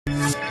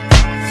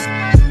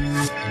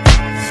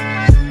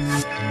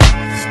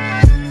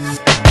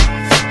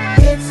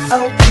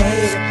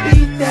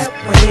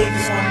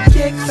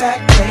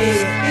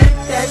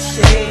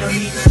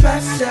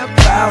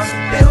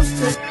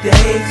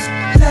days.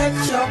 Let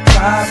your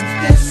problems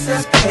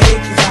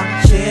dissipate, 'cause I'm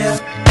chill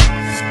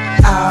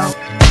out.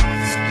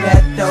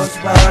 Let those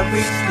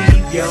worries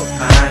leave your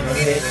mind a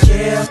bit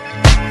chill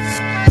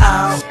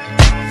out.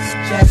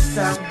 Just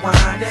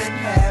unwind and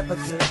have a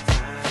good time.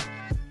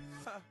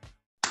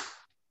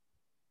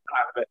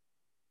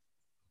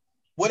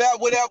 What up,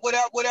 what up, what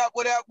up, what up,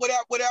 what up, what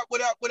up, what up,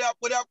 what up, what up,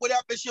 what up, what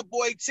up? It's your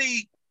boy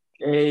T.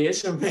 Hey,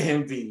 it's your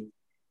man B.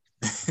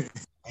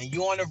 And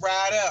you on the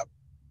ride up.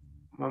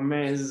 My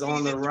man is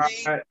on the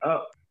ride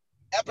up.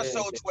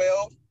 Episode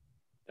 12.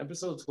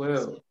 Episode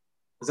 12.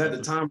 Is that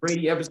the Tom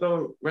Brady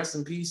episode? Rest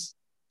in peace.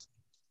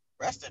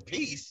 Rest in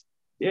peace.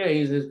 Yeah,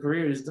 his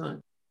career is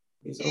done.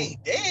 He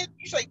dead?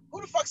 You say,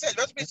 who the fuck said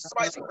rest in peace to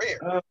somebody's career?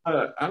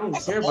 I don't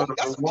care about it.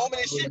 That's a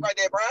moment in shit right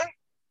there, Brian.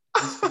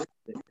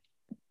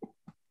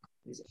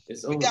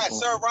 We got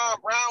Sir Ron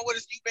Brown with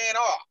us, you being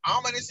all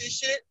ominous and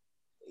shit.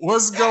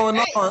 What's going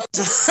on?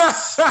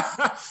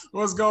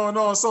 What's going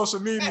on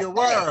social media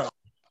world?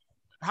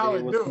 How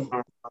it do?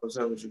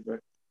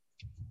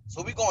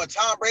 So we going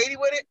Tom Brady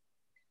with it?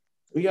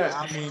 We got.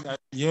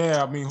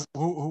 I mean,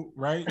 who,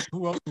 right?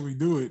 Who else do we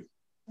do it?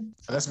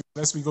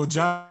 Let's we go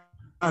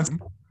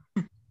Johnson.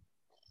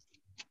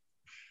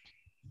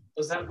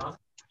 What's that, man?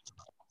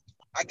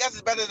 I guess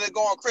it's better than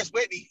going Chris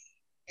Whitney.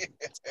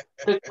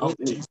 Oh,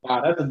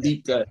 wow, that's a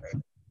deep cut.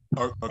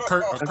 Or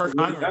Kurt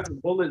that's a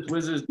Bullets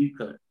Wizards deep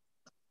cut.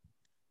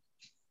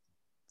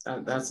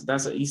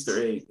 That's an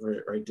Easter egg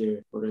right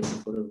there for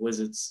the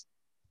Wizards.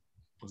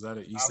 Was that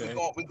an Easter egg?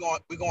 We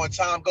going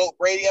Tom Goat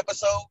Brady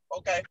episode?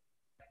 Okay.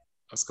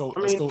 Let's go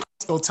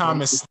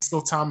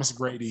Thomas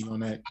Brady on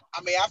that.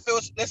 I mean, I feel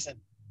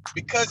listen,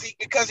 because he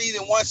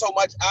didn't won so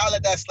much, I'll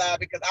let that slide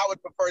because I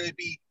would prefer to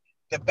be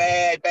the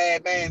bad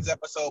man's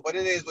episode, but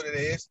it is what it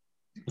is.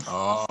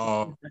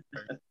 Oh,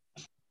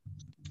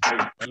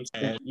 bad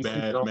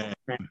man.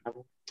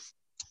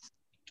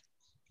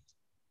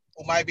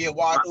 Who might be a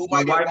watch? Who My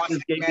might be a wife watch?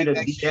 just gave me the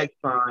DX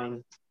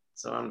sign,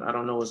 so I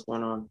don't know what's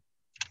going on.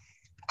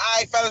 All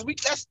right, fellas, we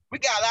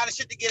got a lot of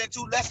shit to get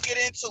into. Let's get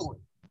into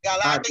it.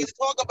 Got a lot of things to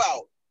talk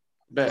about.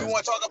 Bet. We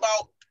want to talk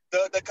about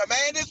the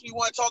Commanders. We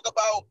want to talk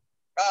about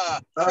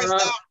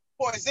Kristaps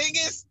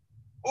Porzingis.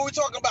 What we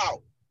talking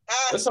about?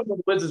 Let's talk about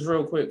the Wizards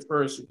real quick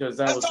first because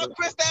Let's talk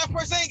Kristaps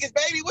Porzingis,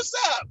 baby. What's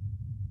up?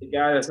 The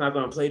guy that's not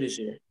going to play this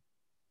year.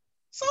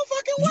 So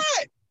fucking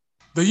what?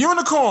 The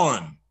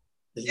unicorn.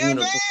 Man.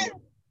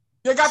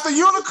 You got the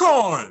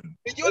unicorn.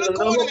 The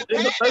unicorn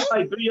There's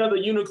like 3 other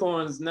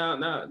unicorns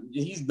now.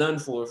 He's done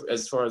for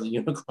as far as the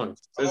unicorn.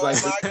 So oh my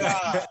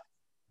god!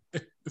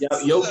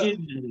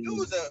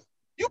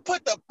 You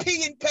put the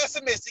P in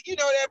pessimistic. You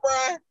know that,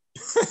 Brian?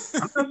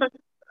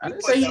 I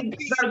didn't say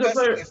he's not a good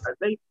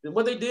player.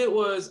 What they did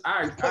was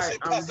I'm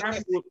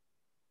happy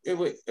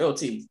with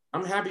LT.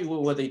 I'm happy with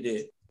what they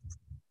did.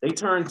 They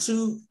turned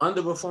 2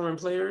 underperforming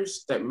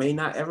players that may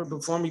not ever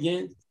perform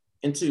again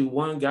into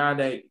one guy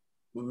that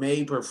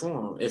may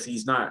perform if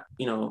he's not,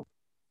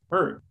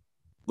 hurt,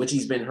 which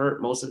he's been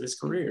hurt most of his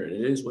career.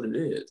 It is what it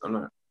is. I'm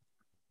not,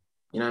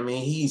 what I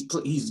mean?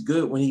 He's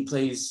good when he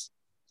plays,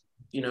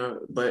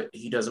 but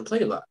he doesn't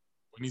play a lot.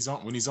 When he's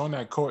on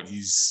that court,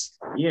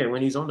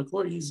 when he's on the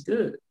court, he's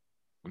good.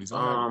 When he's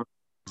on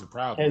he's a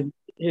problem.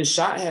 His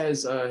shot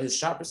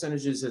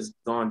percentages has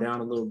gone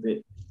down a little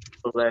bit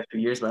over the last few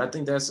years, but I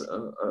think that's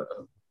a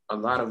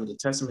lot of the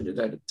testament to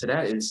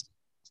that is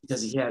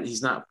because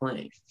he's not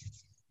playing.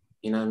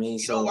 You know what I mean?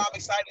 You know why I'm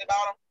excited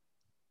about him?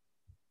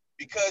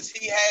 Because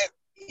he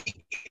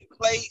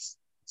plays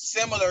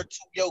similar to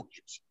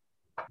Jokic.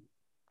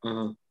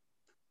 Mm-hmm.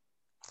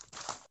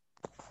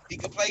 He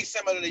can play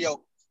similar to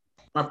Jokic.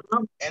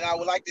 And I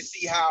would like to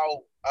see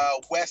how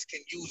West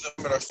can use him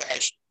in a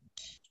fashion.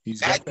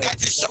 Not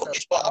just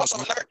Jokic, but also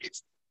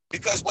Nurkic.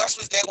 Because West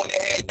was there when they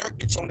had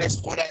Nurkic on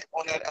that.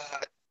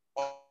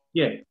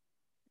 Yeah.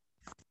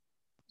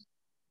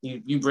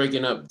 You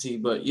breaking up, T,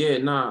 but yeah,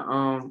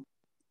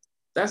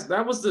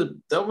 that was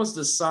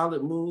the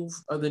solid move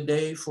of the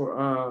day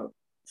for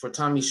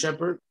Tommy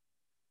Shepard.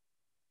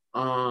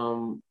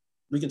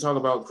 We can talk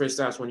about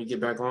Kristaps when you get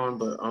back on,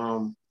 but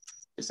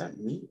is that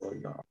me or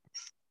y'all?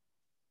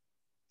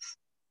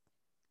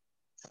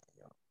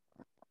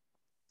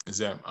 Is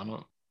that I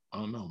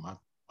don't know. I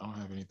don't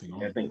have anything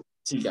on. I think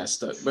T got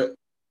stuck, but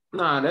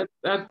that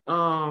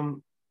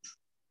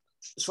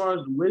as far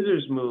as the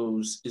Wizards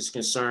moves is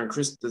concerned,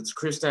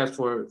 Kristaps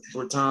for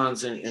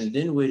Bertans and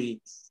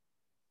Dinwiddie.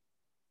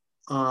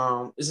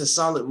 It's a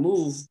solid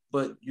move,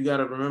 but you got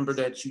to remember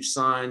that you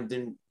signed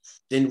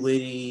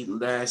Dinwiddie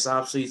last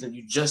offseason.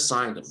 You just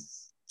signed him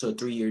to a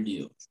 3-year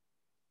deal,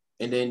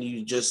 and then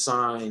you just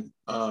signed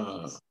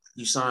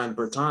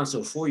Bertans to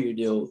a 4-year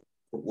deal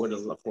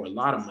for a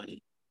lot of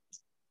money,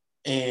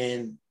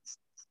 and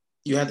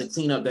you had to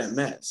clean up that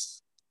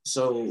mess.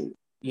 So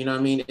you know what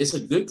I mean? It's a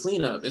good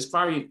cleanup. It's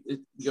probably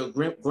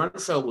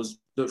Grunfeld was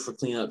good for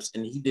cleanups,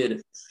 and he did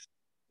it.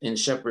 And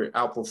Shepard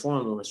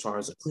outperformed him as far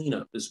as the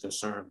cleanup is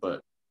concerned.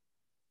 But,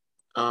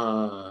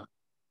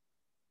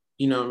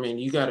 you know what I mean?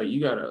 You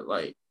gotta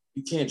like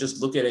you can't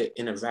just look at it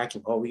in a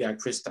vacuum. Oh, we got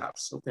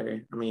Kristaps.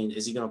 Okay. I mean,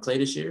 is he going to play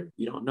this year?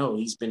 You don't know.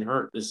 He's been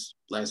hurt this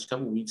last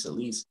couple of weeks at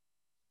least.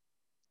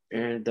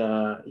 And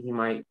he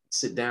might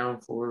sit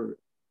down for,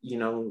 you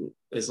know,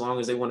 as long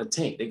as they want to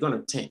tank. They're going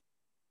to tank.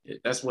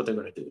 That's what they're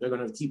going to do. They're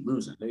going to keep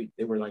losing. They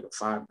were like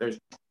they're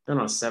on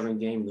a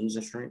 7-game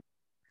losing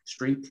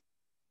streak.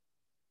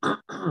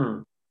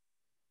 And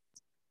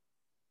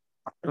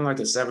like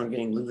a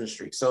 7-game losing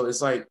streak. So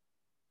it's like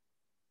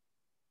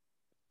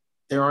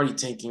they're already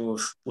tanking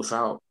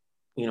without,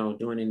 you know,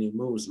 doing any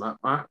moves. A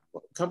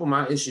couple of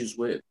my issues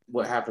with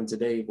what happened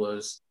today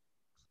was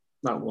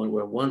my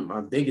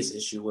biggest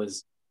issue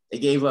was they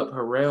gave up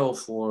Harrell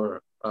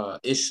for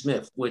Ish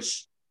Smith,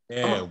 which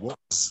I'm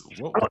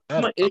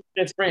an Ish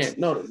Smith fan.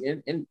 No,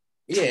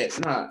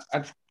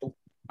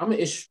 I'm an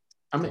Ish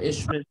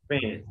Smith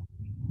fan.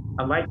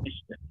 I like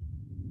Ish Smith,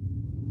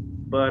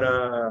 but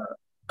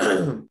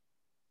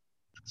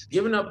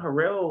giving up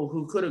Harrell,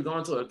 who could have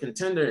gone to a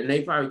contender, and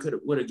they probably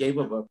would have gave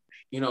up a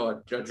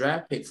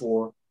draft pick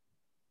for.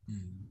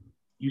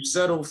 You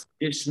settle for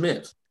Ish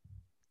Smith,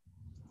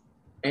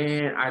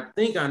 and I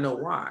think I know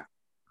why.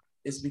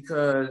 It's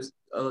because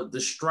of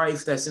the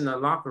strife that's in the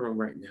locker room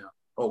right now,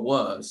 or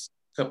was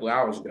a couple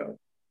hours ago.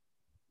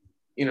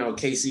 You know,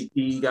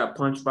 KCP got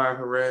punched by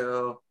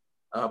Harrell.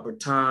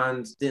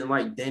 Bertans didn't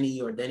like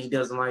Denny, or Denny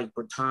doesn't like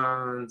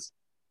Bertans.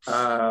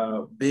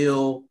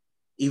 Bill,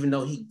 even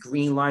though he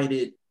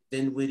green-lighted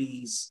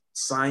Dinwiddie's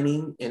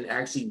signing and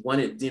actually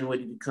wanted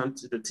Dinwiddie to come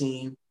to the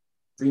team,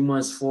 4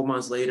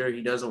 months later,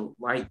 he doesn't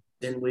like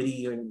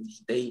Dinwiddie, and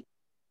they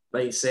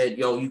said,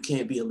 yo, you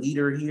can't be a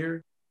leader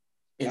here.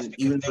 And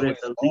even though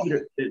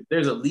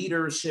there's a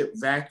leadership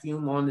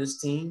vacuum on this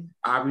team,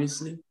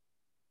 obviously,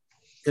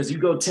 because you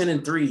go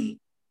 10-3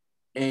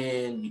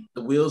 and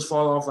the wheels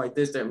fall off like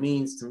this, that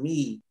means to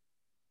me,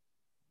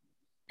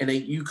 and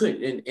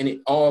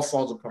it all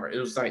falls apart. It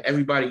was like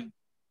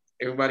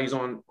everybody's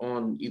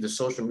on either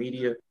social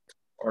media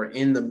or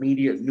in the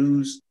media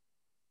news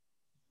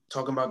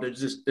talking about their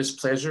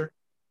displeasure.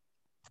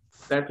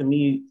 That to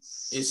me,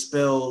 it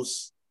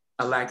spells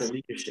a lack of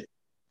leadership.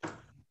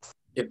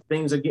 If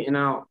things are getting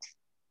out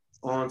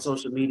on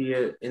social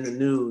media, in the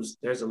news,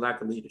 there's a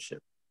lack of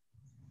leadership.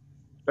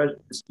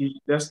 But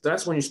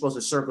that's when you're supposed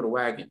to circle the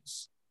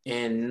wagons.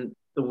 And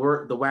the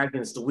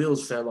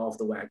wheels fell off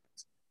the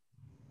wagons.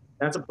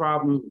 That's a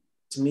problem.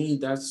 To me,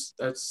 that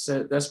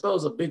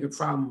spells a bigger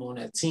problem on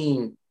that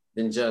team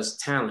than just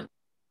talent.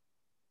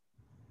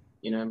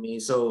 You know what I mean?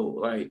 So,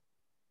 like,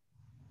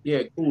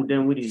 yeah, cool,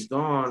 Dinwiddie's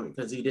gone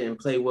because he didn't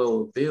play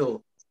well with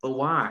Bill. But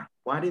why?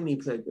 Why didn't he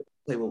play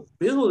well?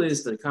 Bill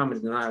is the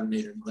common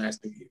denominator in the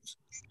last 2 years.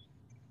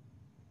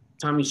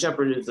 Tommy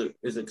Shepard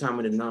is a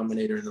common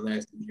denominator in the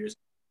last 2 years.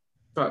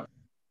 Ted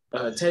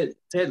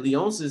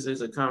Leonsis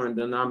is a common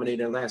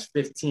denominator in the last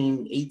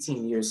 15,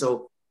 18 years.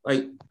 So,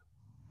 like,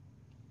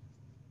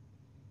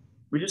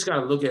 we just got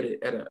to look at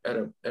it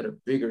at a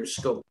bigger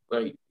scope.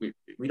 Like, I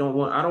don't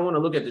want to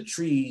look at the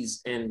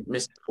trees and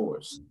miss the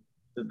forest.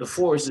 The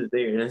forest is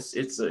there, and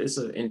it's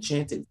an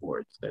enchanted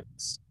forest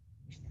that's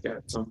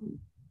got some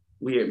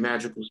weird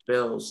magical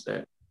spells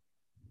that,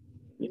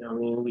 you know, I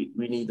mean,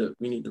 we need to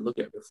look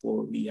at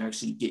before we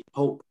actually get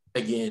hope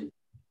again.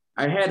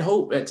 I had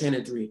hope at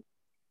 10-3.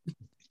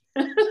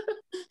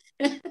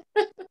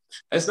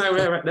 That's not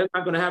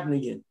going to happen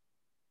again.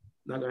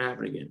 Not going to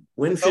happen again.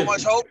 Win 50. So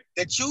much hope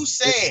that you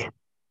said.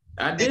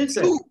 I did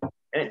say.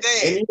 And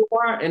you know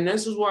why? And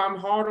this is why I'm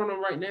hard on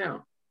them right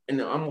now. And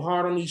I'm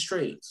hard on these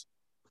trades.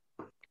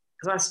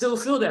 Because I still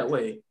feel that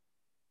way.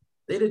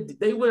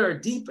 They were a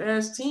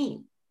deep-ass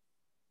team.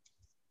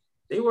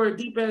 They were a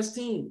deep-ass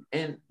team.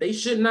 And they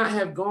should not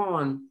have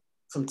gone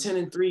from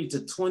 10-3 to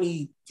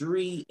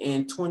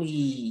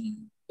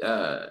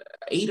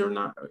 23-28 or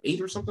not,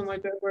 8 or something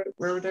like that,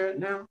 wherever they're at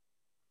now.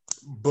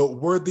 But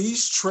were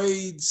these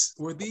trades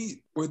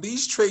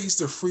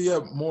to free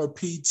up more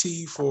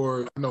PT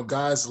for, you know,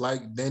 guys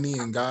like Denny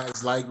and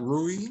guys like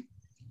Rui?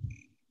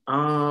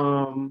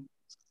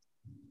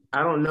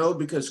 I don't know,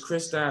 because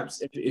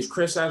Kristaps, if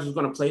Kristaps was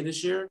going to play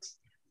this year,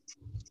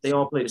 they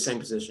all play the same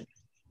position.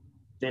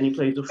 Denny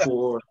plays the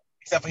 4.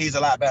 Except for he's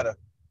a lot better.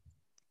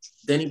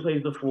 Denny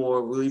plays the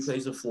 4. Rui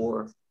plays the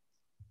 4.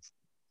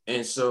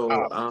 And so,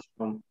 what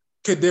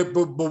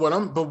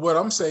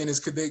I'm saying is,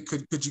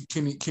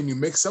 can you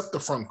mix up the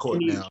front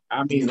court now?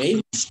 I mean,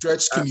 maybe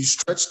can you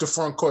stretch the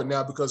front court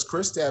now, because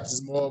Kristaps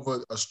is more of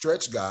a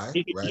stretch guy,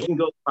 right? He can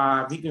go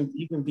 5.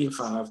 He can be a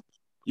 5.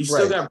 You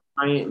still got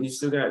Bryant, and you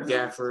still got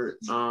Gafford.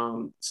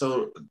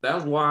 So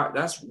that's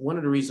one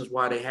of the reasons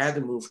why they had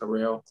to move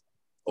Harrell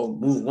or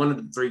move one of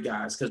the 3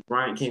 guys, because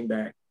Bryant came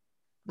back.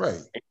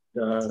 Right.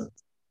 And,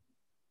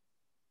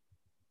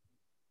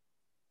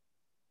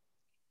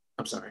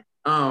 I'm sorry.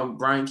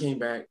 Bryant came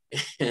back,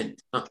 and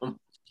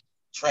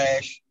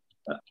trash.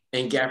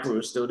 And Gafford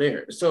was still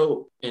there.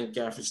 So, and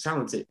Gafford's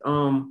talented.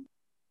 So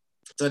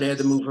they had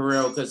to move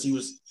Harrell because he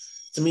was,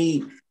 to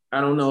me,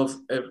 I don't know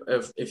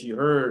if you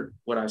heard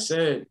what I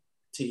said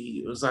to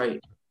you. It was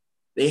like,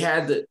 they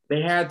had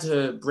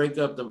to break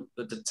up the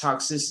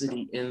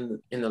toxicity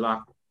in the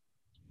locker room.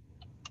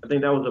 I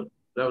think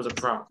that was a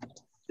problem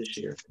this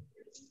year,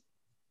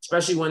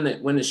 especially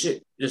when the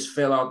shit just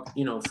fell out.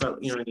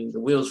 The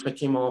wheels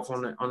came off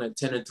on that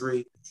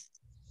 10-3,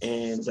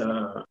 and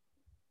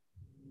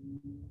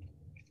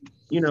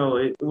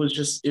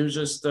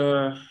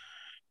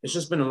it's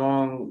just been a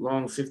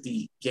long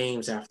 50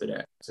 games after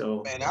that.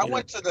 So man, I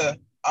went to the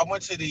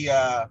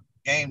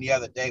game the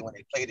other day when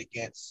they played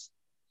against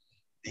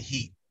the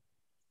Heat.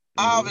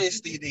 Mm-hmm.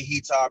 Obviously, the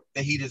Heat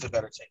is a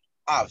better team.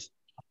 Obviously,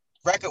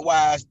 record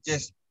wise,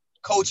 just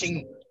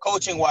coaching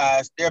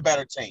wise, they're a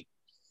better team.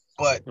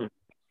 But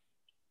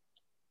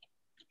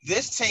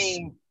this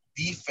team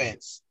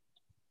defense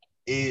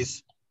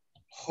is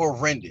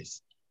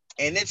horrendous,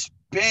 and it's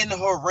been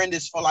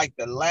horrendous for like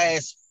the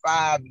last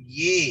 5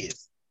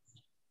 years,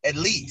 at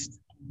least.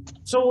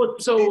 So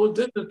this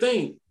is the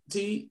thing,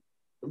 T.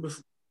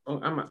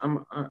 I'm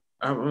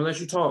gonna let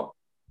you talk.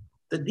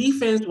 The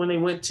defense when they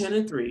went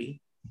 10-3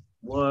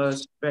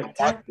 was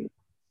spectacular.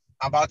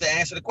 I'm about to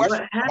answer the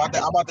question. I'm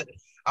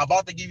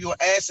about to give you an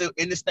answer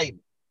in the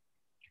statement.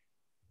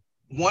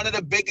 One of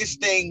the biggest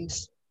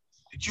things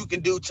that you can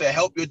do to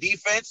help your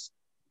defense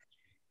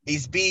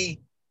is be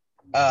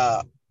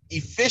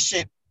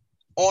efficient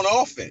on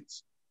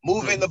offense,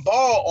 moving the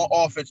ball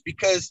on offense,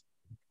 because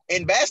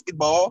in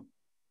basketball,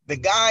 the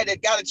guy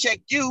that got to check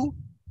you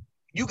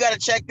got to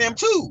check them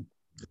too.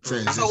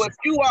 Transition. So if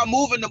you are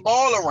moving the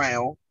ball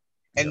around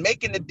and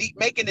making the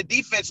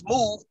defense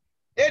move,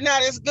 they're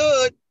not as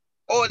good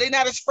or they're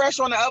not as fresh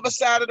on the other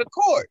side of the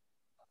court.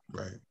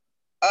 Right.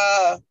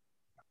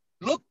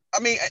 Look, I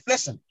mean,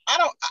 listen,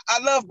 I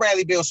love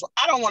Bradley Beal, so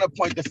I don't want to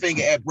point the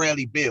finger at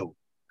Bradley Beal.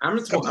 I'm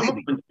going to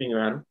point the finger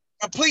at him.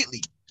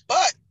 Completely.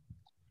 But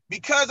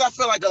because I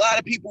feel like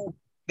there's people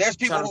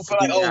who feel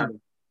like,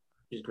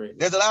 he's great.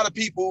 There's a lot of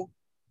people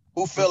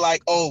who feel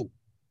like,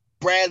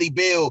 Bradley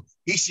Beal,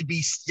 he should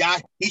be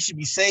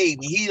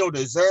saved and he don't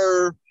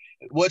deserve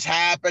what's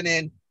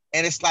happening.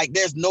 And it's like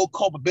there's no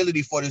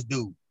culpability for this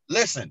dude.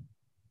 Listen,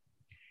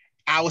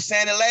 I was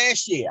saying it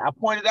last year. I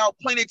pointed out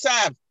plenty of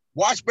times.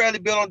 Watch Bradley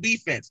Beal on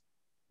defense.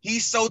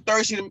 He's so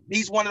thirsty.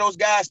 He's one of those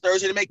guys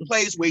thirsty to make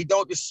plays where he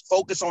don't just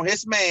focus on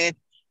his man.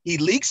 He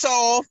leaks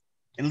off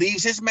and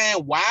leaves his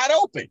man wide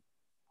open.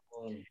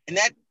 And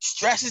that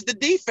stresses the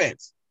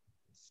defense.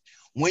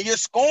 When you're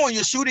scoring,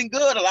 you're shooting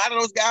good. A lot of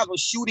those guys were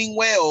shooting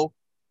well.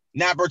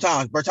 Not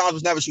Bertans. Bertans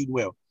was never shooting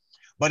well.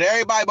 But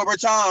everybody but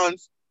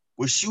Bertans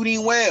was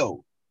shooting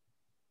well.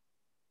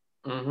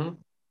 Mm-hmm.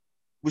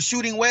 Was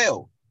shooting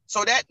well.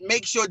 So that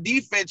makes your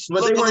defense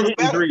look a little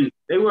better. Threes.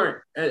 They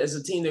weren't, as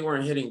a team, they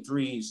weren't hitting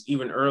threes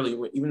even early.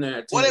 Even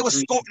that. Well, they were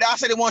scoring. I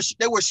said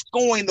they were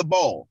scoring the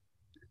ball.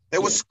 They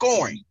were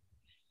scoring.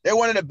 They're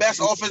one of the best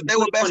offense. They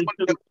were best.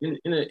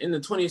 In the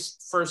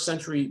 21st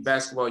century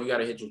basketball, you got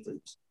to hit your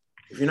threes.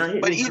 If you're not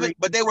hitting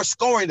but they were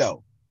scoring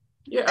though.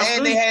 Yeah,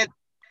 and they had,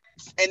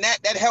 and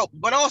that helped.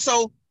 But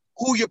also,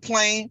 who you're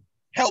playing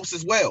helps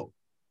as well.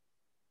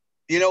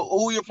 You know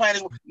who you're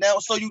playing now.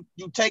 So you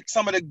take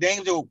some of the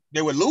games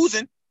they were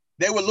losing.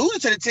 They were losing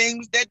to the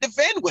teams that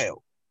defend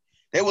well.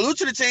 They were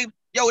losing to the team.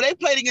 When they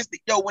played against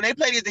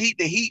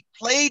the Heat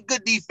played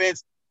good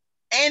defense,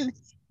 and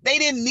they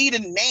didn't need a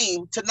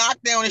name to knock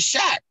down a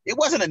shot. It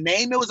wasn't a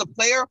name. It was a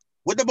player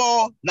with the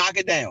ball, knock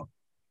it down.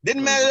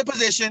 Didn't matter the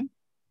position.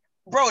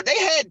 Bro, they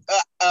had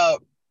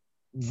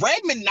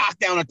Redmond knock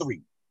down a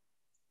three.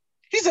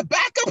 He's a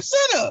backup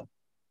center.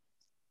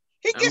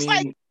 He gets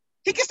like 10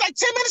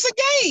 minutes a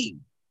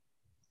game.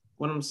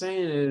 What I'm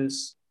saying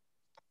is,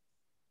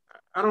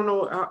 I don't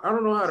know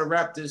how to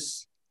wrap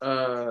this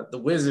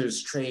the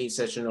Wizards trade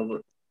session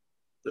over.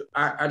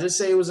 I just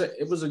say it was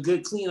a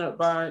good cleanup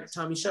by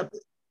Tommy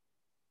Shepard.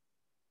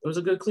 It was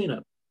a good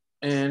cleanup,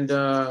 and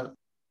I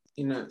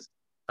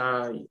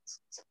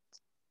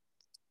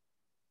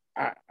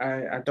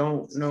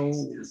don't know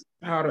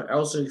how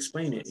else to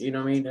explain it. You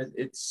know what I mean?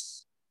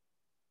 It's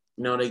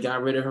they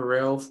got rid of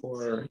Harrell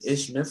for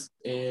Ish Smith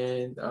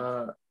and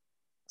a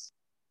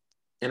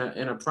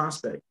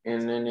prospect,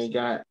 and then they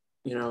got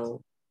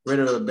rid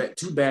of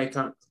two bad.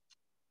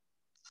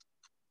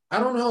 I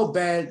don't know how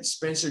bad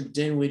Spencer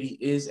Dinwiddie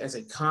is as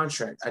a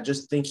contract. I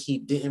just think he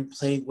didn't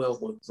play well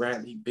with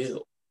Bradley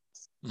Beal,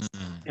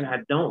 and I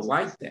don't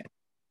like that.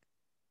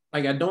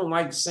 Like, I don't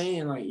like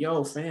saying, like,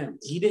 yo, fam,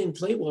 he didn't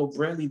play well with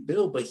Bradley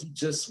Beal, but he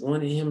just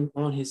wanted him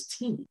on his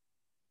team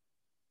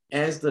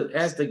as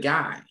the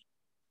guy.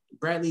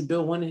 Bradley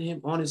Beal wanted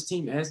him on his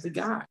team as the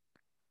guy.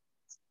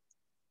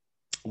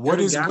 What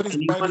is you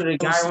wanted a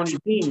guy on your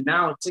team.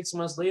 Now, 6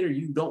 months later,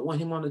 you don't want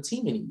him on the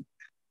team anymore.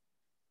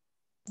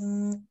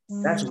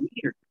 That's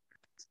weird.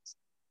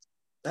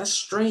 That's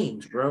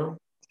strange, bro.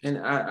 And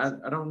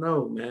I don't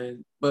know,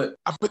 man. But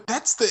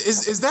that's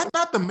is that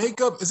not the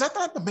makeup? Is that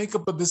not the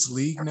makeup of this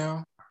league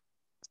now?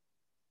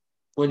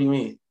 What do you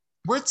mean?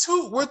 They're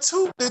too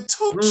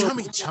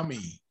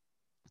chummy.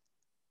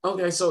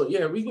 Okay, so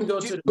yeah, we can go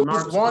to the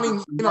Marcus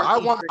wanting. I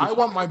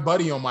want my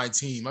buddy on my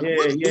team.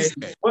 Yeah.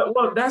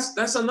 Well,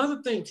 that's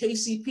another thing.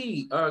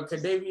 KCP,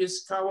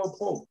 Kadavius Caldwell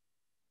Pope,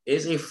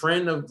 is a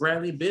friend of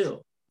Bradley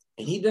Beal,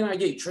 and he did not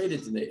get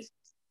traded today.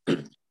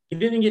 He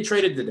didn't get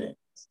traded today,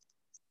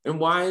 and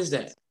why is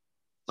that?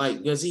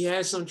 Like, because he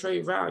has some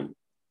trade value,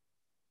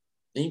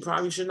 and he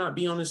probably should not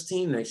be on his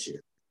team next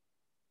year.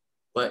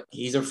 But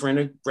he's a friend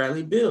of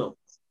Bradley Beal.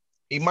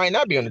 He might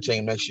not be on the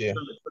team next year.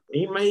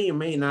 He may or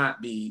may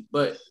not be,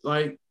 but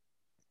like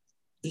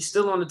he's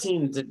still on the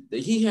team.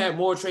 He had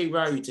more trade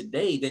value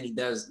today than he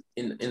does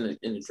in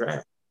the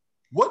draft.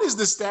 What is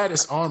the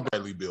status on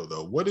Bradley Beal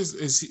though? What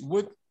is he?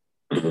 What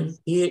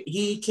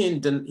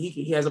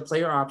he has a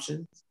player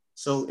option.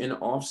 So in the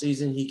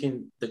offseason, he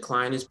can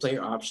decline his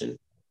player option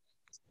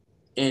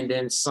and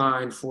then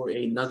sign for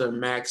another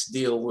max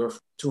deal worth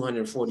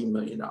 $240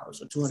 million or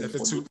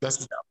 $240.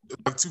 That's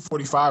like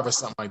 245 or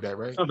something like that,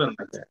 right? Something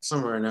like that,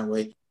 somewhere in that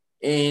way.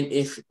 And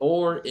if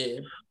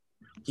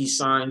he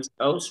signs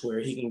elsewhere,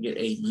 he can get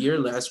a year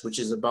less, which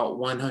is about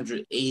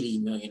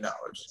 $180 million.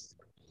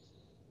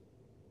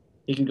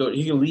 He can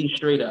leave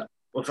straight up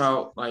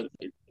without like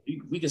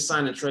we can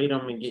sign and trade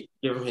him and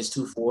give him his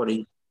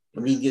 240,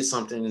 and we get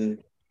something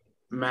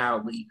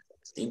mildly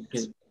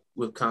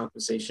with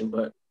compensation.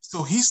 But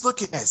so he's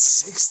looking at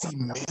 60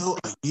 mil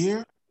a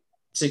year.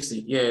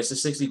 60, yeah, it's a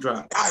 60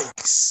 drop.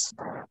 Yikes!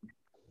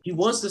 He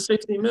wants the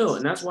 60 mil,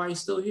 and that's why he's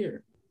still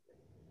here.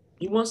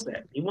 He wants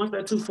that. He wants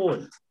that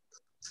 240.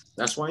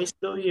 That's why he's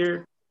still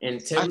here.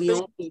 And Ted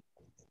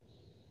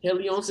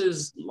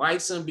Leonsis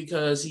likes him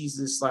because he's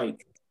this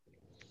like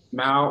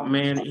mild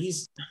man.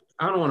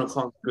 I don't want to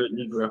call him a good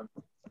Negro.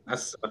 I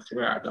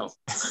swear I don't.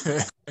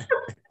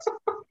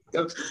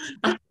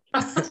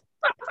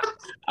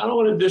 I don't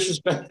want to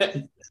disrespect that.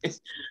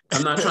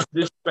 I'm not trying to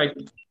disrespect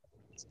him.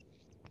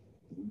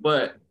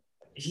 But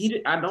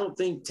I don't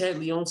think Ted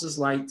Leonsis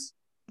liked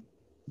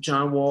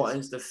John Wall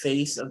as the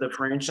face of the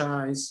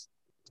franchise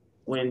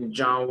when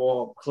John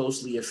Wall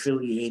closely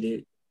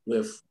affiliated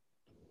with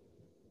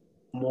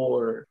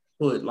more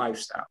hood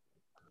lifestyle.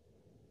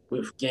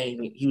 With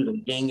gang, he was a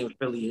gang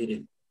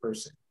affiliated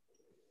person.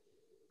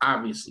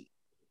 Obviously,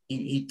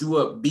 he threw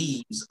up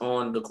bees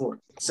on the court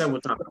several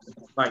times.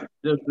 Like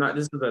this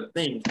is a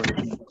thing for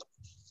him.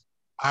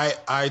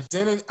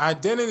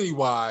 Identity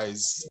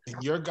wise, in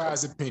your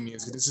guys'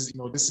 opinions,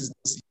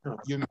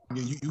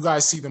 you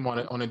guys see them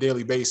on a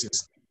daily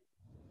basis.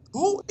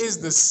 Who is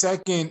the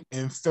second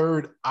and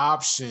third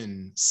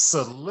option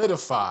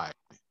solidified?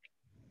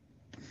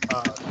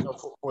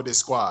 For this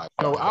squad.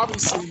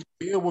 Obviously,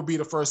 Beal will be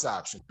the first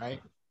option, right?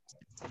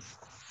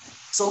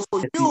 So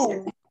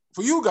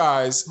for you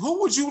guys, who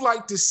would you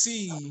like to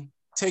see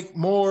take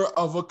more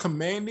of a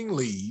commanding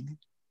lead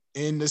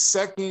in the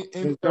second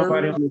and third?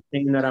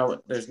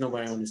 There's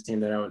nobody on this team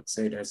that I would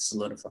say that's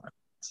solidified.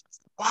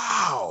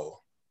 Wow.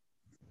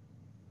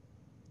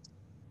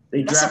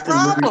 That's a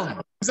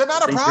problem. Is that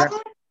not a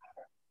problem?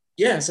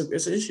 Yeah, it's an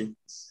issue.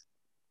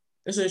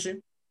 It's an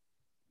issue.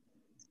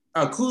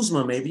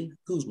 Kuzma, maybe.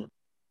 Kuzma.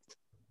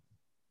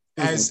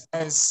 As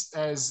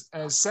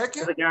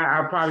second? The guy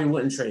I probably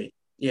wouldn't trade.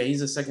 Yeah,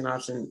 he's a second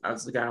option.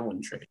 That's the guy I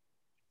wouldn't trade.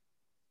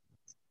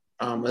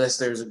 Unless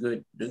there's a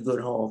good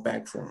haul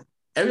back for him.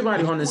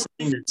 Everybody on this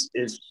team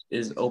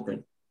is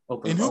open.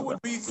 And who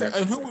would be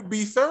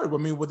third? I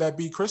mean, would that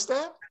be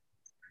Kristaps?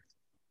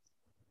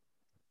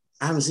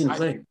 I haven't seen him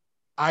play.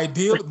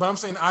 Ideally, but I'm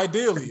saying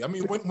ideally. I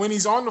mean, when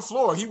he's on the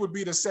floor, he would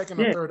be the second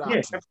or third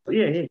option.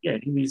 Yeah.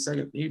 He'd be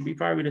second. He'd be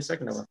probably the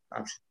second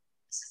option.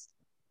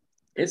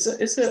 It's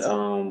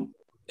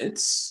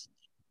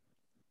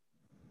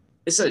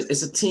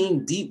a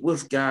team deep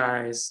with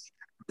guys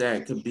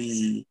that can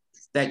be.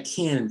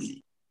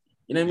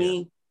 You know what I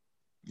mean?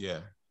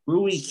 Yeah.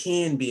 Rui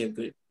can be a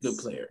good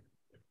player.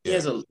 He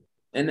has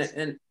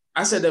and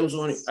I said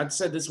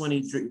this when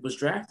he was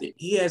drafted.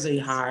 He has a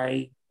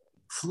high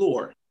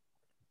floor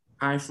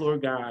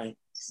guy,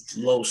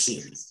 low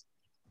ceiling.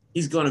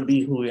 He's gonna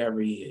be whoever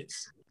he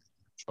is.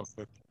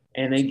 Okay.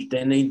 And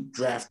they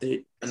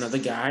drafted another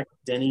guy,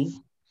 Denny,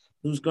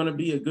 who's gonna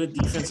be a good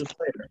defensive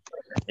player.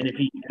 And if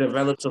he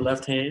develops a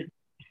left hand,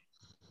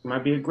 he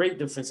might be a great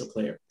defensive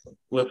player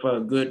with a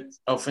good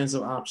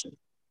offensive option.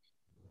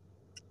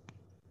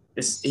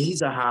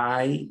 He's a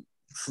high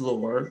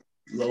floor,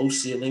 low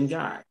ceiling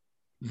guy.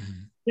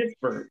 Mm-hmm.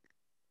 Pittsburgh,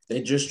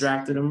 they just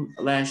drafted him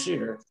last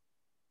year.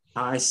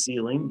 High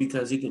ceiling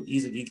because he can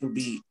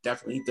be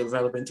definitely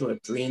develop into a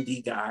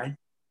 3-and-D guy,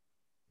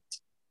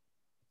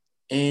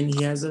 and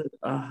he has a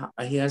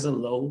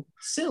low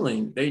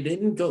ceiling. They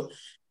didn't go.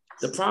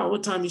 The problem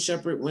with Tommy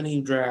Shepard when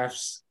he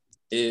drafts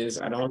is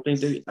I don't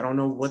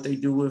know what they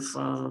do with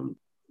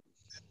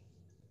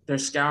their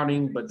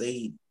scouting, but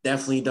they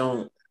definitely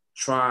don't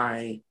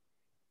try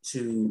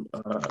to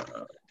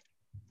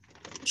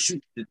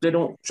shoot. They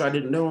don't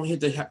hit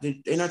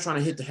they're not trying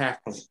to hit the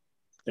half point.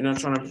 They're not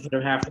trying to hit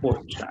a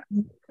half-court shot.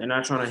 They're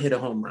not trying to hit a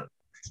home run.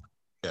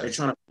 Yeah. They're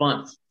trying to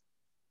bunt.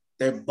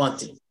 They're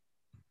bunting.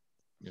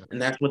 Yeah. And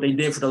that's what they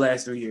did for the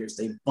last 3 years.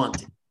 They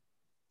bunted.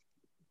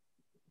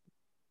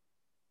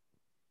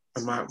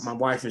 My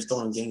wife is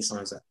throwing gang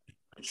signs at me.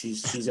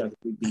 She's got the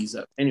big bees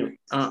up. Anyway,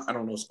 I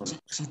don't know what's going on.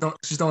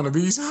 She's throwing the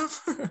bees up?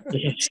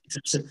 Yeah,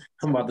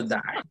 I'm about to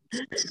die.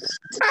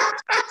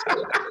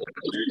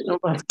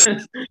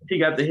 She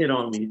got the hit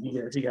on me.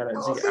 She got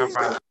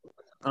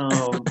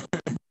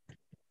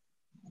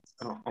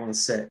on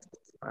set.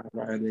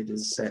 They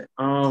just set.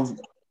 You're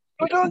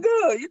doing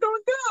good. You're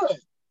doing good.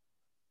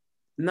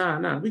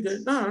 Nah, we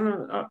good.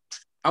 No.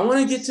 I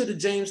want to get to the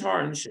James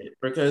Harden shit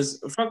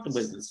because fuck the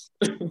Wizards.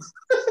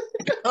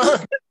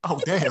 Oh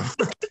damn!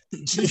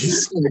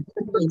 Jeez.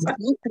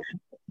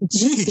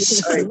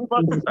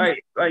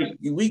 Like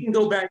we can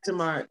go back to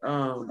my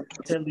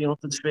Ted Leon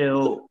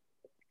Fitzgerald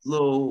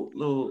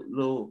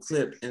little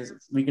clip and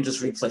we can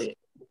just replay it.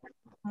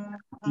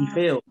 He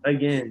failed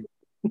again.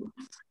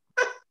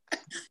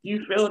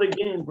 You failed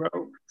again, bro.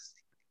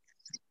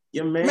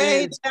 Your man. No,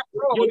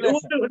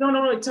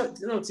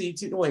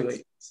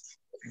 wait.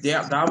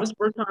 Davis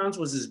Bertans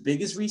was his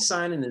biggest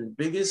re-signing and his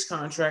biggest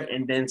contract,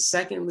 and then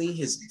secondly,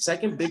 his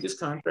second biggest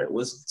contract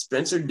was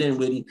Spencer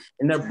Dinwiddie,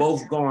 and they're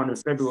both gone on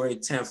February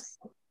 10th,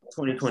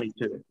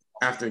 2022,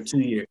 after 2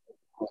 years.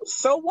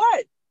 So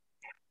what?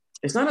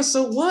 It's not a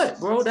so what,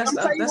 bro. That's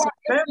a failure.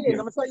 I'm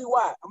gonna tell you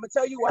why.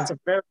 That's a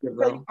failure,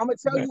 bro. I'm gonna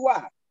tell you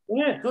why.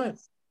 Yeah, go ahead.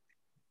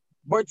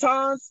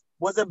 Bertans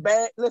was a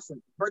bad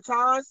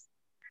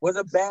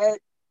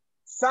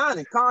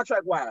signing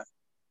contract-wise,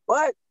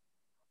 but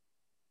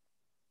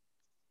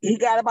he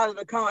got him out of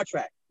the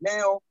contract.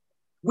 Now,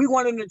 we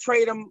want him to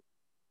trade him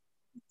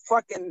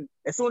fucking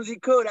as soon as he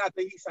could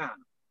after he signed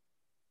him.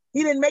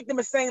 He didn't make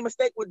the same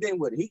mistake with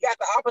Dinwiddie. He got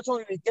the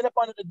opportunity to get up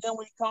under the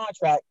Dinwiddie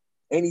contract,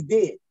 and he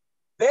did.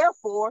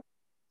 Therefore,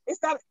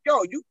 it's not,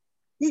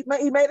 he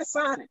made a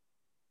signing.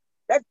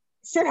 That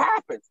shit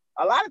happens.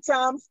 A lot of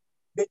times,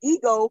 the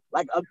ego,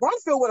 like a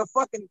Brunfield would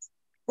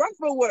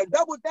have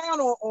doubled down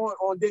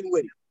on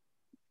Dinwiddie.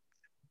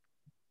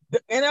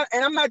 And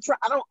I'm not trying.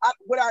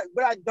 What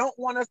I don't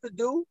want us to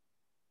do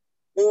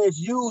is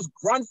use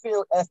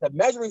Brunfield as the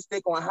measuring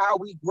stick on how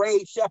we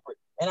grade Shepherd.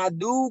 And I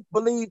do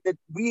believe that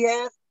we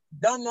have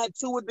done that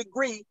to a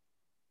degree,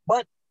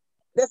 but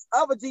there's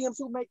other GMs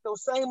who make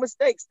those same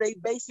mistakes. They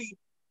basically,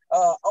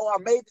 I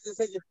made this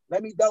decision.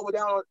 Let me double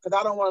down because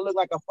I don't want to look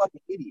like a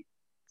fucking idiot.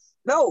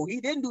 No,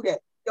 he didn't do that.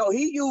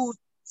 He used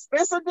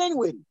Spencer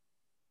Dinwiddie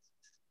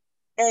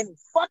and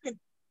fucking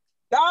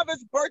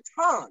Davis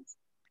Bertans.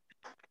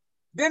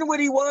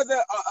 Dinwiddie was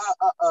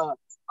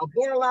a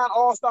borderline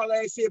all-star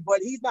last year, but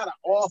he's not an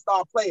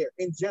all-star player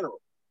in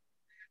general.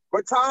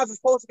 Bertans is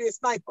supposed to be a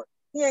sniper.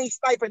 He ain't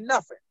sniping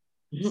nothing.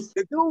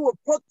 The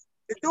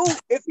dude,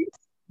 if he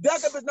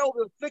dug up his nose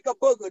and flick a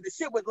booger, the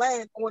shit would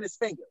land on his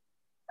finger.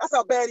 That's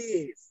how bad he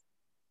is.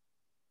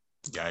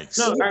 Yikes.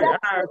 No,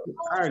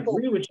 I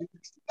agree with you.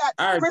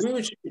 I agree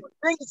with you.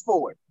 Things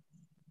for it.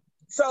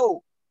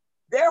 So,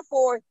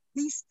 therefore,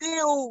 he's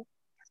still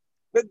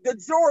the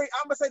jury.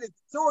 I'm gonna say the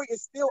jury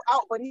is still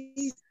out, but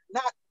he's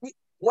not.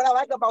 What I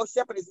like about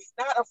Shepherd is he's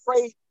not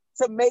afraid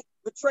to make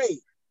the trade,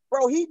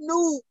 bro. He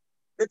knew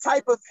the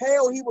type of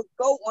hell he would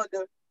go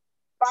under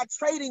by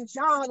trading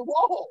John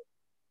Wall.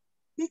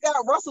 He got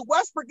Russell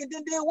Westbrook and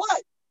then did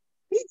what?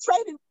 He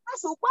traded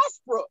Russell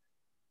Westbrook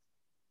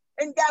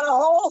and got a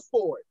haul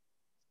for it.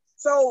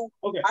 So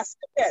I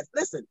said that.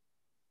 Listen,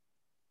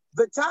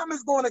 the time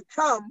is going to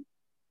come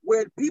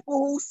where people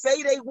who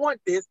say they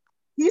want this,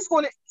 he's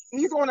going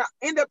to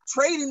end up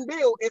trading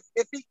Bill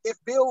if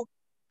Bill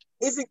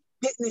isn't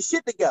getting his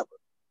shit together.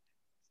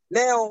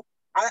 Now,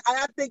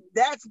 I think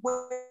that's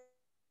when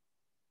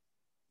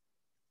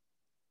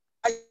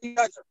I judge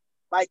him.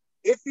 Like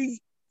if he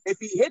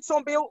hits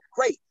on Bill,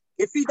 great.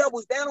 If he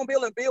doubles down on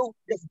Bill and Bill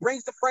just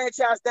brings the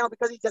franchise down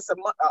because he's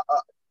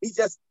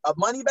just a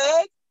money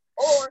bag,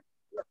 or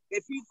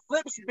if he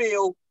flips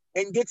Bill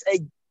and gets a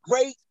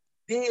great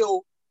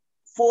deal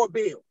for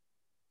Bill,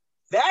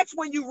 that's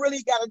when you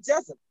really got to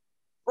judge him,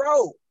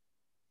 bro.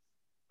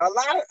 A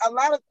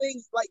lot of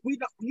things like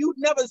you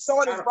never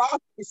saw this roster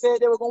and said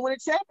they were going to win a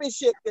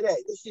championship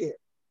this year.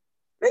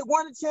 They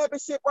won the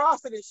championship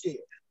roster this year,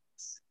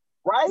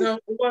 right? No,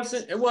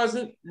 it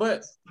wasn't.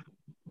 But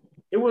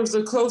it was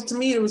a close to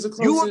me. It was a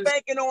close. You were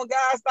banking on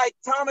guys like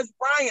Thomas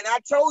Bryant. I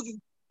told you,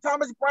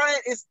 Thomas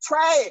Bryant is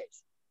trash.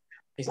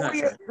 He's not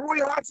trash.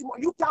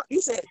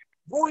 You said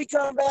Rui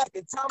come back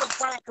and Thomas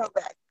Bryant come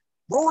back.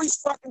 Rui's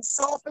fucking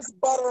soft as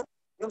butter. You know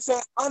what I'm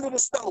saying? Under the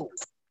stove.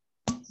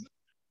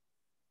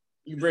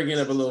 You bring it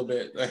up a little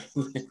bit.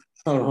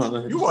 Hold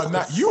on. You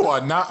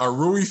are not a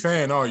Rui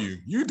fan, are you?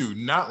 You do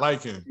not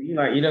like him.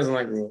 He doesn't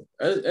like Rui,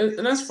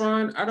 and that's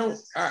fine.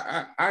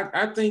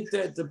 I think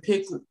that the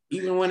pick,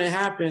 even when it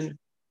happened,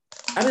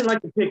 I didn't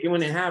like the pick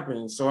when it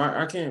happened, so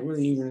I can't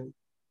really even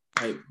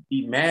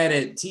be mad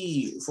at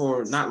T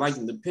for not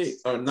liking the pick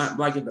or not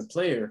liking the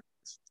player.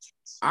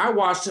 I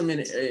watched him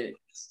in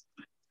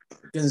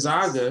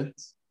Gonzaga,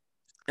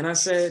 and I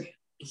said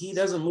he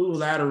doesn't move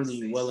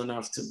laterally well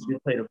enough to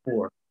play the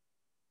four.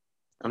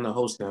 I'm the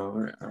host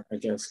now, I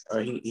guess.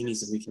 He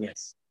needs to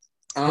reconnect.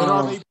 But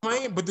are they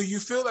playing? But do you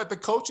feel that the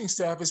coaching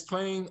staff is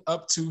playing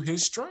up to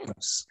his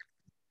strengths?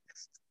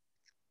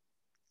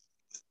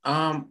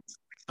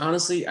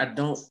 Honestly, I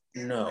don't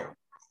know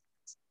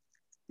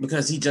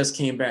because he just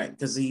came back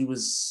because he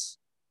was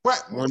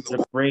wanted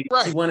to break.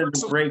 Right. He wanted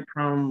to break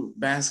from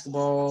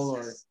basketball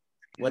or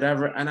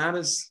whatever. And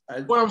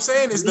what I'm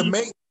saying is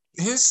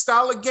his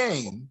style of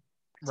game,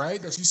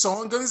 right, that you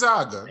saw in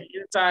Gonzaga.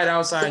 Inside,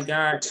 outside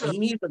guy. He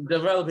needs to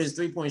develop his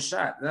 3-point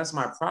shot. That's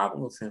my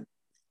problem with him.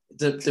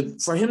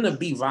 For him to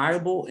be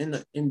viable in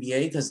the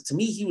NBA, because to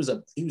me he was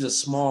a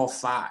small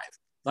five.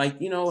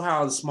 Like, you know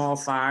how the small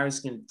fives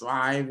can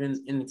thrive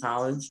in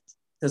college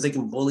because they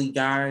can bully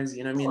guys.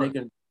 You know what I mean? They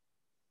can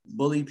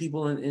bully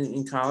people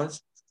in college.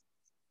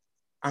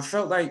 I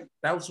felt like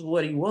that was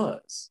what he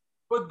was.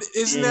 But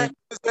is that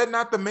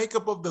not the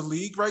makeup of the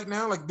league right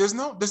now? Like, there's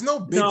no big.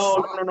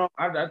 No.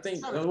 I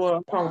think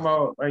I'm talking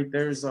about, like,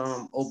 there's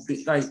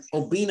like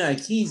Obina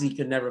Akizi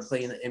could never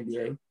play in the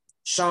NBA.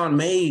 Sean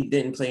May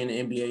didn't play in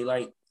the NBA.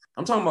 Like,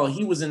 I'm talking about,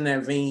 he was in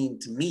that vein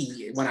to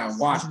me when I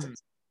watched him,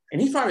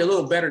 and he's probably a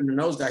little better than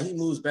those guys. He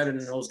moves better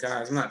than those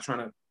guys. I'm not trying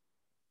to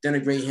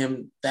denigrate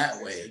him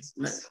that way.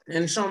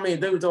 And Sean May,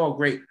 they were all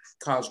great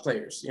college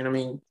players. You know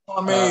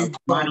what I mean?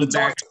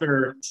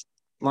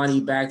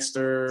 Lonnie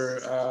Baxter,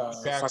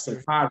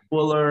 Todd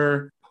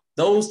Fuller,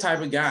 those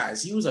type of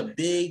guys. He was a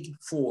big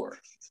four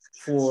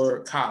for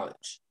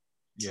college.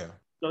 Yeah.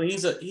 So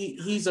he's a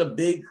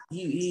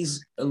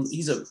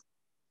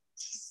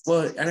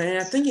well, and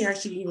I think he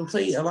actually even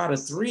played a lot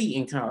of three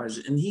in college.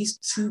 And he's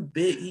too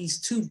big.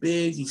 He's too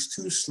big. He's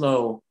too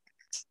slow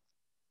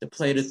to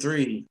play the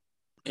three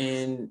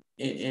in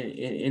the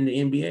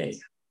NBA.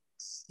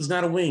 He's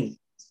not a wing.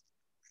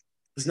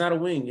 It's not a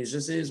wing. It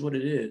just is what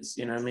it is.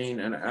 You know what I mean?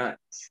 And I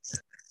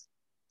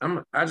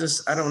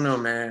don't know,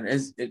 man.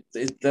 Is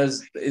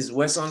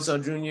Wes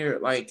Unseld Jr.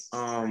 like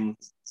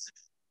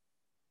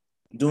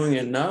doing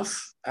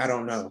enough? I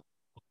don't know.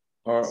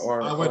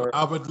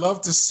 I would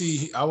love to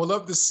see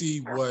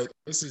what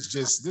this is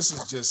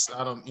just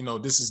I don't,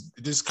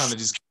 this kind of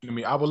just came to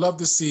me. I would love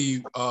to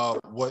see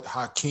what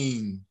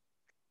Hakeem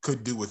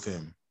could do with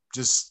him.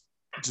 Just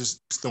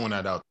throwing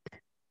that out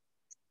there.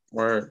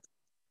 Word.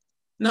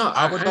 No,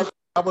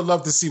 I would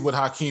love to see what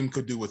Hakeem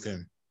could do with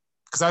him,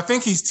 because I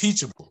think he's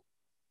teachable.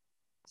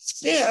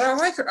 Yeah, I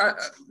like her.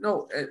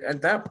 No,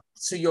 at that,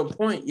 to your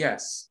point,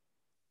 yes.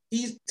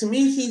 He's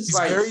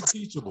like very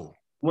teachable.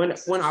 When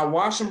I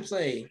watch him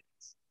play,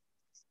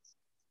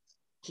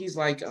 he's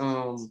like,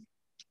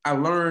 I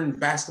learned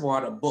basketball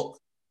out of a book.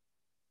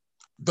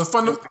 The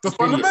fundamentals.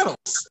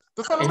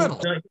 The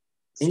fundamentals.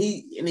 And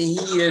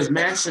he has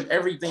mastered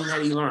everything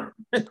that he learned.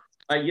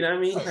 Like, you know what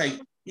I mean? Like,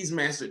 he's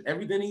mastered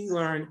everything he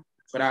learned,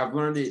 but I've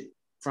learned it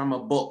from a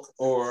book,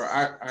 or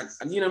I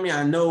you know what I mean?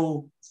 I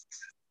know.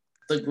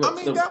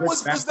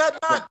 Was that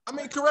not? I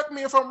mean, correct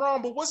me if I'm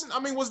wrong, but was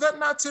that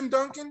not Tim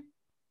Duncan?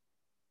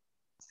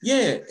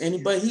 Yeah,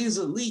 but he's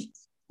elite.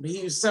 But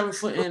he was 7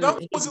 foot. And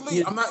Duncan was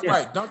elite. I'm not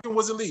right. Duncan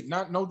was elite.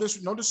 No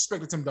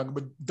disrespect to Tim Duncan,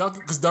 but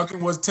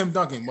Duncan was Tim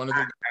Duncan. One of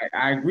the.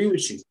 I agree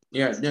with you.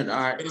 Yeah,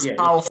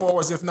 power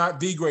forwards, if not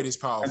the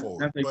greatest power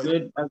forward.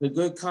 That's a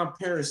good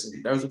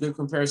comparison. That was a good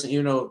comparison.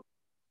 You know,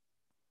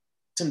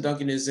 Tim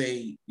Duncan is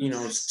 2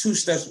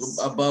 steps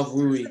above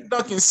Rui. Tim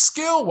Duncan's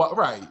skill,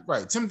 right.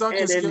 Tim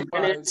Duncan's skill.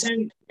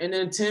 And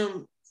then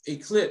Tim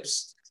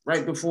eclipsed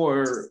right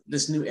before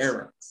this new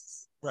era.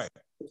 Right.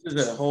 This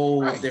is a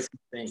whole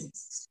different thing.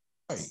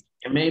 Right.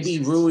 And maybe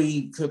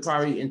Rui could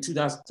probably in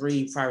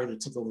 2003 probably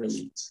took over the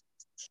league.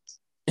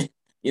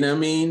 You know what I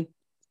mean?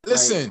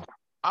 Listen, like,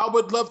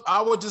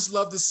 I would just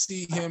love to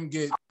see him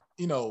get,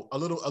 a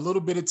little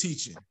bit of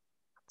teaching.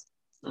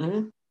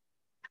 Mm-hmm.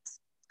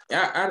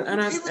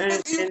 Yeah,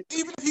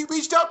 even if he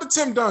reached out to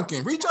Tim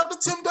Duncan,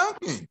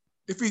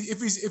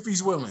 if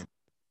he's willing.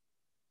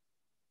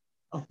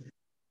 Okay.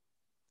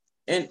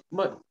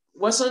 But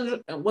Wes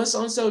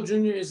Unseld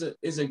Jr.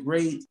 is a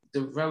great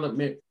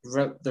development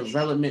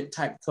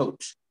type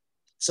coach,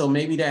 so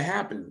maybe that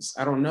happens.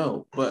 I don't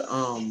know, but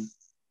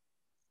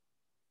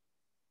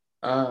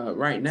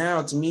right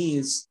now to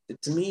me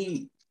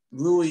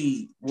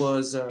Rui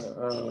was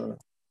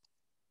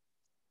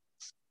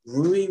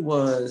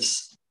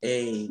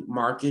a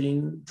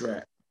marketing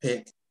draft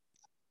pick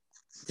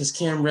because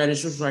Cam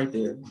Reddish was right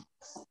there.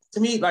 To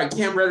me, like,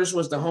 Cam Reddish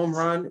was the home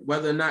run,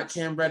 whether or not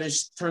Cam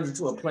Reddish turns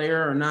into a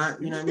player or not.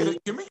 You know what I mean?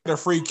 Can we get a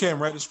free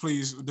Cam Reddish,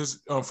 please?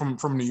 This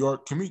from New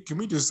York. Can we get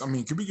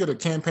a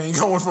campaign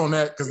going from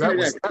that? Because that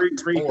was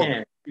free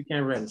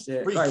Cam Reddish.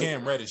 Yeah. Free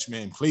Cam Reddish,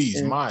 man, please.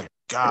 Yeah. My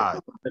God.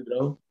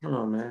 Come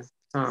on, man.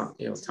 Tom,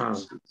 give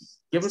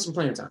him some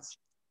playing time.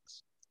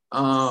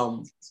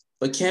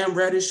 But Cam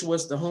Reddish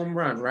was the home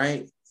run,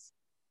 right?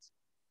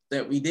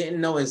 That we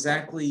didn't know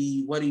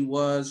exactly what he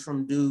was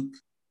from Duke.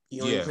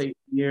 He only played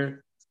a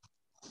year.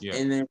 Yeah.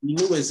 And then we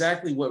knew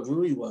exactly what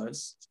Rui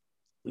was.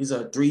 He's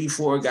a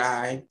 3-4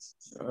 guy,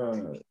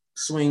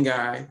 swing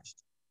guy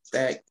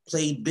that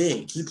played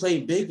big. He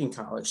played big in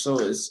college. So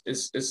it's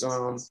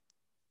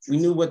we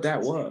knew what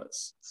that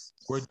was.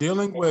 We're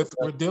dealing with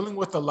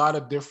a lot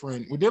of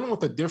different. We're dealing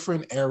with a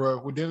different era.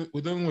 We're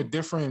dealing with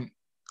different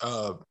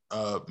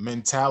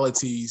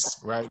mentalities,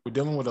 right? We're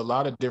dealing with a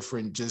lot of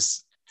different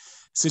just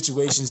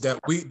situations that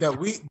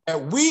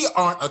we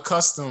aren't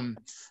accustomed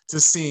to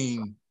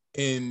seeing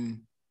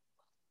in,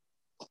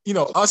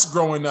 us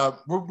growing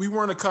up. We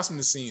weren't accustomed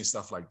to seeing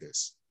stuff like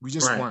this. We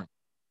just weren't.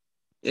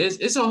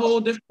 It's a whole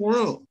different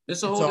world.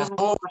 It's a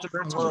whole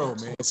different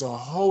world, man. It's a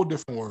whole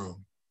different world.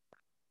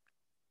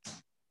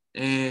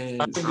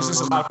 And I think there's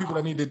just a lot of people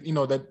that need to,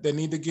 that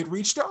need to get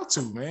reached out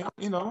to, man.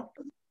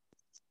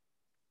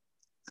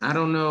 I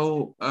don't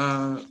know.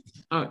 And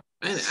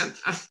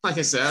like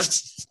I said,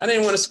 I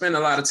didn't want to spend a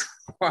lot of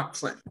time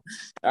playing.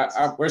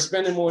 We're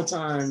spending more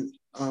time.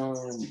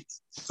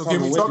 So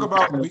can we talk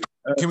about?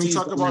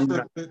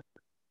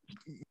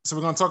 So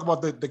we're gonna talk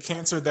about the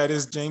cancer that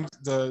is James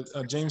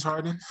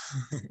Harden.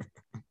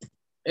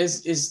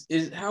 Is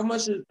how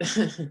much?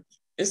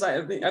 It's like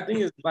I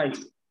think it's like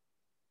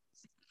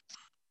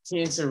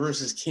cancer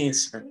versus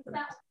cancer.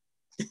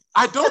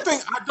 I don't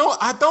think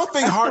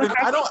Harden.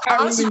 I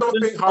honestly don't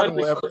think Harden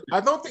will ever.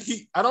 I don't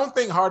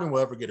think Harden will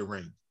ever get a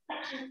ring.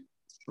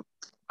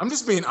 I'm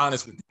just being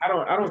honest with you.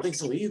 I don't think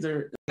so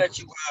either. That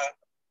you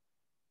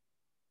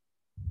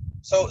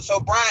So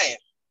Brian.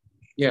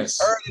 Yes.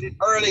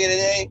 Earlier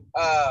today,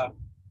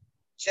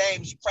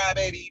 James, you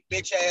crybaby,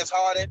 bitch ass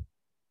Harden.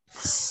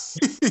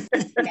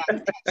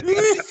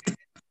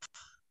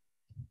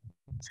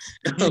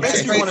 He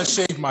makes me want to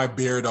shave my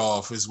beard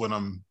off, is what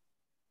I'm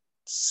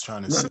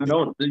trying to say.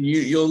 No,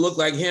 you'll look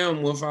like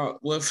him without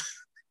a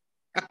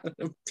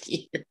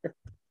beard.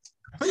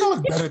 I think I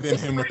look better than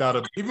him without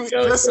a beard.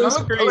 Listen,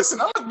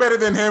 I look better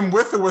than him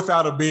with or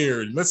without a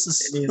beard. Let's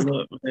just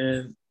look,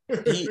 man.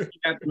 He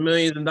got the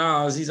millions of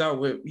dollars. He's out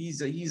with.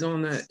 He's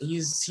on that.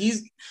 He's.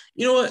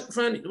 You know what?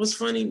 Funny. What's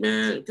funny,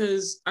 man?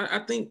 Because I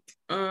think.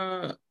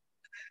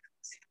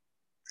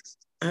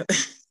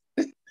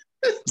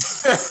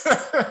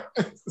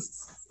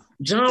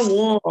 John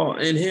Wall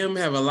and him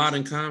have a lot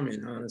in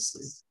common.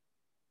 Honestly,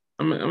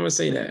 I'm gonna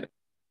say that.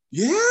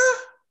 Yeah.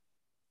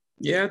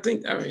 Yeah, I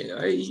think. I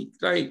mean,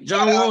 like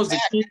John Wall is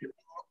the king. You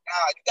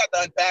got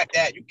to unpack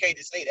that. You can't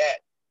just say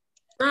that.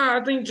 Nah,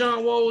 I think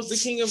John Wall was the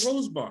king of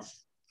Rose Bar.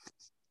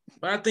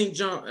 But I think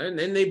John and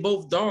they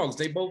both dogs.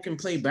 They both can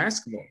play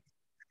basketball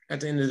at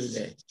the end of the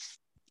day.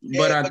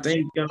 Yeah, but I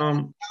think John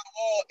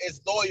Wall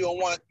is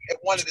loyal and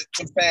wanted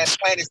to plant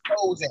his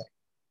toes in.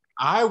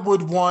 I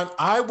would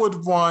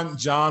want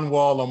John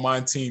Wall on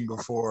my team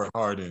before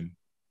Harden.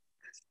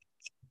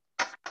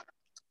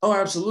 Oh,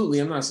 absolutely.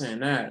 I'm not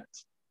saying that.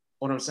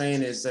 What I'm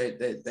saying is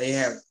that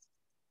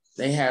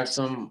they have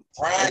some.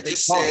 Brian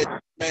just said,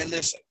 man,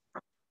 listen.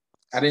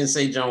 I didn't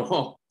say John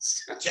Wall.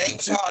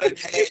 James Harden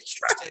had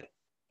Tristan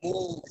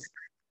move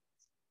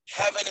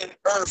heaven and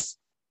earth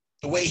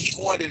the way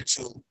he wanted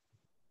to.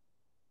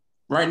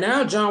 Right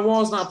now, John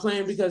Wall's not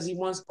playing because he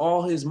wants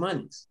all his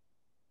monies.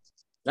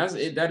 That's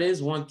it. That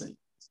is one thing.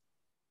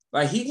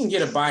 Like he can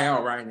get a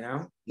buyout right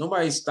now.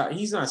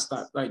 He's not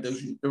stopped. Like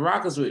the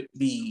Rockets would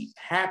be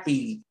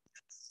happy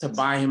to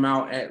buy him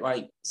out at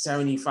like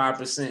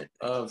 75%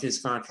 of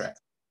his contract.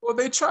 Well,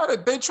 they try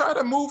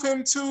to move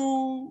him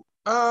to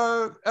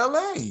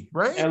LA,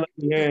 right? LA,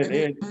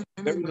 yeah,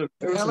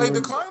 LA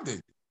declined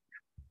it.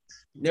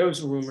 There was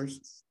some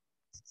rumors,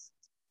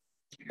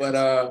 but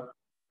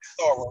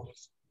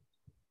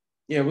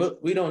yeah,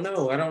 we don't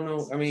know. I don't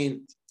know. I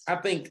mean, I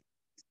think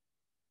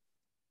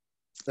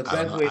the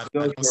best way to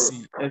go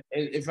for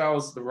if I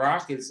was the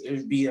Rockets, it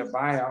would be a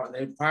buyout.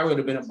 It probably would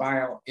have been a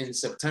buyout in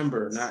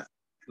September,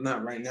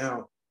 not right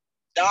now.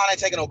 Don ain't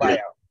taking no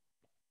buyout.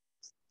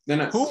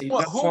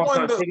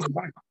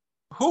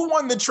 Who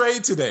won the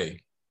trade today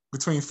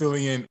between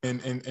Philly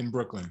and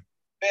Brooklyn?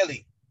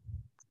 Philly.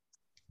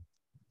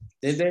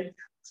 Did they?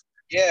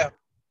 Yeah.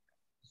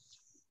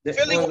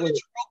 Philly won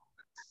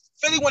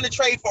the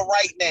trade for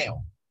right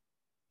now.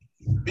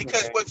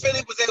 Because what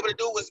Philly was able to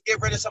do was get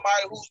rid of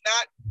somebody who's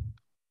not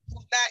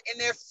in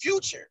their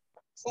future,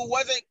 who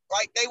wasn't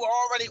like they were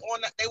already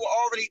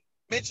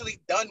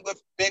mentally done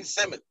with Ben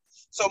Simmons.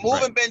 So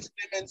moving Ben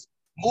Simmons,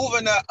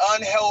 moving the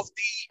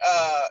unhealthy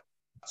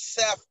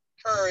Seth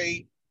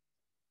Curry,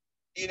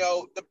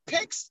 the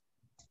picks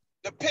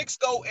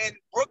go in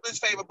Brooklyn's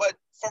favor, but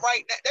for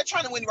right now, they're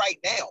trying to win right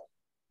now.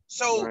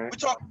 So we're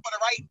talking for the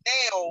right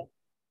now.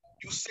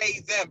 You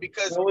save them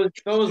because so is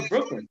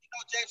Brooklyn.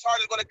 James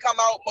Harden is going to come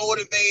out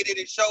motivated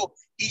and show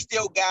he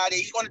still got it.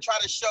 He's going to try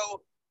to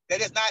show that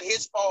it's not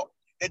his fault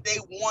that they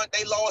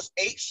lost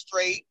 8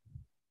 straight.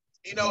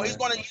 He's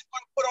going to be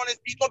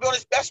on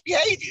his best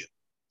behavior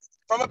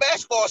from a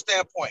basketball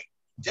standpoint,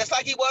 just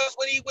like he was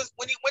when he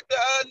went to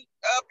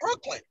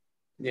Brooklyn.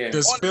 Yeah.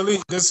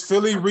 Does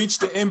Philly reach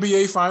the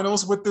NBA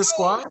Finals with this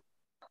squad?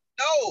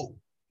 No,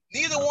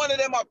 neither one of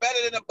them are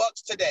better than the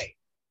Bucks today.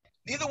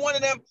 Neither one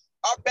of them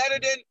are better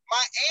than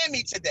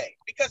Miami today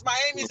because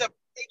they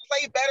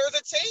play better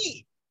as a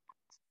team.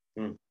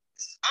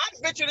 I'd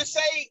venture to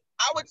say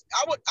I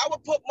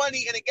would put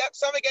money in a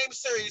 7-game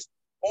series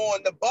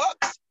on the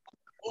Bucks,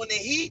 on the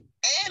Heat,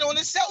 and on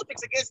the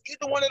Celtics against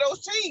either one of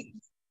those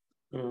teams.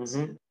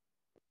 Mm-hmm.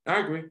 I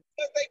agree.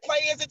 Because they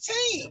play as a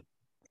team.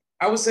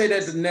 I would say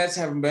that the Nets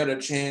have a better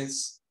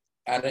chance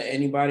out of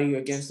anybody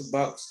against the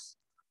Bucks.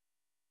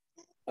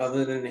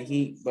 other than the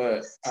Heat.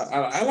 But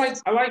I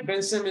like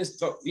Ben Simmons,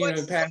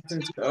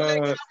 passing to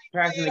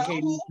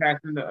KD,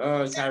 passing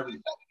to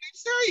Kyrie.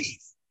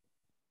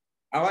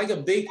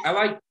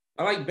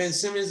 I like Ben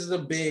Simmons as a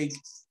big,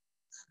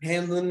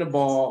 handling the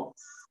ball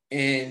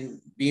and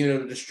being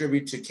able to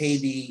distribute to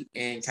KD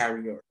and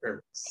Kyrie.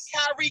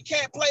 Kyrie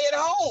can't play at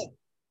home.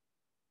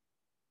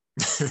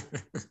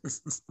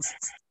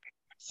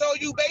 So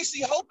you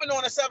basically hoping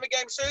on a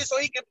 7-game series so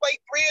he can play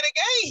 3 of the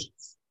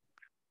games.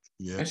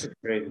 Yeah, that's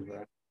crazy,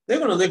 bro. They're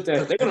gonna lift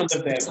that. They're gonna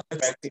lift that.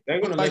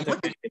 They're gonna lift that. I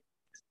think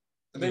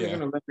they're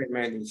gonna lift that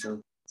mandate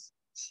soon.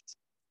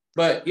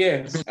 But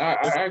yeah,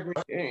 I agree.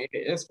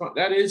 That's fun.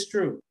 That is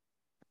true.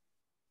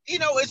 You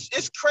know,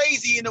 it's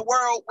crazy in the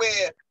world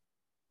where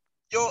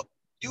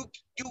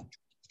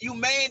you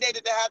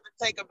mandated to have to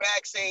take a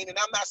vaccine, and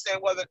I'm not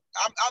saying whether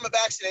I'm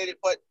vaccinated,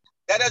 but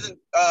that doesn't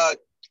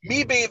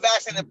me being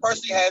vaccinated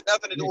personally has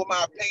nothing to do with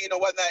my opinion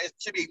or whether or not it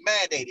should be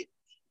mandated.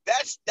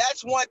 That's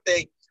one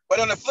thing. But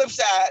on the flip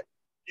side,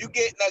 you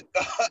getting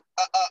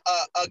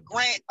a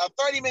grant, a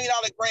 $30 million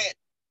grant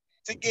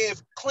to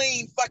give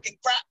clean fucking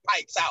crap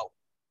pipes out.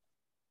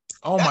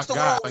 Oh my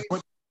God! Like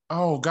what?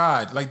 Oh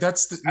God! Like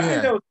that's the I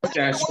think that was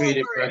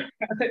exaggerated,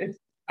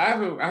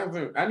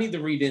 bro. I need to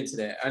read into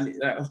that.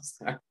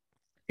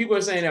 People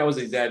are saying that was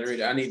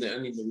exaggerated. I need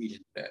to read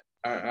into that.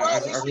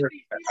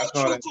 Exaggerated.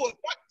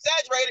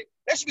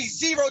 There should be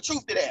zero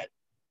truth to that.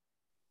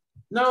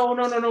 No.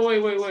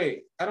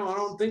 Wait. I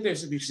don't think there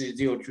should be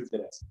zero truth to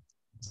that.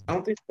 I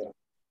don't think so.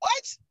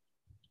 What?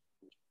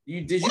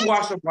 Did you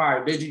watch The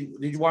Wire? Did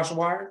you watch The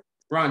Wire?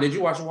 Ron, did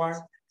you watch The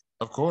Wire?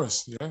 Of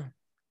course, yeah.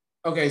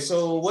 Okay,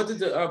 so what did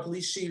the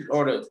police chief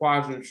or the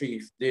quadrant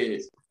chief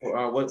did?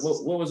 What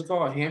was it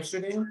called?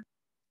 Amsterdam?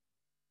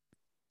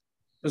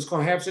 It was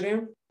called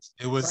Amsterdam?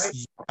 It was,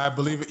 right? I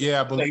believe it. Yeah,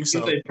 I believe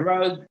so. It's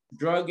a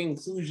drug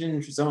inclusion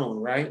zone,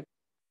 right?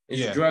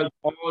 It's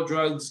all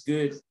drugs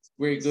good,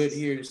 very good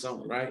here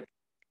zone, right?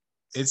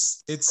 It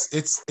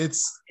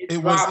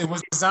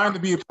was designed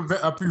to be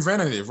a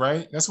preventative,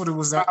 right? That's what it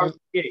was. Yeah.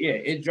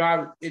 It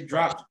dropped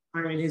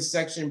in his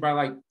section by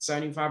like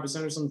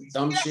 75% or some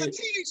dumb shit. It's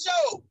a TV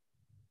show.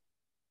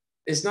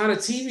 It's not a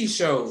TV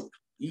show.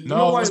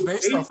 It's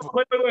based off.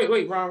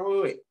 Wait,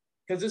 Ron, wait.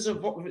 Because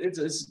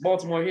it's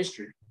Baltimore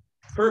history.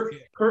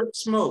 Kurt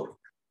Smoke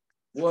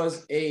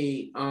was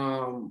a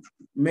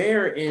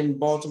mayor in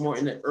Baltimore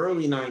in the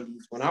early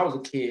 90s when I was a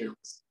kid,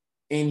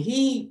 and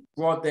he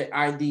brought that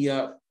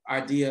idea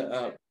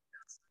up,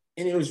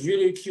 and it was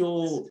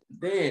ridiculed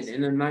then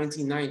in the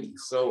 1990s.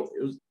 So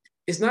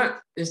it's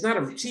not a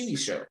TV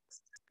show.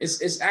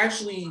 It's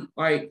actually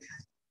like.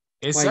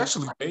 It's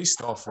actually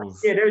based off of.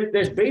 Yeah,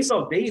 there's based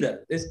off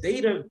data. There's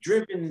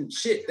data-driven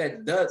shit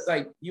that does,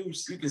 like, you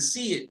can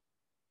see it.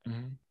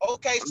 Mm-hmm.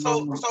 Okay, so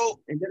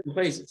in different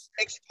places.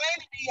 Explain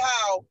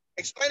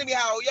to me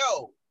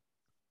how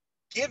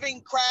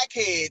giving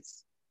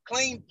crackheads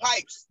clean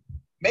pipes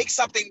makes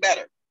something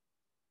better.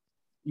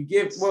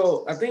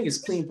 I think it's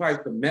clean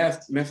pipes for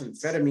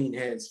methamphetamine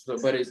heads,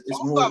 but it's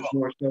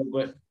more so.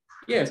 But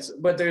yes,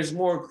 but there's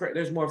more for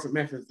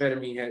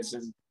methamphetamine heads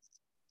than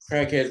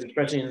crackheads,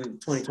 especially in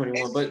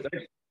 2021. But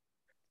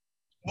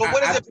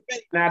what is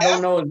it? I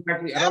don't know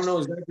exactly. I don't know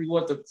exactly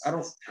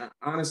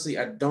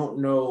I don't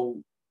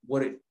know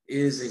what it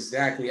is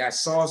exactly. I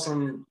saw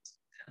some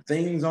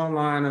things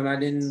online and I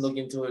didn't look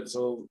into it,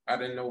 so I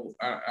didn't know.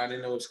 I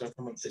didn't know it's gonna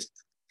come up this.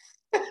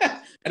 I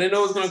didn't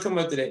know it was gonna come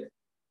up today.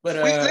 But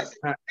we're not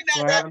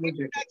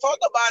talk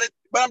about it.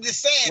 But I'm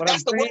just saying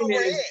that's the world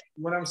we're in.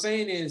 What I'm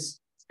saying is.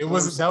 That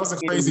was a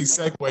crazy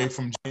segue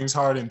from James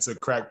Harden to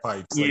crack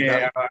pipes.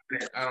 I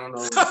don't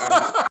know.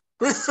 I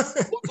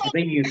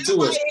think he can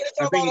sue us.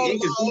 I think he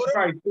can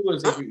probably sue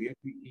us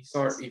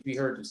if he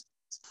heard this.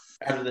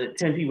 Out of the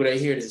 10 people that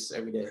hear this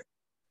every day,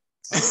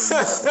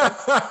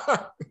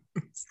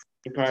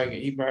 he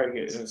probably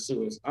get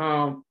sue us.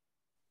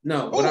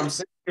 No, what I'm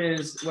saying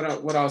is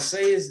what I'll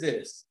say is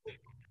this: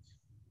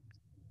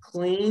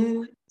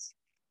 clean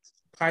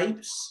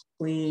pipes,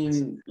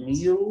 clean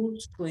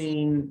needles,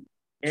 clean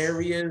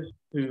areas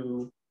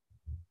to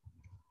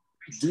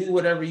do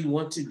whatever you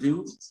want to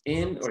do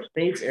in, or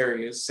safe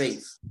areas,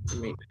 let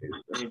me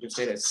just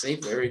say that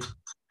safe areas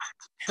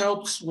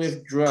helps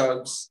with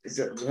drugs,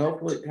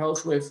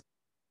 helps with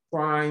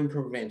crime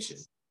prevention.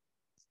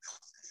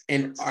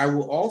 And I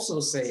will also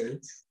say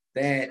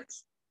that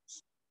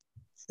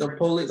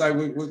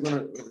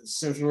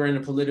since we're in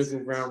the political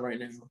ground right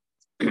now,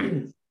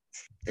 and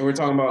we're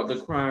talking about the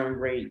crime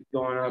rate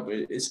going up,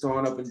 it's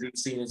going up in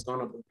DC and it's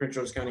going up in Prince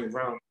George County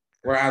around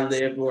where I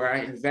live, where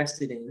I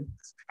invested in,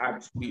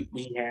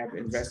 we have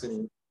invested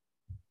in.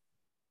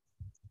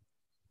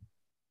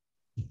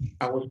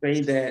 I will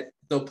say that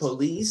the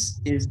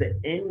police is the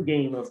end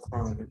game of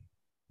crime,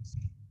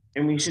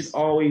 and we should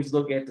always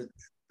look at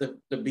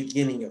the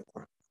beginning of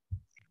crime.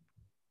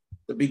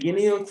 The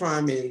beginning of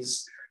crime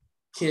is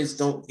kids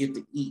don't get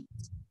to eat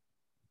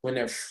when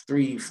they're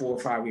 3, 4,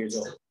 5 years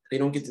old. They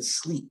don't get to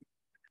sleep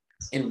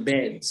in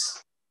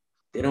beds.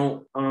 They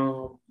don't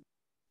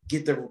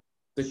get the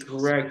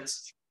correct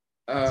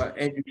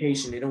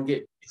education. They don't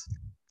get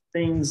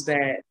things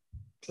that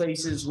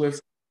places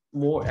with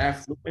more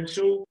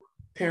affluential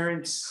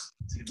parents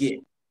get.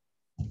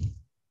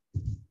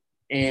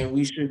 And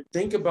we should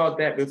think about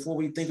that before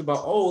we think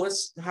about, oh,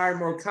 let's hire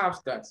more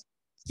cops, guys.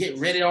 Get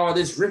rid of all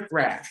this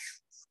riffraff,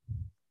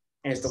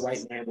 as the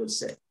white man would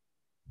say.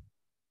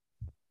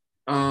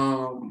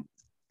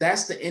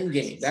 That's the end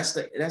game. That's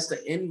the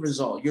end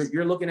result.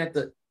 You're looking at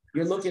the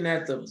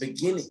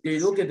beginning.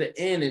 You look at the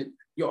end, and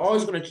you're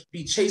always going to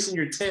be chasing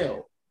your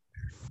tail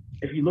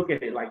if you look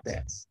at it like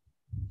that.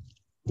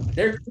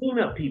 They're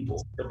cleanup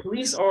people. The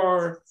police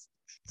are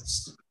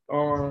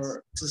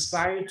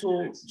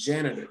societal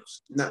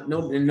janitors.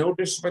 No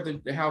disrespect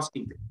to the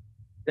housekeeper.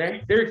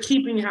 They're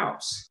keeping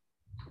house.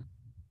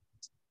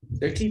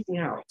 They're keeping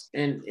house,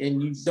 and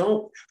you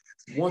don't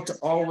want to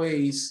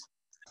always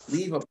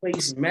leave a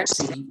place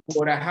messy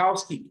for the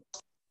housekeeper.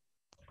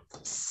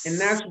 And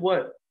that's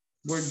what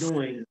we're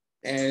doing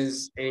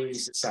as a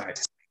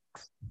society,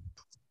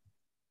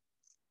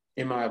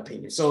 in my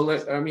opinion. So, we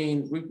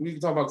can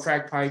talk about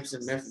crack pipes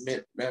and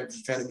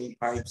methamphetamine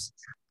pipes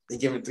and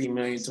giving $3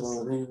 million to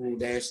them, who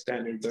dash that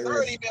and third.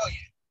 30 million.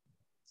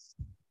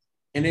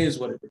 And it is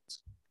what it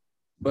is.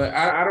 But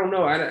I don't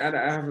know. I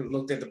haven't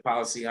looked at the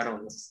policy. I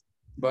don't know.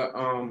 But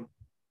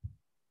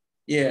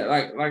yeah,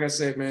 like I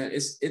said, man,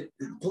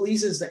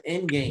 police is the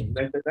end game.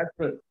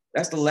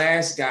 That's the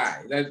last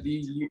guy.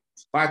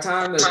 By the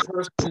time the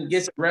person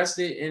gets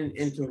arrested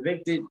and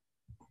convicted,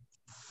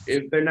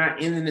 if they're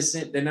not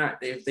innocent,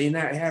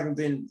 haven't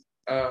been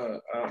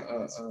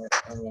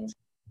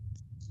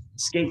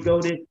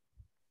scapegoated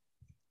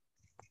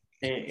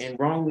and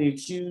wrongly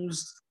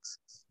accused,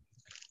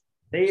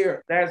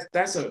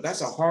 that's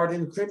a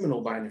hardened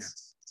criminal by now.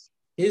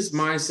 His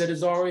mindset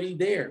is already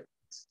there.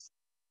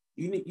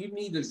 You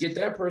need to get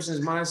that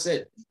person's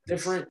mindset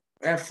different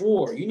at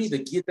 4. You need to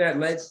get that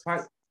lead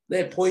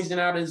poison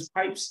out of his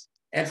pipes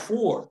at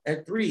 4,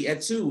 at 3,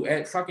 at 2,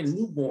 at fucking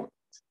newborn.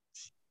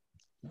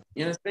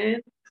 You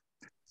understand?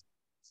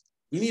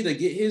 You need to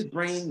get his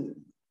brain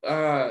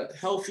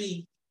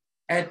healthy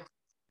at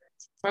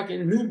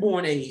fucking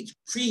newborn age,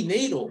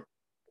 prenatal.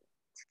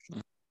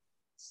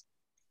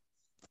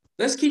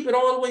 Let's keep it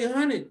all the way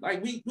 100.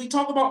 Like we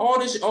talk about all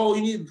this. Oh,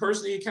 you need to be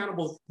personally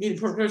accountable. You need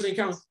to be personally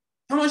accountable.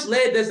 How much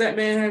lead does that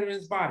man have in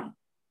his body?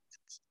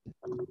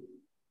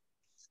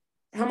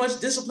 How much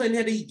discipline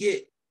had he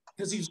get?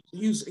 Because he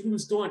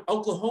was doing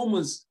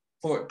Oklahomas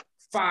for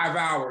 5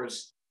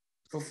 hours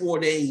for 4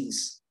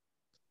 days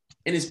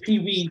in his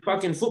Pee-wee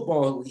fucking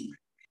football league.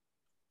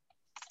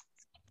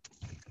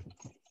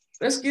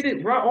 Let's get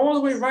it right, all the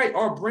way right.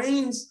 Our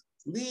brains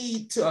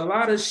lead to a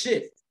lot of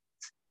shit,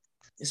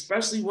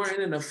 especially we're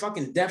in a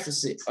fucking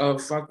deficit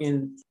of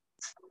fucking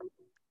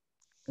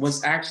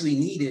what's actually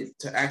needed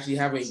to actually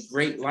have a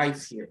great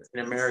life here in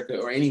America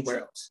or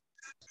anywhere else.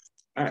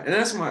 All right, and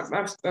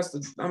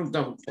I'm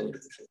done with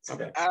political shit.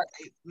 Okay.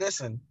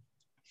 Listen,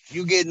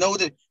 you get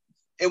noted.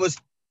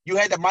 You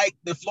had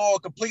the floor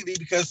completely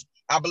because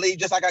I believe,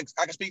 just like I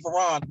can speak for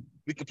Ron,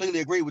 we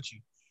completely agree with you.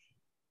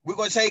 We're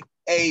going to take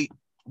a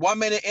 1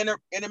 minute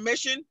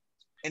intermission,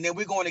 and then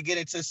we're going to get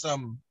into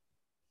some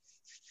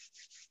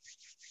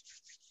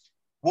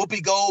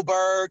Whoopi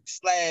Goldberg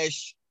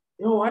 /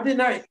 No, I did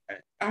not.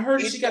 I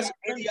heard she got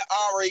India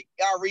Ari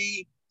 /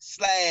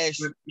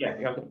 yeah.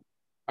 Okay.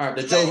 All right,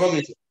 the Joe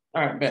Rogan.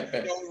 All right,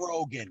 bet. Joe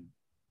Rogan.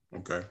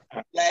 Okay.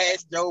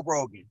 / Joe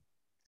Rogan.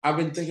 I've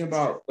been thinking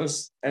about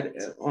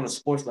on a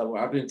sports level.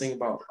 I've been thinking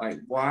about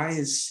why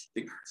is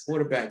the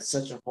quarterback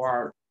such a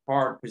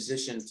hard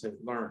position to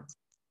learn,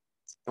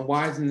 and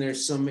why isn't there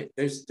so many?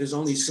 There's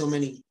only so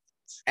many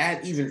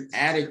even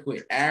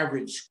adequate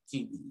average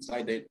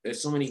QBs.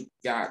 There's so many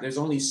guys. There's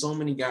only so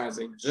many guys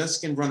that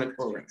just can run a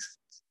program.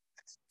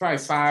 Probably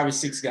 5 or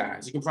 6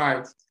 guys.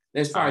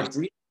 There's probably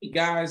 3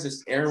 guys.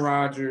 There's Aaron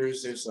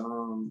Rodgers. There's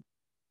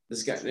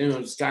this guy.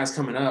 This guy's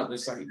coming up.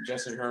 There's like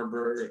Justin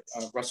Herbert,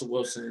 Russell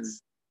Wilson,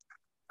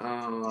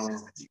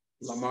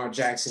 Lamar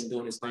Jackson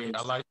doing his thing.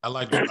 I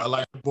like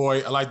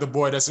the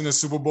boy that's in the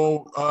Super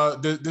Bowl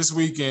this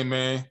weekend,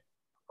 man.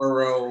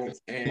 Burrow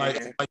and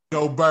like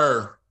Joe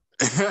Burr.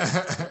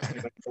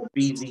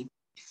 Beasley.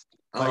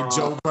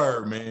 Joe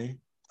Burr, man.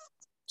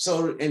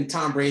 So, and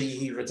Tom Brady,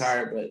 he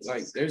retired, but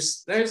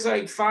there's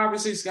like 5 or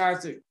 6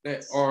 guys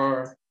that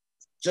are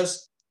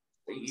just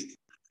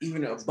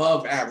even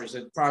above average.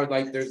 It's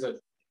probably there's the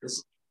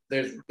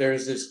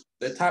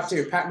top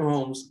tier, Pat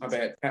Mahomes. My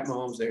bad, Pat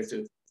Mahomes there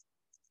too.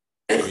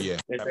 Oh yeah,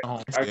 Pat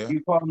Mahomes, yeah.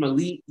 You call him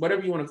elite,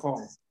 whatever you want to call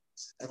him,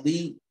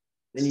 elite.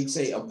 Then you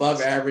say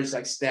above average,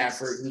 like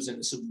Stafford, who's in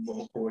the Super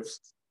Bowl, of course.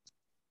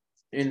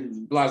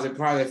 And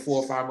probably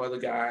 4 or 5 other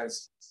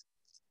guys.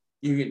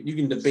 You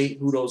can debate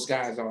who those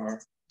guys are.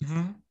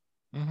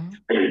 Mm-hmm. Mm-hmm.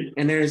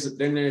 And there's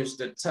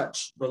the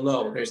touch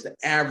below. There's the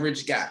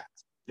average guy,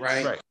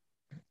 right?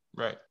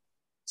 Right.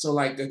 So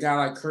a guy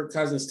like Kirk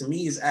Cousins to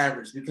me is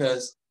average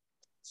because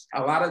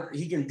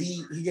he can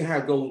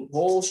have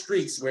whole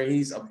streaks where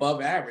he's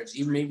above average.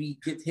 Even maybe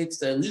hits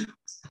the elite.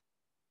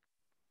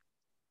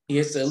 He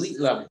hits the elite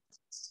level.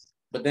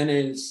 But then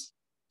there's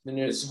Then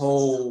there's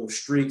whole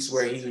streaks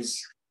where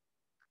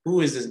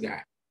who is this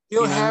guy?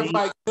 He'll have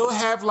like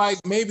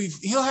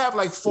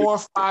 4 or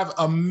 5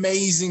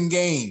 amazing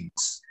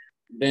games.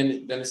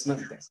 Then it's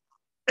nothing.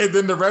 And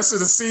then the rest of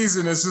the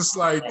season is just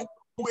like,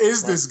 who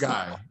is this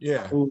guy?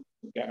 Yeah. Who is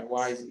this guy?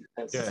 Why is he?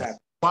 What's happening?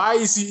 Why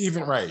is he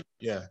even right?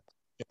 Yeah.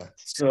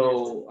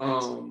 So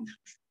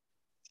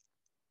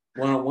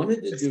what I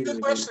wanted to do.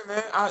 Good question,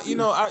 man.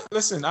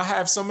 Listen. I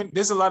have so many.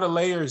 There's a lot of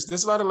layers.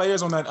 There's a lot of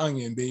layers on that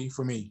onion, B.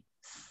 For me,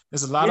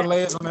 there's a lot of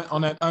layers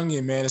on that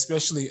onion, man.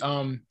 Especially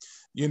what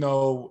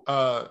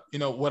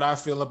I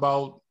feel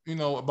about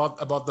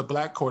about the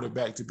black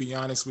quarterback. To be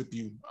honest with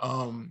you,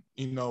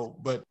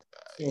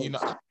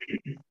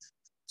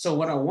 So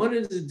what I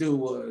wanted to do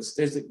was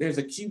there's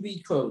a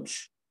QB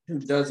coach who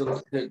does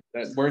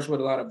that works with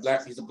a lot of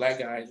black. He's a black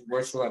guy. He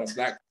works with a lot of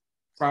black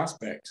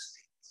prospects.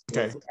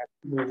 Okay.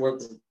 We work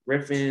with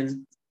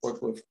Griffin,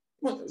 work with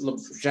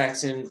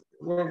Jackson,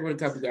 work with a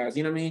couple guys.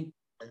 You know what I mean?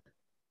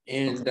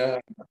 And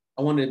I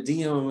wanted to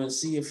DM him and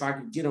see if I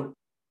could get him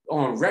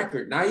on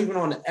record, not even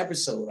on the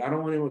episode. I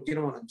don't want to get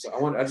him on.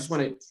 I just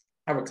want to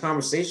have a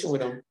conversation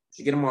with him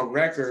to get him on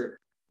record.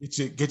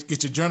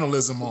 Get your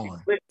journalism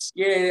on.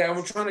 Yeah,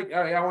 I'm trying to.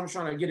 I want to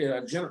try to get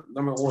a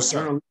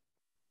journal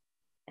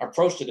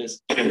approach to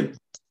this to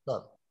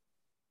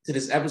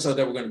this episode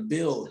that we're going to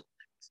build,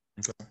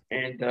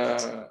 and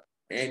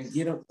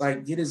get him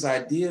get his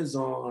ideas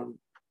on.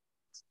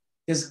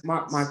 Because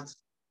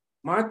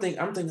my thing,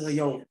 I'm thinking,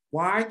 yo,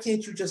 why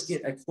can't you just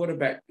get a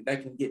quarterback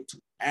that can get to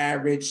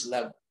average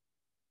level?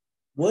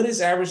 What is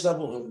average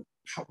level?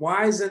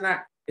 Why is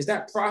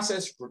that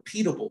process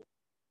repeatable?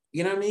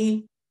 You know what I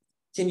mean?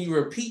 Can you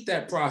repeat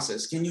that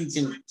process? Can you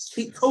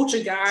coach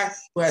a guy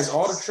who has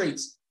all the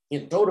traits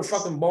and throw the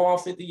fucking ball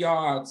 50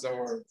 yards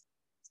or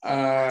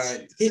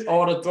hit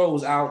all the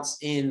throws, outs,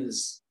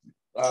 ins,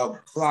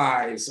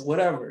 flies,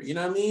 whatever? You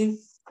know what I mean?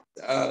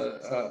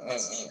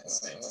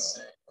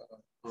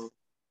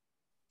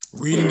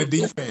 Reading the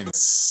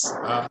defense.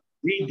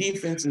 Read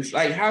defenses.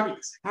 Like how do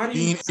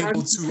you being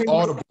able to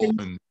audible?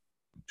 Can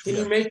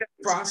you make that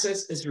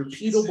process as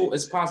repeatable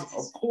as possible?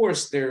 Of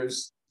course,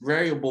 there's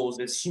variables.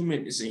 It's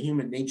a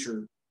human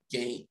nature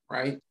game,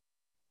 right?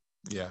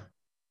 Yeah.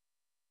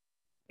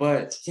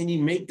 But can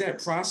you make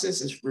that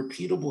process as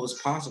repeatable as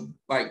possible?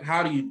 Like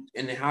how do you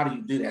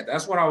do that?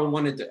 That's what I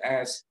wanted to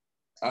ask.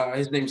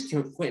 His name's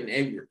Quentin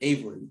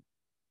Avery,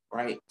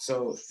 right?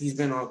 So he's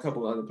been on a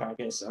couple of other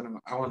podcasts.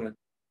 I want to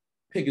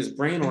pick his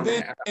brain on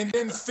that. And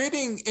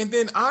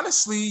then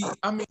honestly,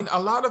 I mean,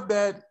 a lot of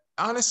that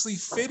honestly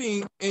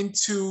fitting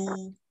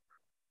into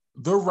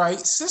the right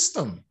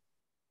system.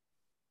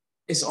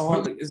 There's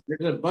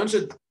a bunch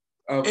of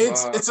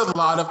it's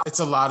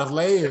a lot of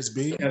layers,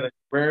 B.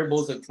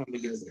 Variables that come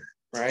together,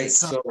 right?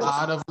 It's a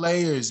lot of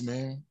layers,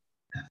 man.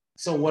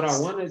 So what I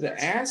wanted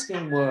to ask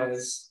him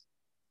was,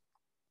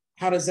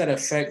 how does that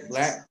affect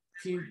black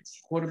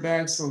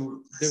quarterbacks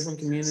from different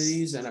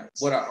communities? And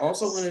what I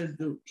also wanted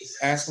to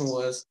ask him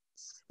was,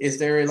 is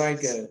there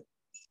like a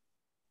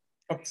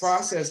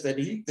process that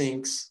he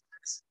thinks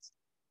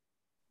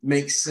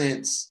makes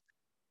sense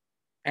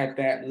at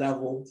that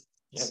level,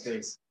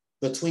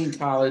 between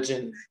college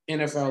and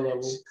NFL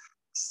level,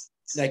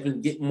 that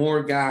can get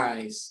more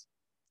guys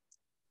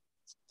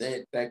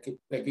that could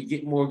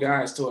get more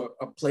guys to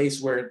a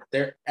place where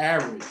they're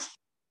average.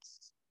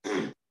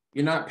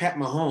 You're not Pat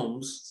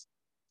Mahomes,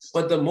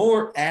 but the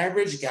more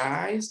average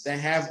guys that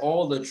have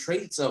all the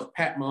traits of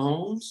Pat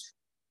Mahomes,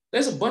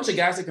 there's a bunch of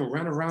guys that can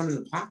run around in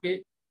the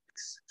pocket.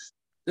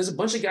 There's a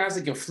bunch of guys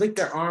that can flick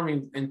their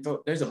arm and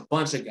throw. There's a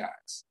bunch of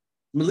guys.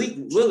 Malik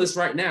Willis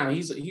right now,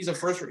 he's going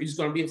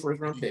to be a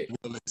first round pick.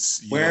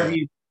 Willis, wherever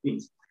he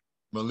be.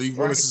 Malik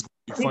Willis is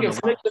going to be he can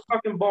flick the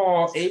fucking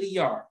ball 80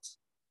 yards.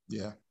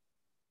 Yeah.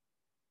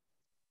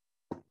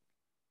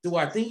 Do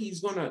I think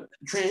he's going to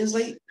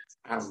translate?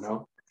 I don't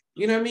know.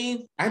 You know what I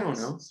mean? I don't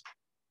know.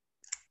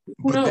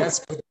 Who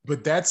knows?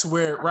 That's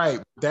where,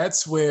 right?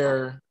 That's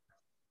where.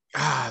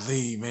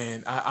 Golly,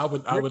 man, I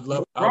would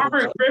love.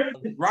 Robert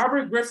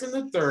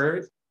Griffin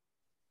III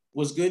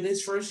was good in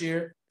his first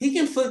year. He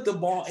can flick the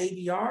ball 80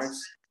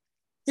 yards.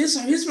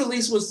 His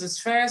release was as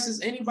fast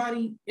as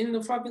anybody in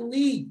the fucking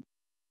league.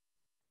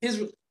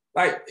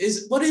 What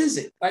is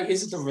it? Like,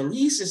 is it the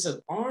release? Is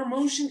it arm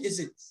motion? Is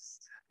it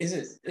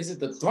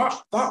the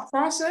thought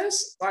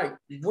process? Like,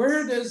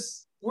 where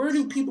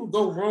do people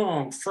go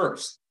wrong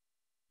first?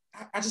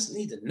 I just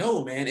need to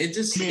know, man.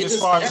 As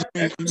far as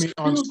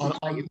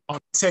on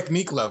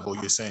technique level,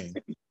 you're saying?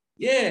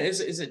 Yeah, is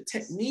it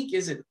technique?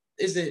 Is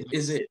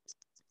it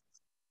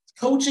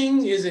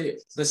coaching? Is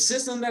it the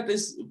system that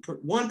this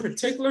one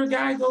particular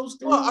guy goes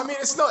through? Well,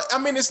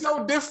 it's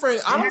no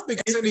different. I don't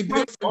think it's any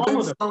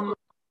different from.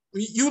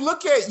 You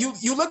look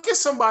at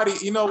somebody.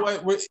 You know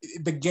what?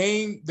 The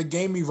game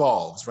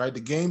evolves, right?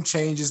 The game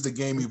changes. The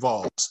game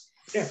evolves.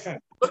 Yeah.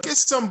 Look at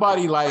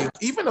somebody like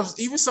even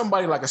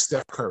somebody like a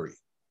Steph Curry.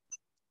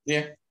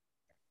 Yeah.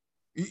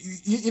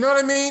 You know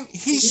what I mean?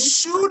 He's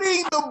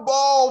shooting the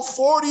ball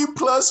 40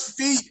 plus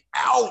feet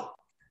out.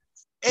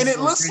 And it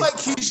looks like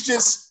he's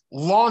just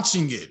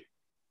launching it.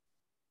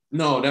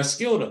 No, that's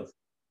skill though.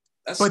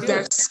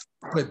 That's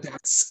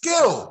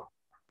skill.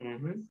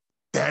 Mm-hmm.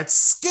 That's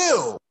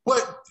skill.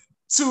 But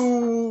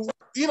to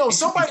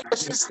somebody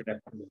that's just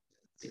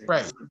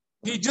right.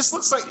 He just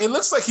looks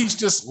like he's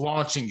just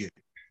launching it.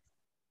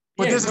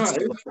 But there's a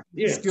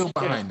skill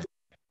behind it.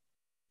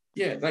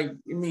 Yeah, like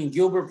I mean,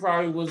 Gilbert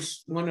probably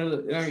was one of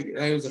the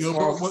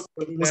Gilbert was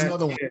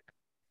another one.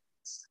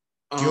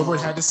 Gilbert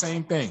had the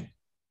same thing.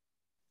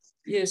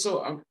 Yeah,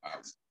 so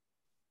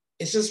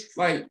it's just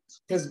like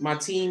because my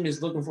team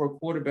is looking for a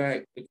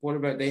quarterback. The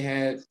quarterback they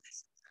had,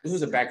 it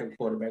was a backup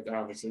quarterback,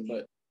 obviously,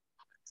 but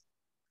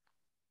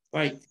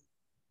like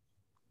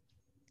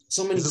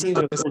so many teams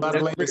are so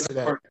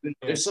desperate.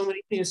 There's so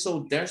many teams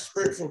so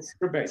desperate for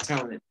quarterback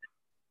talent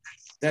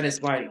that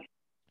it's like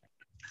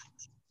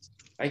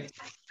it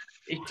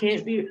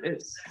can't be.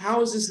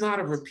 How is this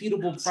not a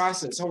repeatable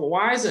process? So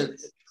why is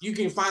it you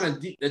can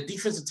find a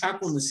defensive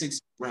tackle in the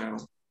 6th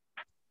round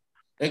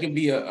that can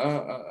be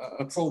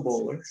a Pro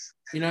Bowler?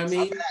 You know what I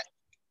mean?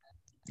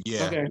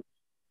 Yeah. Okay.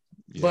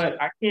 Yeah.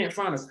 But I can't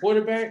find a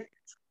quarterback,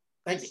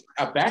 like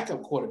a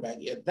backup quarterback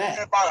at that. You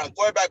can't find a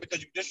quarterback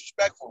because you're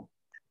disrespectful.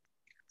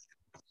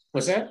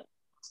 What's that?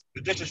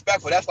 You're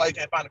disrespectful. That's why you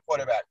can't find a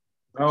quarterback.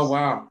 Oh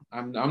wow,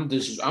 I'm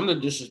the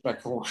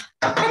disrespectful one.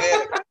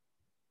 Yeah.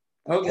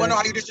 Okay. You wanna know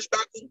how you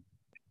disrespectful?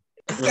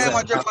 You came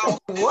out your mouth.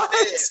 What?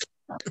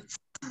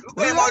 You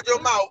came out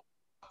your mouth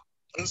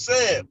and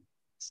said.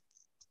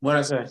 What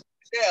I say?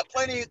 Yeah,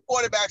 plenty of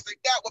quarterbacks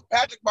that got what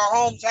Patrick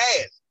Mahomes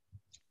has.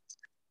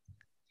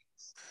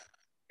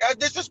 That's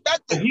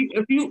disrespectful.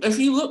 If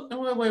you look,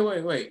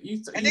 wait.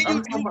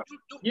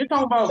 You're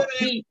talking about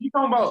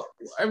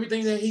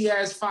everything that he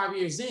has 5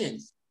 years in.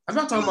 I'm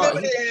not talking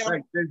about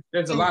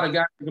there's a lot of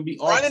guys that can be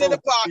running in the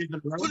pocket. You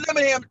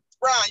limit him,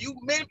 Brian. You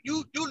limit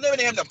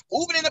him to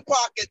moving in the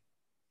pocket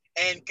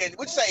and can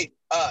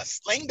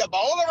sling the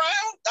ball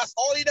around. That's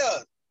all he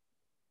does.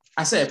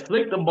 I said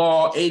flick the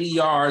ball 80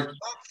 yards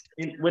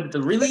with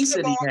the release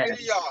that he had.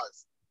 80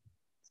 yards.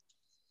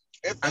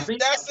 If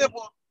it's that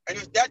simple and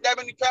it's that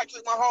many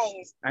Patrick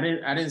Mahomes. I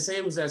didn't say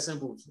it was that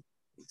simple.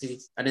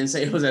 I didn't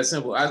say it was that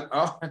simple. I'm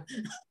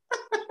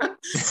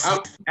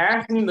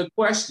asking the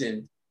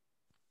question.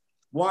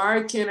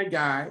 Why can a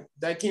guy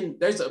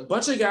there's a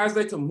bunch of guys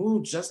that can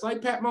move just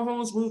like Pat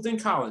Mahomes moved in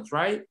college,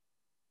 right?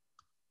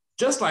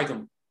 Just like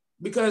him.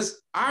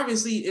 Because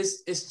obviously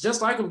it's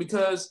just like him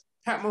because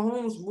Pat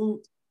Mahomes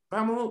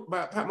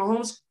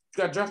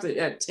got drafted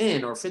at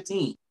 10 or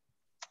 15,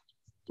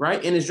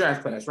 right? In his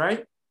draft class,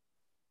 right?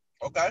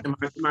 Okay. Am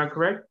I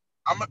correct?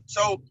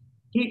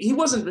 He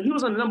wasn't the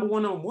number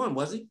one,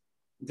 was he?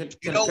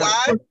 You know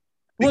why?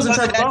 Because of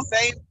that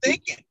same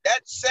thinking.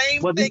 That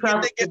same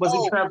thinking.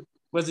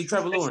 Was he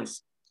Trevor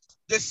Lawrence?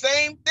 The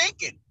same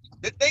thinking.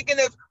 The thinking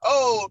of,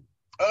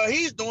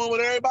 he's doing what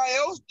everybody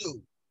else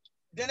do.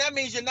 Then that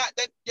means you're not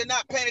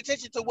paying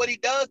attention to what he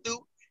does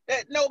do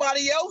that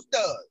nobody else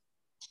does.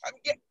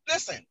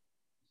 Listen,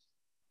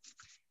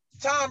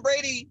 Tom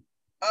Brady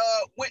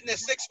went in the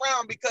 6th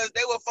round because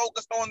they were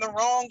focused on the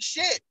wrong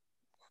shit.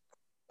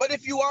 But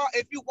if you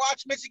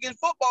watch Michigan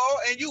football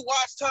and you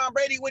watch Tom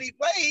Brady when he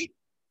played,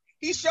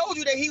 he showed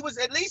you that he was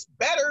at least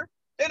better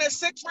than a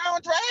 6th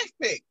round draft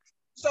pick.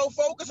 So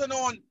focusing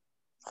on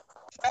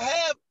to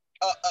have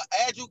an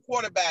agile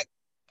quarterback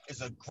is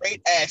a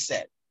great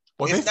asset.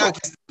 Well, they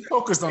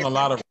focused on a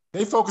lot of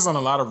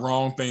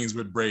wrong things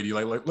with Brady.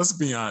 Like let's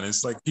be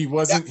honest. Like he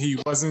wasn't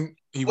athletic.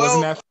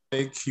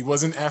 He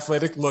wasn't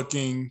athletic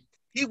looking.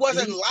 He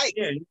wasn't liked.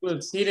 Yeah,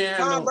 he didn't have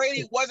Tom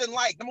Brady wasn't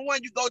liked. Number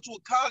one, you go to a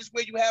college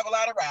where you have a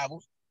lot of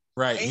rivals.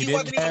 Right. And he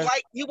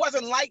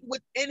wasn't liked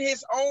within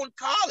his own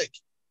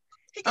college.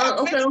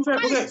 Okay,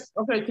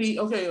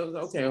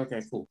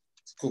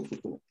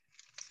 cool.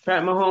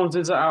 Pat Mahomes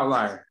is an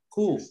outlier.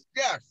 Cool.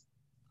 Yes.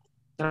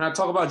 Can I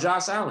talk about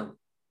Josh Allen?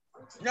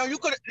 No, you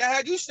could. Now,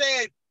 had you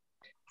said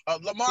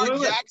Lamar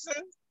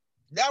Jackson,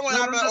 that one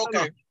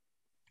okay.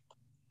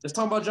 Let's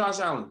talk about Josh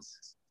Allen.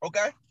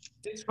 Okay.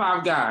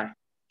 6'5" guy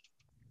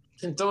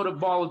can throw the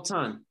ball a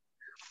ton.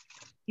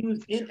 He was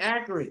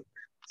inaccurate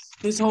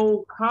his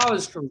whole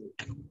college career,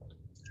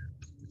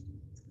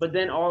 but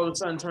then all of a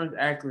sudden turns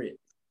accurate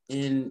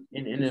in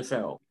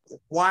NFL.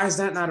 Why is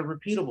that not a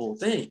repeatable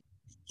thing?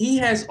 He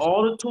has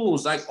all the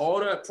tools, like all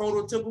the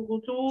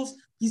prototypical tools.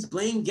 He's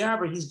Blaine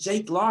Gabbert. He's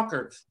Jake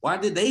Locker. Why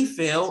did they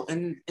fail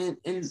and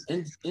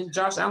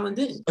Josh Allen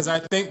didn't? Because I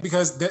think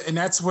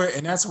that's where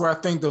I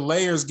think the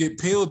layers get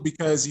peeled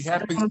because I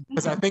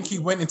think he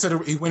went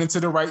into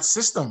the right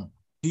system.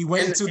 He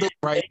went into the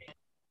right.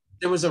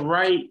 There was a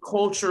right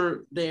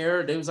culture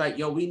there. They was like,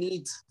 yo,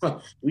 we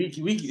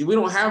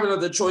don't have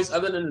another choice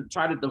other than to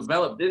try to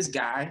develop this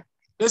guy.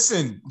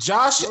 Listen,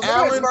 Josh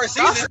Allen in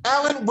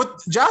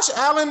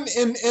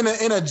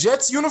a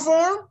Jets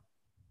uniform.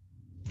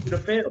 He'd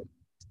have failed.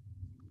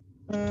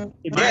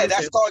 Yeah,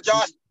 that's called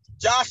Josh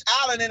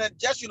Allen in a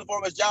Jets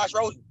uniform is Josh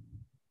Rosen.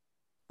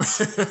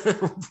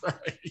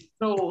 Right.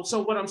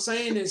 So what I'm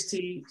saying is,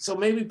 so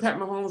maybe Pat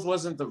Mahomes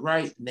wasn't the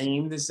right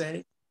name to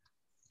say.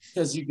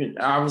 because you can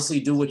obviously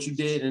do what you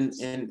did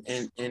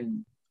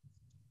and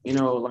you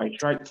know, like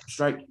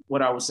strike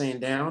what I was saying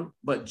down.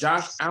 But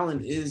Josh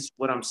Allen is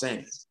what I'm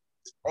saying.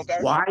 Okay.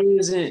 Why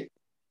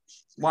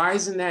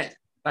isn't that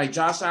like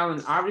Josh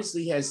Allen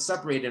obviously has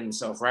separated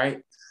himself,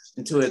 right?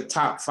 Into a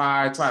top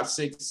 5, top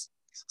 6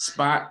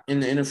 spot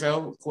in the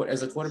NFL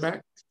as a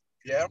quarterback.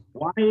 Yeah.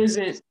 Why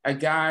isn't a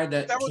guy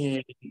that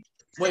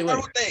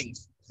several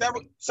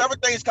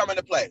things come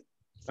into play.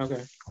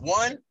 Okay.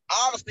 One,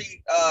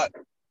 obviously,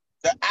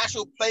 the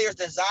actual player's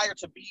desire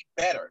to be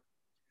better,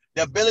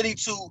 the ability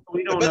to.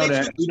 We don't know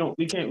that.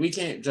 We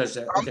can't judge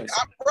that. Okay.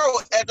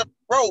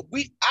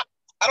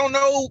 I don't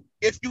know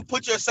if you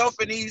put yourself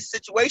in these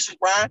situations,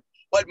 Brian,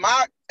 but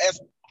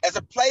as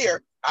a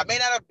player, I may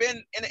not have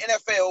been in the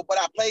NFL, but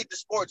I played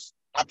sports.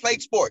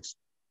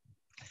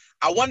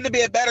 I wanted to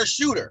be a better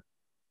shooter.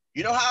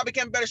 You know how I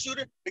became a better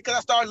shooter? Because I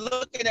started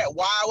looking at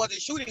why I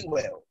wasn't shooting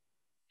well.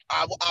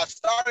 I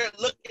started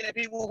looking at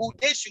people who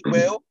did shoot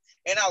well,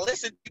 and I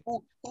listened to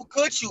people who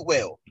could shoot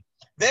well.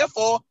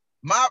 Therefore,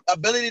 my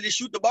ability to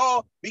shoot the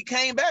ball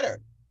became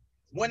better.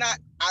 When I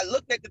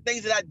looked at the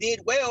things that I did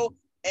well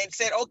and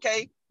said,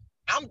 okay,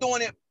 I'm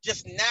doing it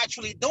just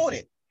naturally doing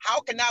it. How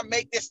can I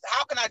make this?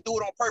 How can I do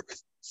it on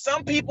purpose?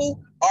 Some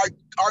people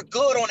are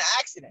good on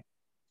accident.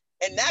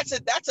 And that's a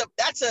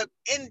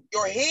in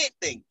your head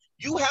thing.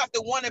 You have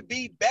to want to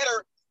be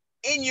better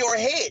in your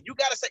head. You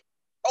got to say,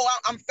 oh,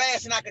 I'm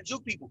fast and I can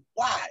juke people.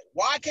 Why?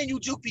 Why can you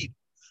juke people?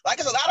 Like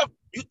it's a lot of,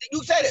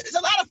 you said it, it's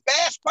a lot of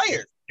fast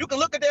players. You can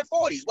look at their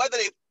 40s, whether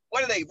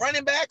they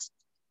running backs,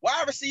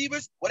 wide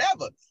receivers,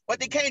 whatever, but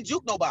they can't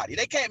juke nobody.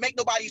 They can't make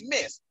nobody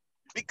miss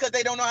because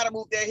they don't know how to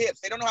move their hips.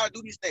 They don't know how to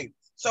do these things.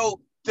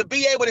 So to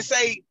be able to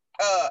say,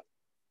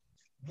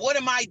 what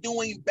am I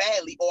doing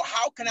badly, or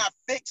how can I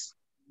fix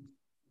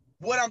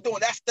what I'm doing?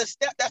 That's the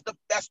step.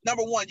 That's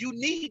number one. You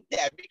need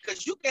that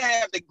because you can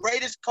have the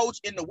greatest coach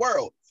in the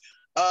world,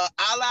 a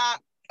la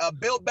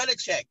Bill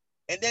Belichick,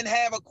 and then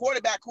have a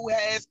quarterback who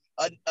has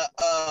a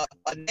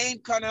name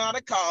coming out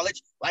of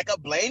college like a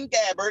Blaine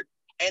Gabbert,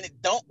 and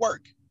it don't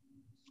work.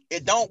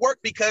 It don't work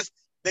because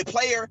the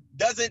player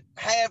doesn't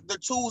have the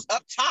tools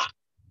up top.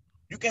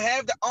 You can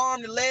have the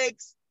arm, the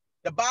legs,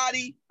 the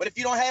body, but if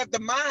you don't have the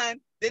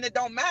mind, then it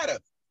don't matter.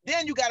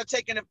 Then you got to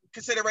take into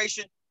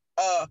consideration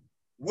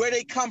where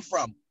they come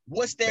from.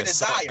 What's their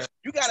desire?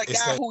 You got a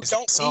guy who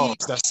don't need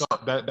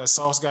that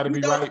sauce got to be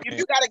right. If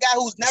you got a guy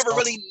who's never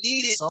really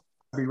needed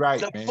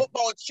the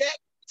football check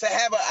to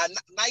have a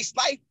nice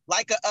life,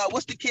 like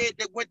what's the kid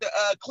that went to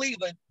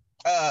Cleveland?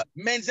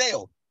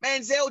 Manziel.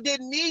 Manziel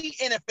didn't need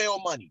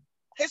NFL money.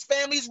 His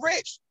family's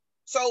rich,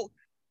 so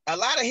a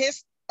lot of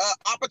his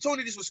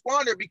opportunities were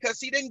squandered because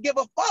he didn't give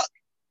a fuck.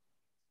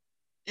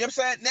 You know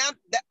what I'm saying? Now,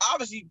 that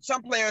obviously,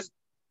 some players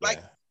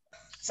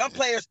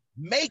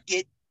make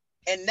it,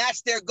 and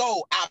that's their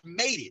goal. I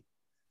made it.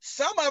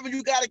 Some of them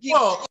you got to keep.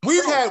 Well,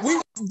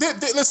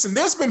 listen.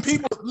 There's been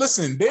people.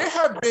 Listen, there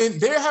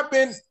have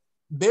been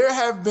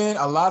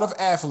a lot of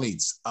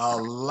athletes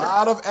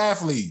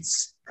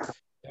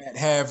that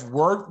have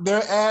worked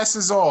their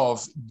asses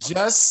off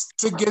just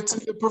to get to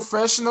the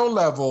professional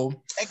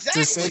level.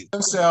 Exactly. To say to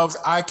themselves,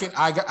 I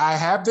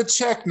have the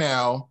check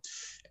now.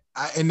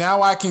 And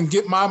now I can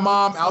get my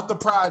mom out the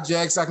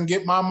projects. I can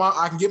get my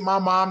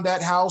mom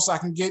that house. I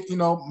can get,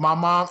 my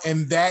mom,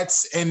 and that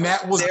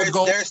was the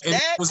goal. There's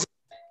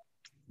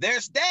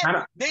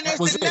that. Then there's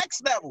the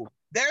next level.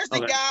 There's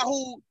the guy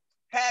who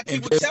had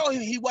people tell him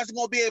he wasn't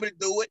going to be able to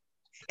do it,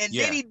 and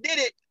then he did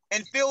it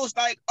and feels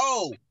like,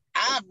 oh,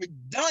 I've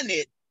done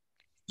it.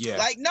 Yeah.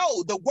 Like,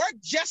 no, the work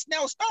just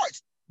now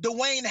starts.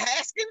 Dwayne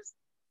Haskins,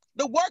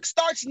 the work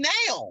starts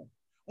now.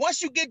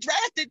 Once you get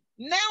drafted,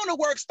 now the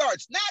work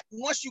starts. Not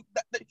once you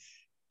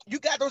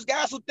got those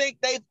guys who think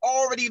they've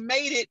already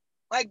made it.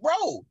 Like,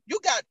 bro, you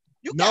got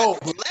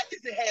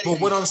legends ahead of you.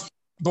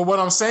 But what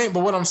I'm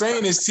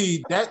saying is,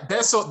 T,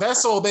 that's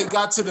all they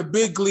got to the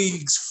big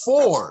leagues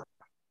for.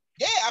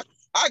 Yeah,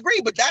 I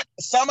agree. But that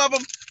some of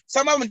them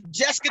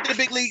just get to the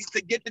big leagues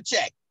to get the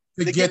check.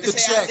 To get the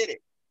check. I did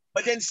it.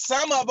 But then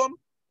some of them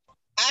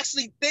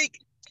actually think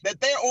that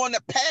they're on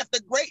the path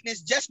to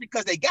greatness just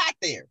because they got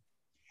there.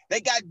 They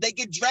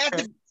get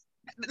drafted.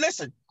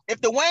 Listen, if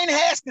Dwayne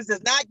Haskins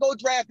does not go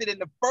drafted in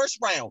the first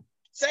round,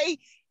 say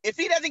if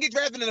he doesn't get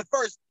drafted in the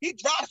first, he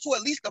drops to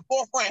at least the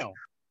fourth round.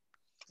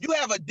 You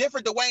have a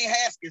different Dwayne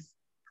Haskins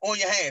on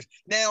your hands.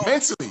 Now,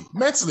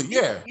 mentally,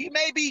 yeah. He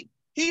may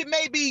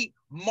be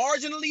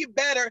marginally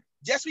better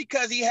just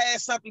because he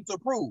has something to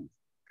prove.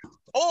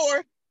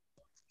 Or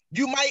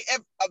you might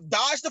have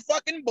dodged the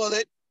fucking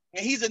bullet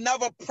and he's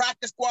another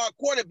practice squad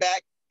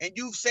quarterback and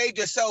you've saved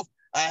yourself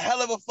a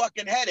hell of a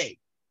fucking headache.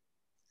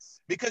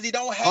 Because he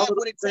don't have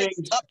what it takes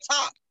up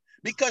top.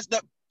 Because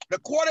the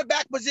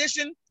quarterback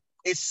position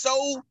is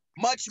so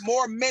much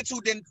more mental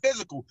than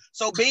physical.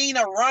 So being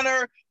a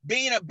runner,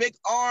 being a big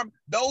arm,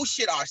 those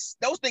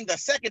things are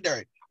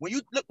secondary. When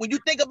you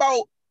think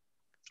about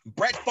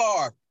Brett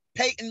Favre,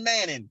 Peyton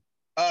Manning,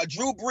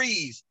 Drew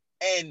Brees,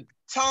 and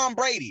Tom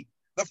Brady,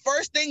 the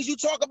first things you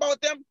talk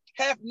about them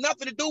have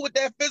nothing to do with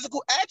their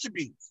physical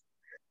attributes.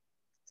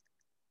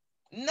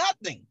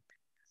 Nothing.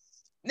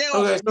 Now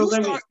Okay,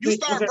 so you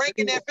start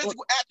ranking their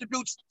physical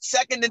attributes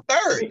second and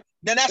third.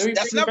 Then that's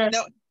never.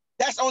 No,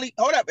 that's only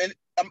hold up, and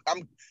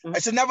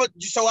it's another.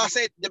 So I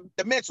said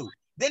the mental.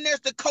 Then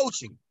there's the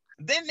coaching.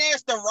 Then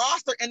there's the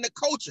roster and the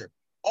culture.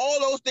 All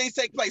those things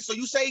take place. So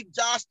you say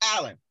Josh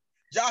Allen.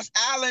 Josh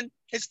Allen,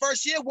 his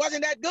first year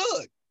wasn't that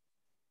good.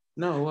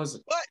 No, it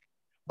wasn't.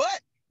 But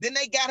then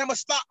they got him a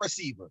slot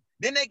receiver.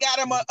 Then they got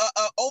him a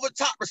over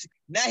top receiver.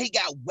 Now he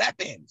got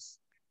weapons.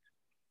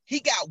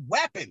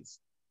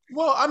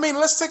 Well, I mean,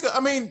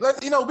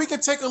 we can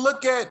take a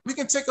look at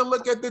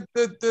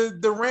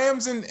the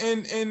Rams and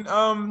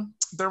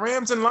the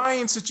Rams and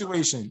Lions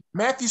situation.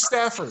 Matthew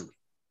Stafford.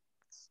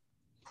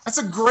 That's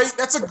a great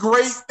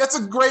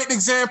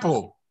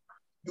example.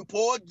 You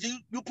pour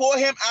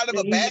him out of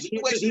a bad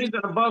situation. He's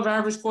an above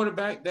average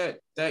quarterback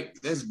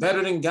that's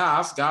better than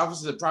Goff. Goff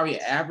is probably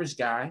an average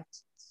guy.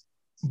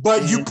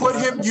 But you put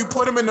him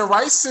in the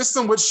right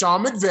system with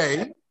Sean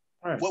McVay.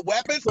 Right. What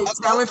weapons? You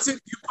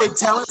put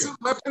talented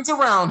weapons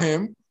around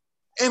him,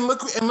 and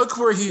look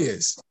where he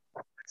is.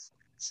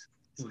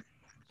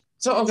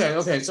 So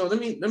okay. So let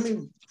me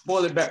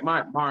boil it back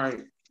my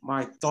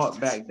thought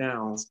back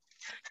down,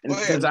 and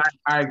because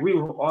I agree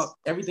with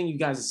everything you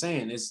guys are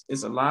saying.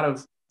 It's a lot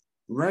of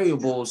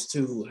variables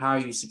to how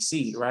you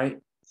succeed, right?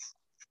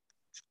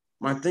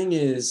 My thing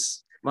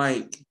is,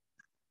 like,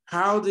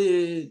 how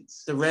did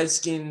the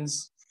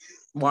Redskins,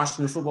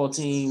 Washington football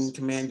team,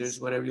 Commanders,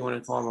 whatever you want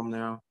to call them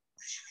now,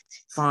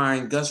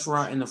 find Gus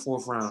Frerotte in the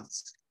 4th round,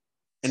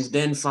 and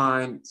then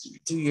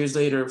 2 years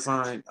later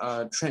find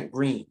Trent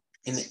Green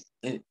and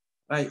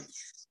like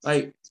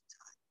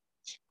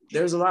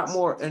there's a lot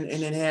more, and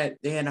then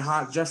they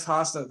had Jeff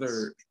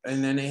Hostetler,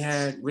 and then they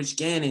had Rich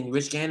Gannon.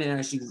 Rich Gannon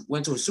actually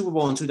went to a Super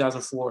Bowl in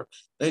 2004,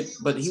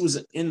 but he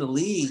was in the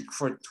league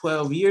for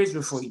 12 years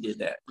before he did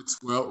that.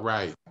 Well,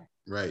 right.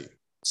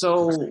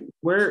 So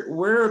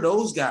where are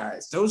those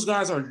guys? Those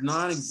guys are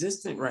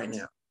non-existent right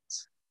now.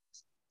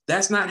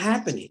 That's not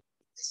happening.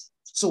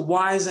 So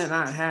why is that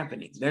not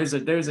happening? There's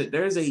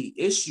a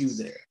issue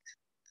there.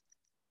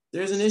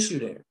 There's an issue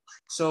there.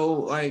 So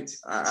like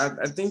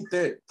I think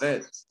that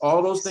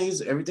all those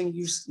things, everything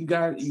you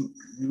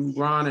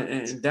Ron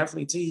and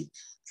definitely T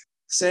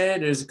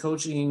said, there's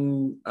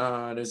coaching,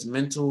 there's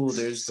mental,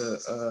 there's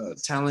the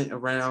talent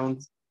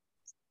around,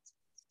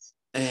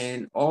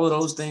 and all of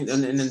those things,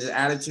 and then the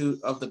attitude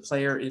of the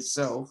player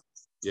itself.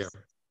 Yeah.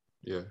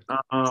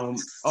 All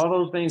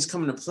those things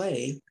come into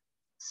play.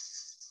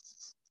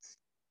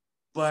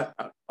 But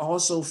I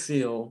also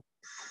feel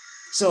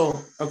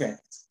okay.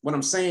 What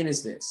I'm saying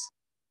is this: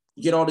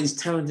 you get all these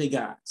talented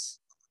guys.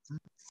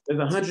 There's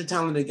 100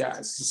 talented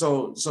guys.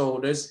 So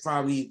there's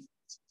probably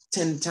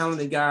 10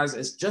 talented guys.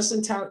 It's just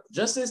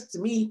as to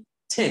me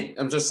 10.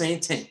 I'm just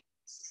saying 10.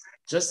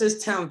 Just as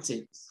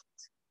talented.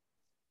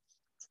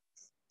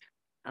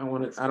 I don't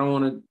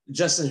want to.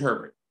 Justin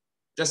Herbert,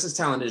 just as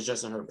talented as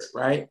Justin Herbert,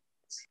 right?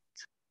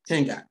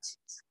 10 guys.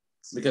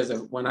 Because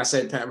when I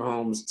said Pat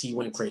Mahomes, T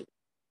went crazy.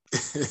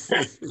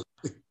 10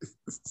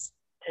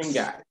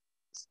 guys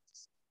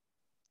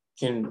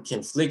can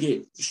flick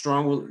it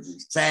strong,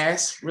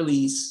 fast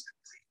release,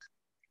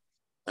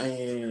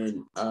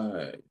 and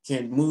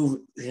can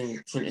move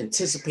and can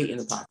anticipate in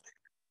the pocket,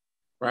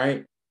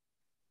 right?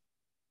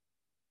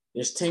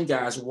 There's 10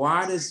 guys.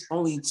 Why does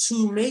only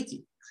 2 make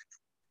it?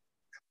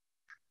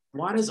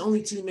 Why does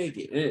only 2 make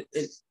it?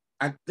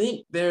 I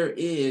think there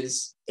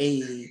is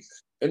and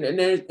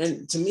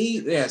to me,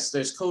 yes,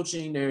 there's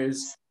coaching.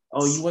 There's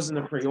you wasn't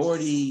a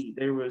priority.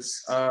 There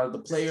was the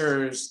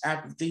players'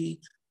 apathy.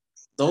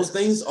 Those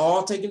things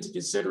all take into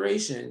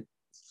consideration.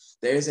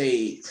 There's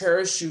a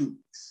parachute.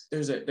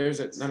 There's a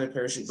not a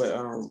parachute, but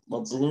a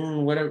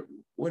balloon. Whatever.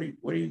 What do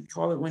you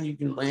call it when you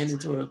can land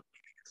into a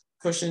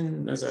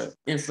cushion? There's an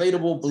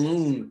inflatable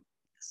balloon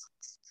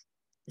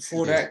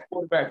for that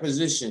quarterback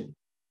position.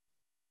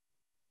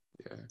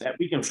 Yeah. That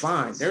we can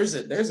find. There's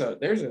a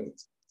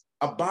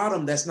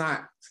bottom that's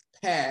not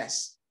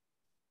past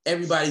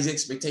everybody's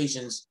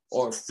expectations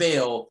or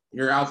fail.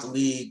 You're out the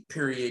league.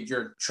 Period.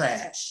 You're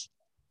trash.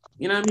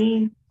 You know what I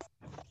mean?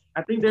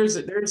 I think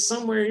there's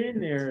somewhere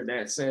in there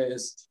that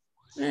says,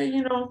 hey,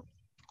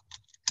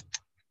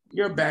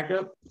 you're a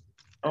backup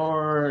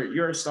or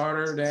you're a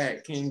starter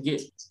that can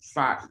get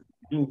 5,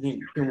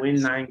 can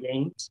win 9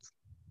 games.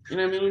 You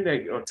know what I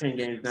mean? Or 10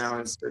 games now.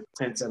 It's the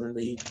 10-7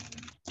 league.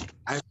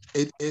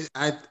 It's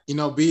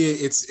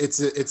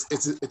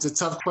a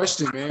tough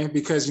question, man,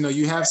 because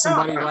you have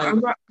somebody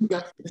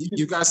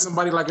you got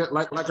somebody like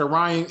a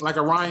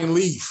Ryan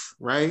Leaf,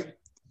 right?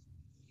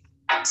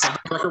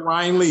 Somebody like a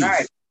Ryan Leaf,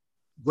 right.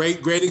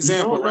 Great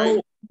example, right?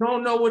 You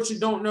don't know what you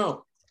don't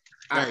know,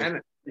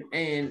 right.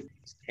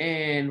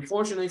 And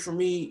fortunately for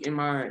me, in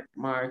my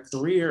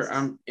career,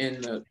 I'm in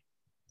the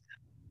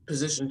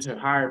position to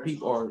hire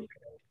people or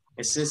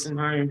assist in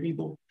hiring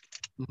people.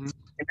 Mm-hmm.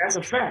 And that's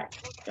a fact.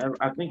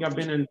 I think I've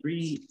been in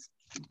 3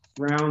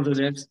 rounds of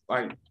this,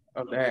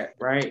 of that,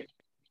 right?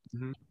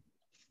 Mm-hmm.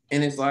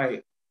 And it's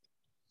like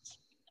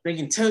they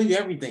can tell you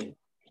everything.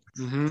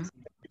 Mm-hmm.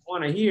 You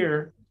want to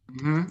hear,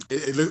 Mm-hmm.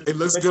 It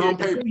looks good on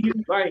paper.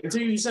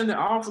 Until you send the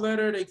offer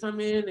letter, they come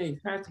in, they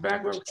pass the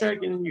background check,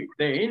 and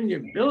they're in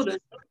your building.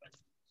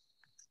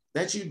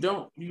 That you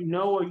don't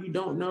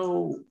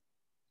know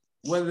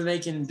whether they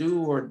can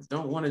do or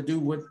don't want to do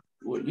what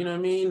you know what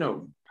I mean?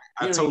 Or,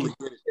 I totally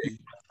get it.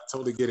 I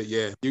totally get it.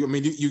 Yeah.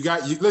 You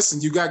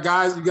got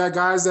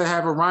guys that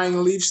have a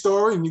Ryan Leaf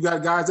story, and you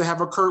got guys that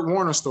have a Kurt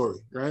Warner story,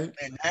 right?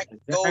 And that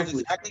goes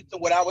exactly to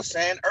what I was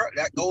saying earlier.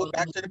 That goes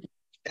back to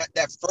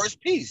that first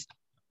piece.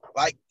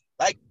 Like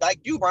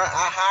you, Brian,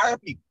 I hire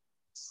people,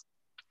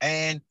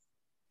 and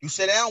you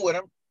sit down with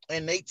them,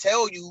 and they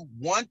tell you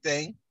one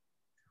thing,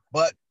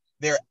 but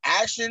their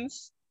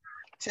actions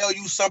tell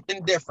you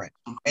something different.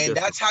 And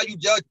that's how you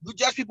judge. You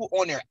judge people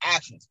on their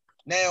actions.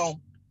 Now,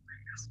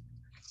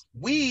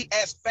 we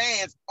as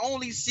fans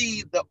only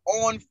see the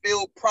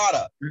on-field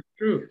product.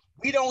 True.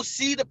 We don't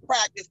see the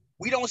practice.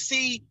 We don't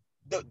see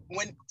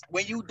when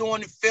you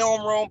doing the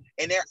film room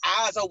and their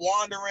eyes are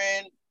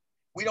wandering.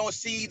 We don't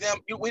see them.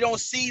 We don't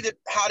see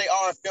how they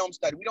are in film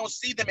study. We don't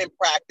see them in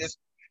practice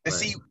to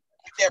see if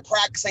they're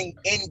practicing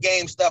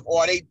in-game stuff,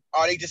 or are they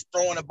just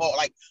throwing the ball?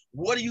 Like,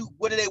 what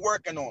are they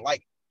working on?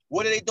 Like,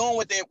 what are they doing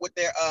with their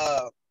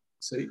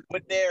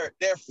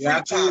free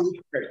time?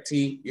 Correct,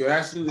 T. You're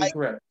absolutely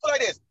correct.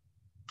 Like this.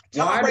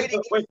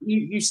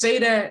 You say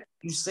that,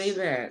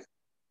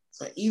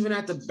 but even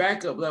at the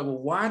backup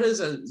level, why does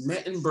a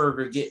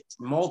Mettenberger get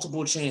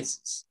multiple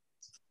chances?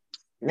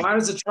 Why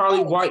does a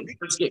Charlie White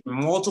first get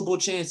multiple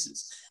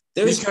chances?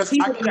 There's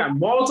people that got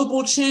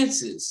multiple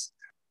chances.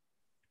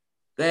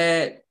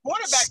 That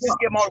quarterbacks just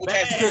get multiple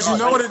chances. Because you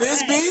know what it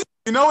is, B?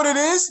 You know what it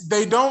is?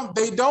 They don't.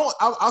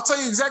 I'll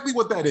tell you exactly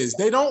what that is.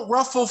 They don't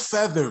ruffle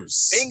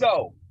feathers.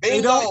 Bingo.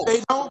 They don't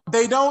get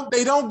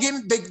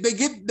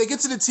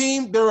to the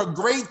team. They're a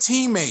great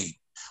teammate,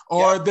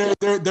 or they're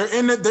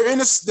in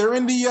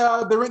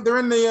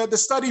the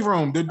study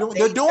room. They're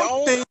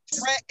doing things.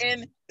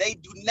 They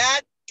do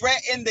not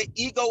threaten the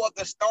ego of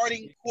the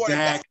starting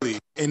quarterback. Exactly,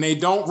 and they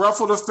don't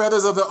ruffle the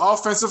feathers of the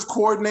offensive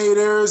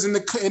coordinators and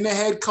the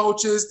head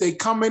coaches. They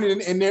come in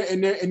and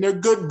they're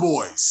good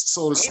boys,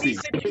 so to speak.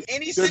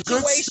 Any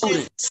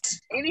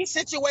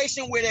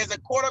situation where there's a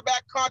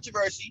quarterback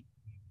controversy,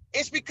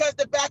 it's because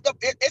the backup.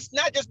 It's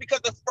not just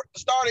because the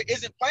starter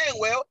isn't playing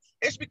well.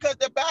 It's because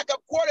the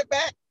backup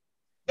quarterback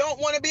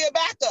don't want to be a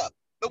backup.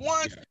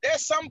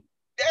 There's some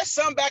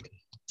back.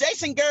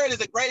 Jason Garrett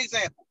is a great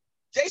example.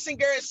 Jason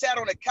Garrett sat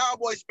on the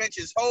Cowboys bench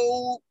his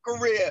whole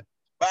career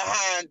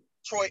behind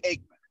Troy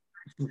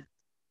Aikman.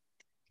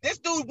 This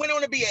dude went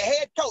on to be a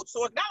head coach,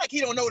 so it's not like he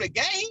don't know the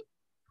game.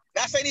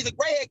 Not saying he's a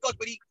great head coach,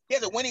 but he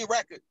has a winning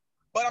record.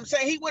 But I'm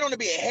saying he went on to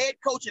be a head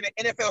coach in the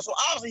NFL, so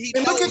obviously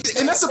he knows.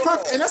 And that's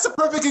a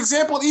perfect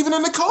example, even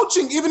in the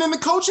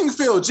coaching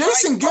field.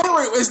 Jason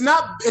Garrett is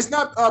not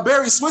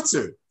Barry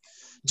Switzer.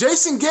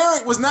 Jason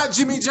Garrett was not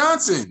Jimmy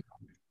Johnson.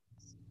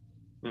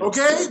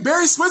 Okay,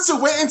 Barry Switzer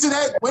went into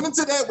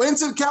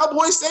the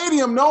Cowboy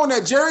Stadium knowing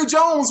that Jerry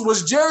Jones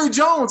was Jerry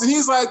Jones, and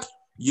he's like,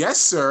 "Yes,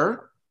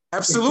 sir,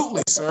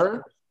 absolutely,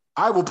 sir,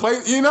 I will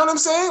play." You know what I'm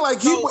saying?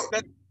 Like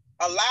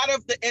a lot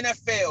of the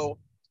NFL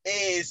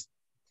it's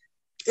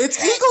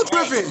ego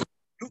driven.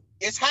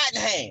 It's hat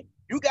in hand.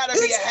 You got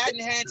to be a hat in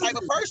hand type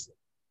of person.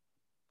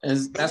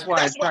 And that's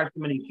why it attracts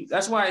so many.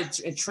 That's why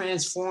it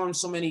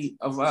transforms so many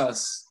of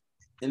us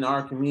in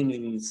our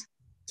communities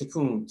to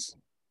coons.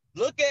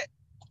 Look at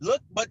the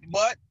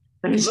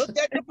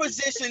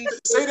positions.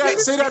 Say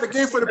that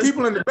again for the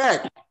people in the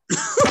back.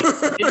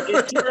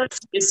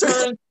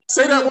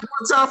 Say that one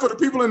more time for the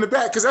people in the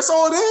back, because that's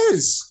all it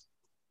is.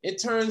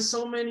 It turns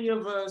so many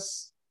of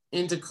us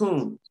into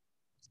coons.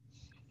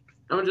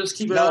 I'm gonna just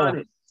keep it on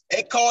it.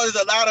 It causes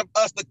a lot of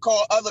us to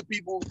call other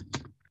people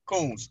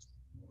coons.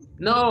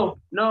 No.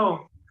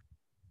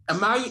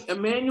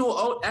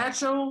 Emmanuel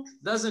Acho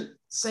doesn't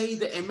say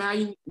the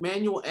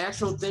Emmanuel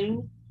Acho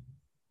thing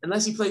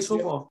unless he plays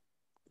football.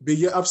 But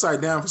you're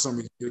upside down for some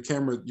reason. Your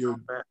camera,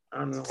 I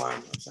don't know why I'm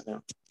upside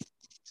down.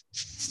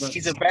 But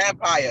he's a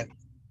vampire.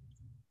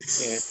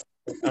 Yeah,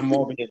 I'm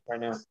morbid right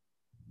now.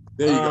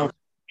 There you go.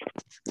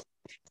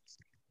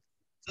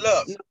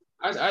 Look,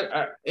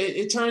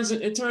 it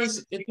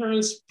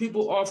turns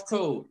people off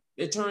code.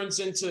 It turns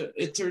into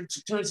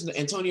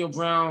Antonio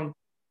Brown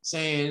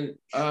saying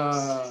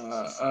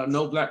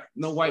no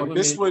white women.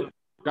 This would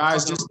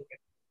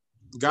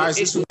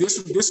this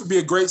would be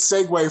a great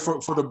segue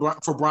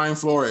for Brian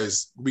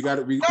Flores. We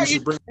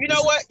should bring. You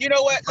know what?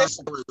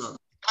 Listen,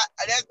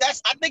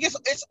 I think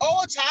it's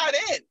all tied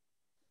in,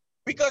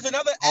 because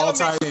another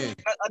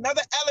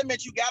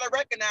element you got to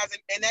recognize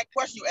in that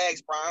question you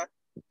asked, Brian.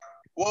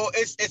 Well,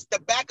 it's the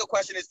backup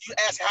question. Is you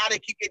ask how they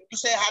keep getting. You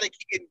say how they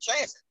keep getting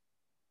chances.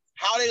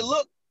 How they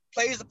look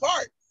plays a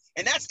part,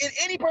 and that's in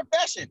any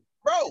profession,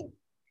 bro.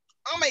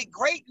 I'm a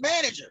great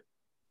manager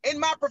in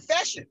my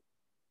profession,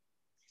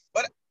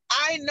 but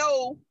I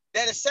know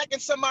that a second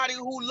somebody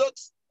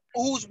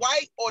who's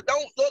white or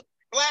don't look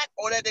black,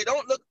 or that they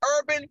don't look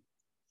urban,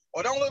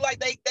 or don't look like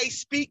they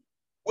speak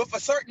with a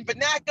certain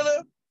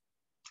vernacular,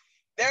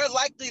 they're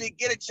likely to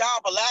get a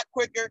job a lot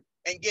quicker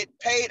and get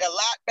paid a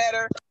lot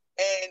better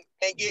and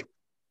get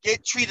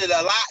treated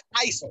a lot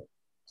nicer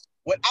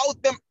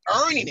without them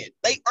earning it.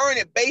 They earn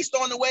it based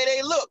on the way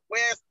they look,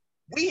 whereas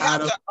we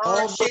have to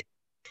earn shit.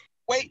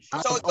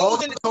 So it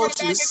goes into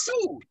quarterbacking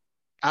too.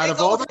 Out of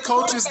all the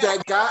coaches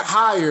that got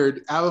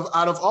hired,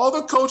 out of all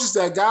the coaches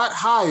that got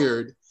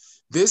hired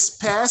this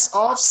past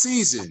off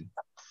season,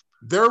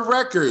 their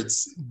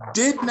records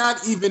did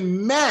not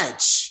even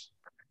match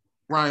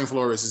Brian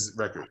Flores'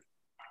 record.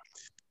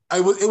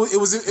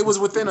 It was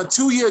within a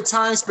 2-year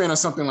time span or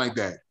something like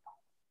that.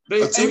 A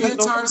 2-year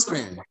time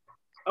span.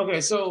 Okay,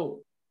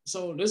 so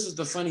this is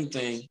the funny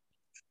thing.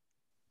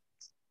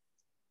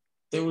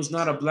 There was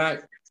not a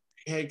black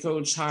head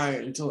coach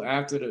hired until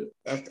after the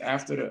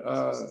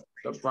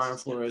Brian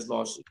Flores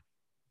lawsuit.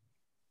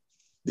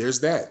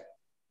 There's that.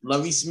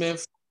 Lovie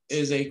Smith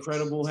is a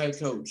credible head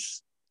coach.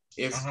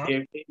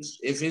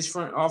 If his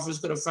front office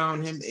could have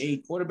found him a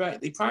quarterback,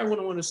 they probably would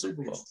have won the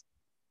Super Bowl.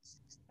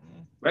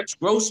 Rex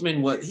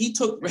Grossman, they were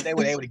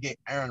able to get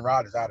Aaron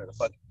Rodgers out of the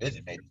fucking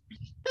visit, maybe.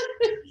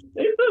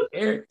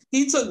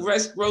 He took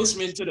Rex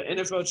Grossman to the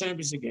NFL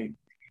championship game.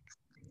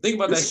 Think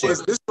about this that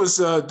shit.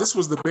 This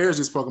was the Bears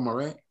you're talking about,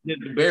 right? Yeah,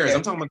 the Bears. Yeah.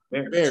 I'm talking about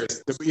the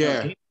Bears. He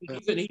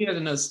has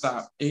another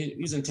stop.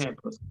 He's in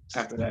Tampa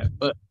after that.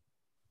 But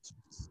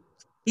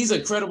he's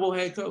a credible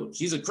head coach.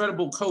 He's a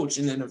credible coach,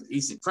 and then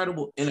he's a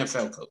credible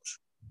NFL coach.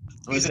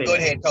 He's a good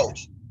head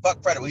coach.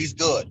 Fuck credible. He's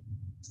good.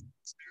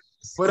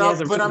 But we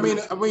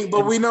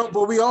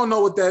all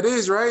know what that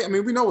is, right? I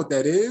mean, we know what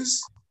that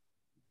is.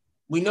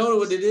 We know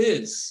what it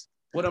is.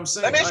 What I'm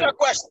saying. Let me ask you a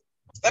question.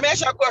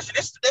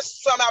 This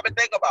is something I've been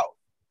thinking about.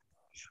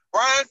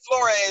 Brian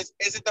Flores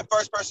isn't the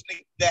first person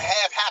to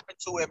have happened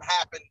to him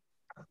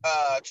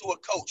to a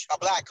coach, a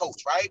black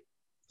coach, right?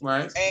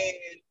 Right.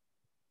 And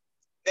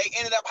they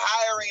ended up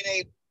hiring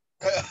a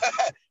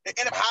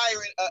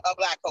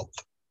black coach,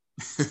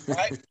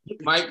 right?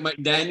 Mike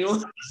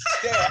McDaniel.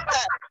 Yeah.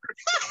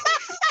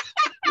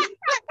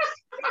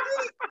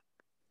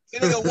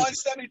 He's a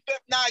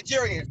 175th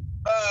Nigerian.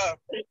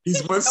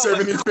 He's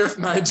 175th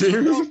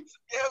Nigerian.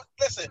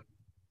 Listen.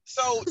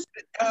 So what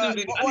I'm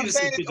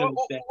saying is, listen,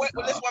 what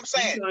I'm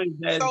saying.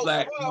 So,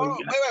 wait.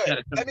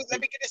 Let me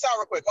get this out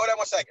real quick. Hold on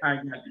 1 second. All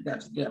right, got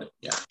it.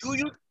 Yeah. Do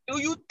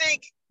you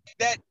think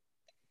that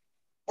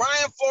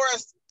Brian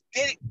Flores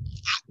did it?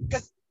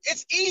 Because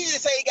it's easy to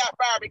say he got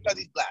fired because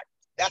he's black.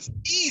 That's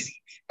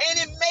easy, and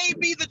it may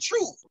be the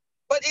truth.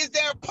 But is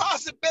there a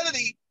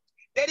possibility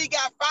that he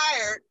got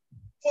fired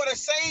for the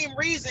same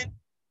reason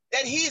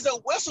that he's a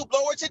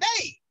whistleblower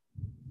today?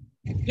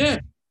 Yeah.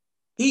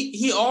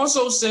 He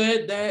also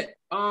said that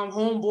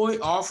homeboy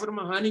offered him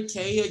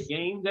 $100K a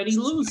game that he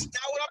loses.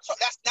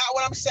 That's not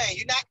what I'm saying.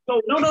 You're not.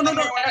 No.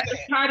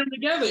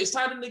 It's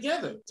tied in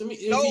together. To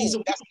me, no, he's a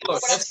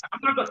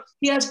whistleblower.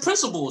 He has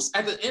principles.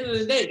 At the end of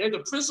the day, there's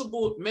a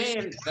principled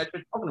man that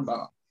you're talking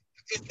about.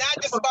 It's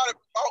not just about it.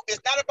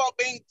 It's not about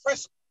being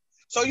principled.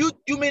 So you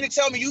mean to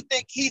tell me you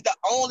think he's the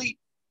only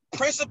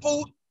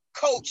principled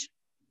coach?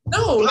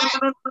 No.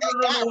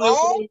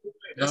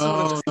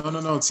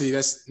 T.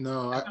 That's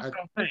no.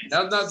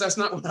 That's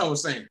not what I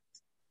was saying.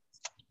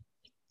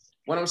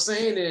 What I'm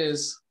saying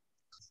is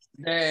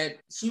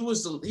that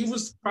he's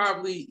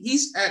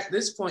at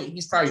this point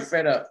he's probably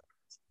fed up,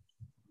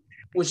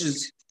 which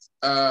is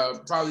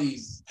probably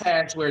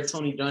past where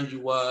Tony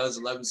Dungy was,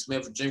 Lovie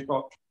Smith, or Jim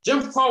Caldwell.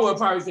 Jim Caldwell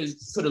probably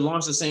could have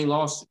launched the same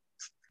lawsuit.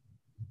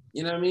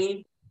 You know what I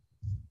mean?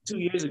 2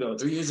 years ago,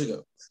 3 years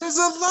ago. There's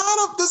a lot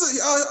of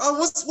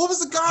what was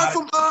the guy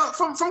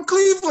from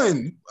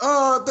Cleveland?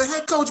 The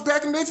head coach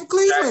back in the day from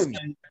Cleveland.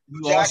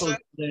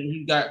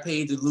 He got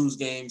paid to lose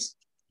games.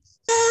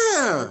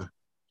 Yeah.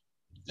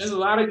 There's a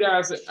lot of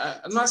guys that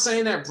I'm not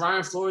saying that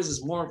Brian Flores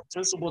is more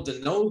principled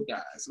than those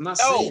guys. I'm not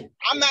saying.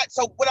 I'm not.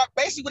 So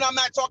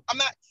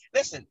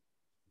listen.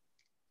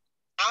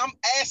 I'm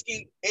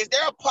asking, is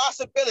there a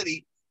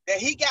possibility that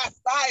he got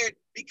fired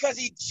because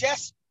he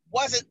just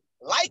wasn't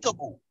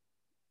likable?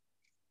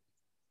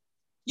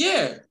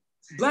 Yeah,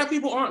 black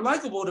people aren't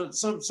likable to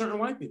some certain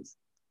white people.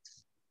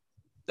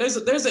 There's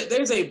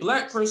a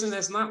black person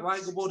that's not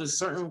likable to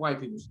certain white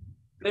people.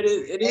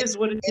 It is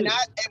what it is.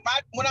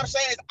 What I'm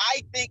saying is,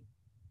 I think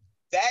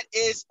that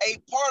is a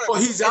part of. Well,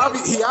 he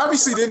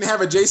obviously didn't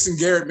have a Jason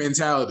Garrett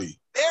mentality.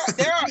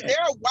 There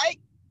are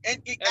white,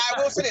 and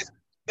I will say this: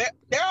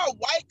 there are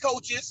white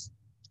coaches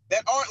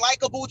that aren't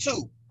likable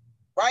too,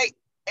 right?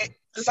 And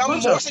some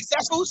more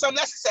successful, some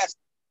less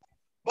successful.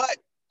 But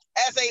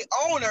as a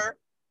owner,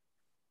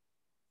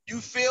 you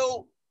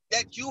feel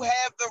that you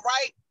have the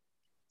right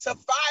to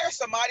fire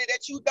somebody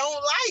that you don't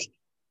like.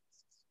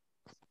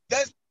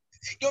 That's,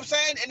 you know what I'm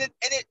saying? And it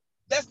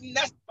does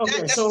not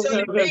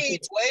necessarily mean.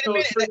 Wait a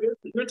minute.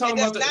 You're talking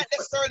about not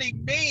necessarily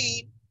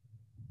mean.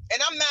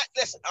 And I'm not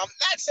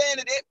saying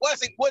that it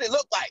wasn't what it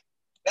looked like.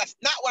 That's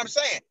not what I'm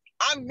saying.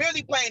 I'm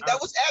merely playing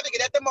devil's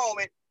advocate at the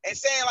moment and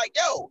saying like,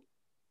 yo,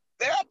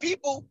 there are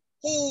people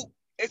who,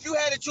 if you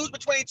had to choose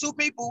between two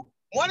people,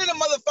 one of the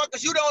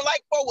motherfuckers you don't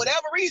like for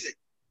whatever reason,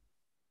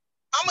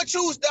 I'm gonna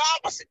choose the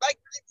opposite. Like,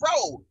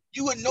 bro,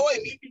 you annoy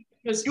me.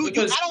 because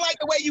I don't like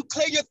the way you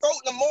clear your throat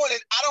in the morning.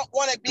 I don't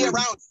want to be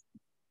around you.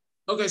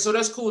 Okay, so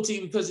that's cool, T,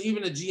 because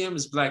even the GM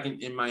is black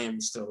in Miami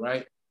still,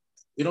 right?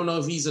 We don't know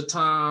if he's a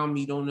Tom.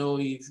 We don't know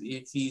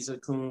if he's a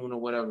Coon or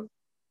whatever.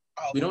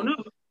 We don't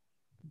know.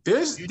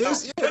 There's wait.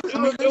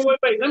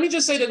 Let me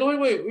just say that.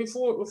 Wait.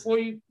 Before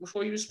you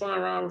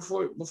respond, Ron,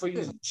 before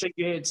you shake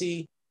your head,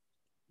 T.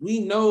 We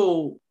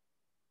know.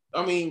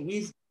 I mean,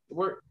 we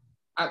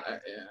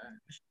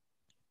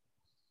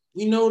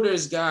know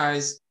there's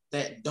guys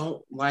that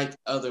don't like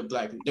other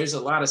black people. There's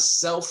a lot of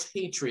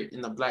self-hatred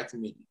in the black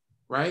community,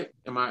 right?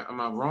 Am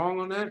I wrong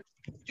on that?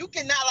 You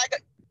cannot like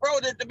it, bro.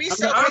 To be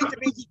self-hatred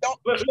means you don't.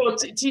 But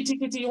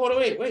T, hold on,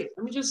 wait.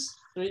 Let me just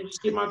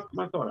get my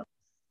thought out.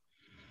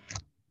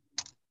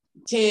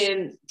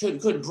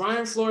 Could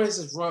Brian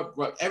Flores have rubbed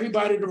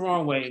everybody the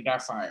wrong way and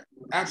got fired?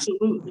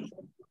 Absolutely.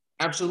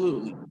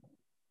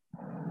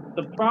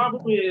 The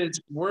problem is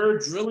we're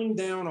drilling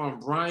down on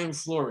Brian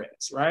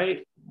Flores,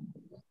 right?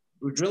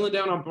 We're drilling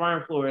down on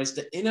Brian Flores.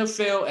 The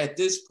NFL at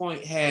this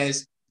point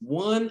has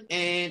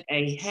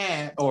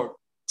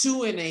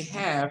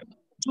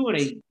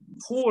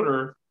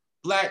 2.25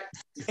 black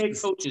head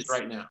coaches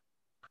right now.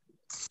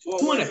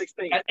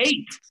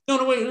 2.8.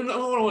 No,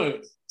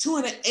 wait.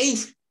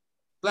 2.8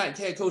 black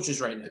head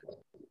coaches right now.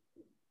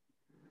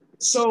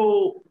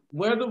 So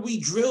whether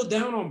we drill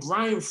down on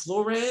Brian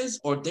Flores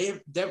or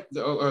Dave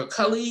or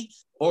Cully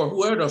or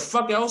whoever the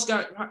fuck else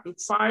got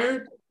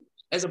fired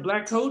as a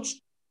black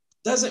coach,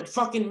 doesn't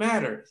fucking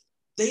matter.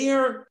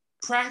 Their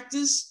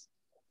practice.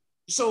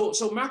 So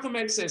Malcolm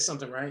X says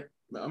something, right?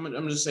 I'm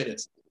gonna just say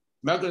this.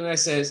 Malcolm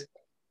X says,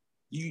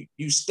 you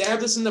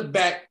stabbed us in the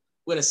back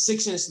with a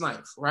 6-inch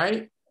knife,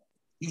 right?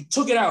 You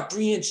took it out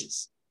 3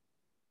 inches.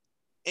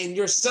 And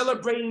you're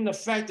celebrating the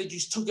fact that you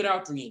took it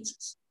out 3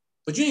 inches.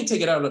 But you didn't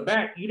take it out of the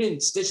back. You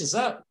didn't stitch us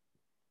up.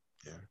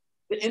 Yeah.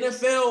 The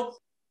NFL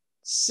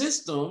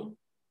system,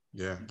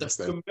 the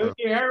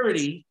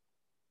familiarity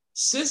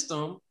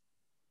system,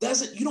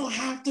 you don't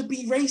have to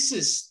be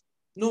racist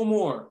no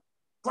more.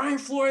 Brian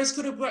Flores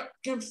could have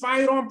been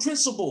fired on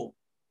principle.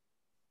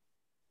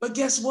 But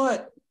guess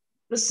what?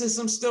 The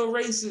system's still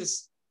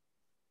racist.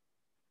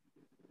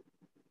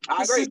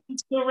 I agree.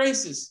 System's still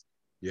racist.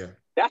 Yeah.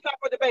 That's not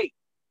for debate.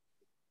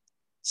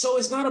 So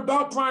it's not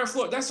about Brian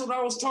Flores. That's what I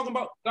was talking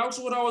about. That's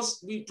what I was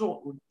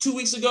 2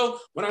 weeks ago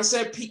when I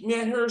said Pete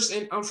Medhurst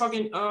and I'm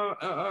fucking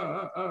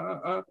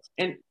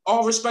and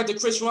all respect to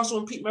Chris Russell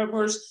and Pete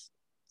Medhurst,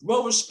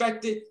 well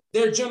respected.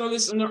 They're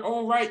journalists in their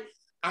own right.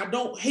 I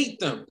don't hate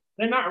them.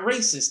 They're not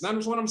racist.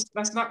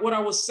 That's not what I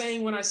was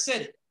saying when I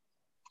said it.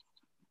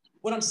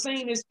 What I'm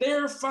saying is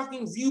their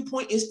fucking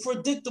viewpoint is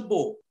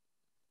predictable.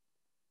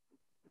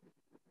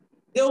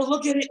 They'll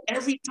look at it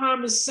every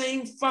time the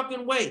same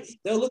fucking way.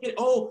 They'll look at,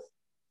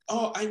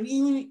 I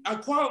mean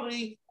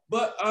equality,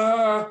 but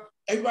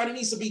everybody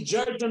needs to be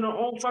judged in their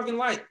own fucking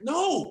light.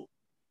 No,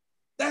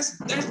 that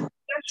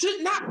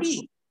should not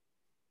be.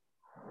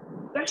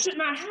 That should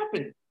not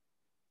happen.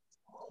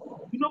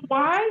 You know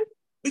why?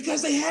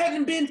 Because they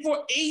haven't been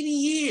for 80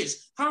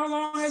 years. How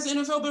long has the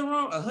NFL been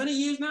around? 100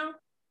 years now?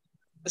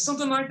 Or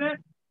something like that?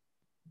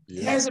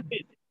 Yeah. It hasn't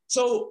been.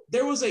 So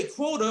there was a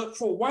quota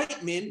for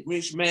white men,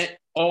 which meant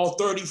all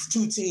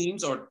 32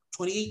 teams or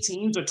 28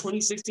 teams or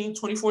 26 teams,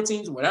 24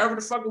 teams, whatever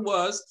the fuck it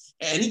was,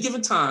 at any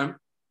given time,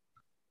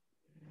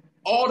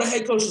 all the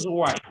head coaches were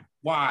white.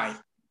 Why?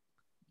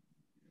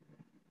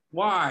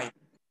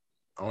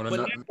 But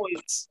that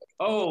was,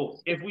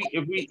 if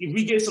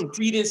we get some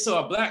credence to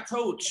a black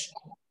coach,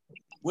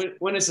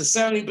 when it's a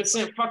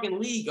 70% fucking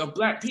league of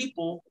black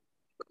people,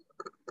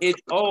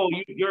 it's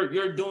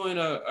you're doing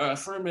a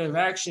affirmative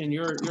action.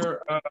 You're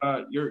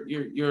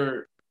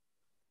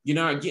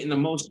not getting the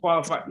most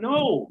qualified.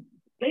 No,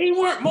 they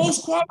weren't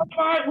most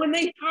qualified when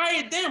they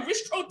hired them.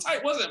 Rich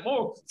Kotite wasn't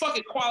more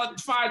fucking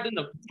qualified than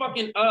the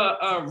fucking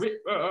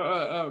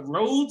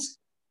Rhodes.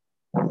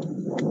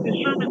 Did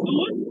Sherman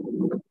do it?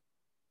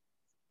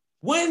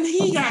 When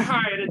he got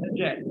hired at the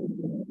Jets.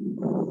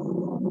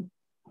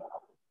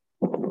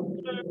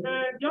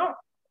 Y'all,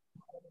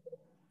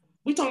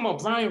 we talking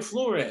about Brian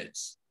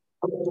Flores.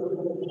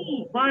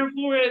 Brian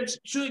Flores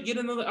should get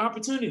another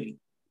opportunity.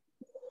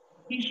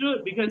 He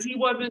should, because he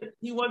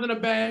wasn't a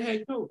bad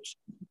head coach.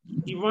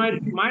 He might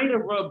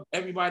have rubbed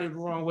everybody the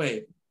wrong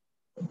way.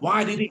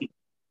 Why did he?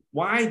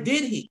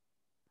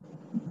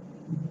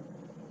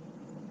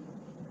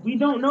 We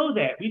don't know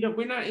that.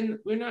 We're not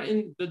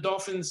in the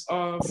Dolphins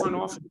front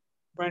office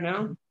right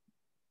now.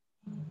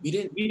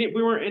 We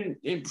weren't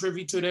in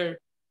privy to their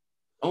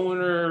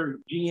owner,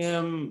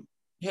 GM,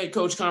 head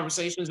coach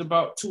conversations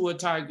about Tua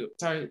Tiger.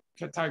 I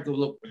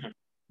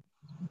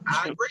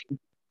agree.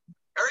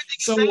 Everything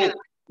you're saying, I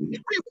agree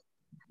with.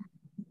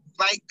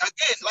 Like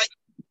again, like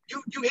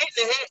you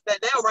hitting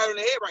that nail right on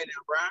the head right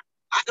now, Brian.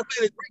 I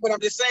completely agree, but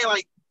I'm just saying,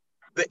 like,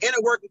 the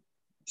inner work,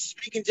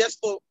 speaking just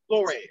for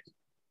Flores,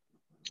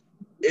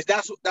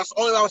 that's the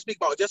only I would speak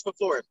about, just for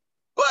Flores.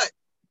 But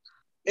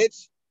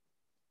it's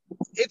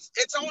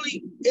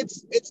only an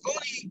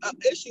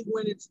issue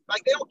when it's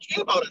like they don't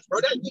care about us,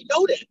 bro. We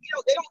know that.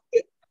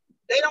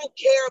 They They don't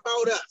care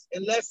about us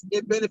unless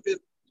it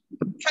benefits.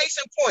 Case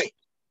in point,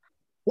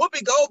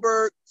 Whoopi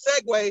Goldberg,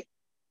 segue,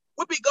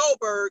 Whoopi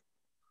Goldberg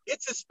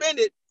gets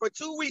suspended for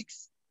 2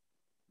 weeks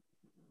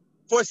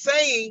for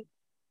saying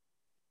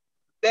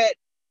that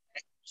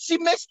she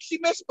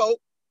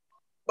misspoke,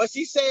 but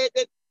she said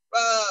that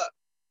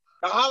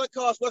the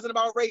Holocaust wasn't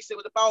about race, it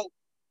was about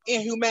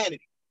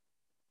inhumanity.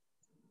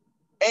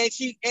 And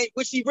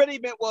what she really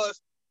meant was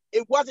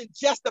it wasn't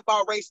just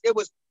about race, it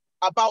was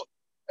about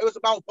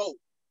both.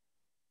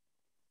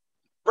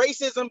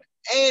 Racism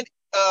and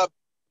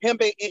him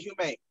being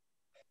inhumane.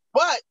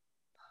 But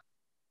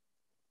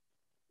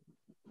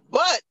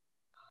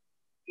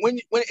when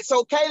it's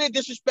okay to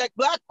disrespect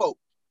black folk,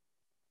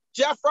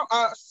 Joe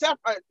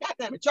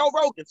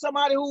Rogan,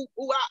 somebody who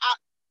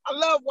I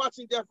love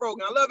watching Jeff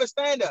Rogan. I love his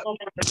stand-up.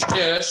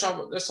 Yeah, let's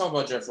talk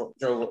about Jeff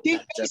Rogan. He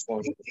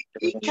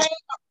came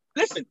up,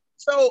 listen,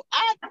 so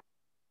I'd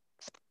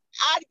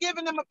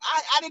given him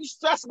I didn't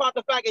stress about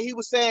the fact that he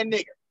was saying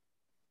nigger.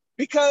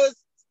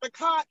 Because the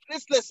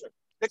context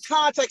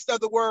of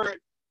the word,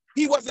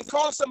 he wasn't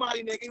calling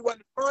somebody nigga, he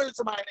wasn't referring to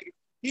somebody nigga.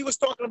 He was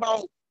talking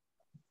about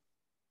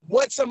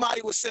what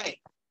somebody was saying.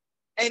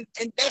 And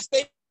that's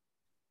they.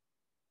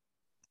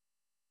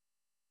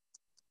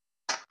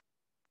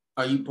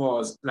 You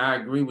pause, and I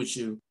agree with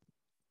you.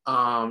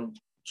 Joe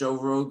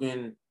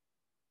Rogan,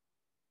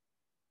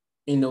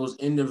 in those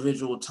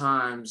individual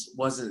times,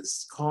 wasn't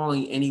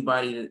calling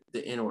anybody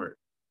the N-word.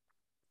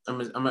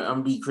 I'm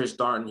gonna be Chris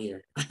Darton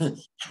here.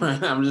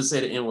 I'm just say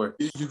the N-word.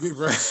 You be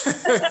right.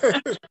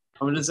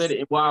 I'm just say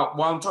that while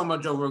I'm talking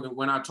about Joe Rogan,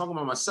 when I talk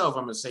about myself,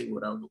 I'm gonna say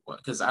what I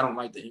because I don't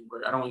like the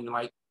N-word. I don't even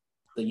like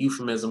the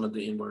euphemism of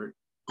the N-word.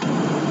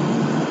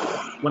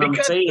 What I'm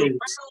saying is,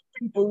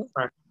 people,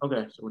 right,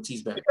 okay, so we'll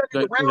tease back.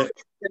 Because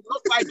it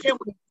looks like him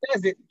when he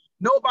says it.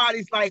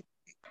 Nobody's like,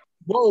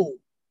 whoa,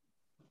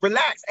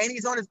 relax. And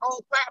he's on his own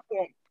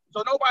platform.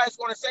 So nobody's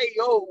going to say,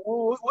 yo,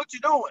 what you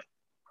doing? You know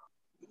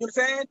what I'm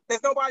saying?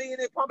 There's nobody in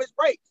there pump his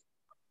brakes.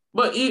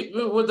 But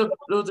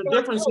the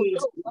difference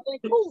is,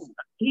 cool.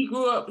 he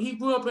grew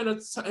up in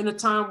a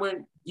time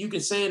when you can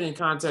say it in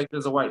context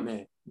as a white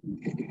man. You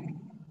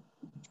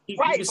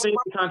can say it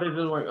in context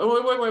as a white.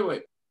 Oh,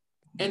 wait.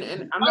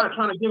 And I'm not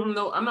trying to give him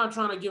no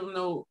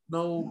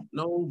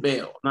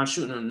bail. I'm not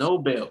shooting him no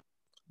bail.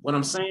 What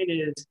I'm saying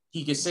is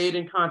he can say it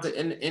in context,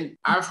 and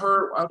I've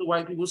heard other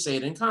white people say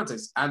it in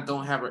context. I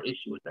don't have an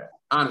issue with that,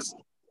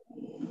 honestly.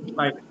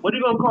 Like, what are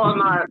you gonna call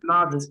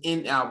Nas's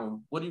N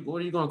album? What are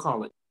you gonna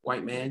call it?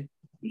 White man?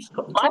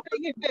 My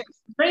thing is this.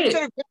 Say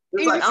it.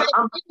 It's like,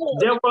 I'm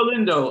Delroy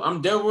Lindo.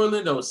 I'm Delroy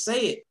Lindo.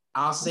 Say it.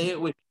 I'll say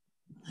it with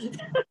you.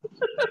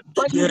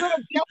 But you right.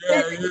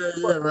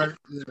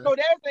 Yeah. So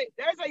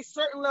there's a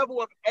certain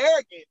level of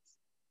arrogance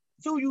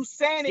to you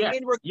saying it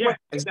in request. Yeah,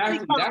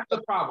 exactly. That's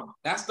the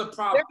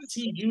problem.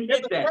 You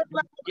hit that.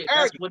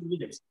 That's what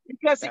it is.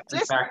 Because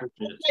listen,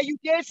 you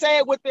did say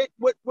it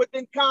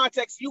within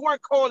context. You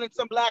weren't calling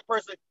some black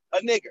person a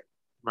nigger.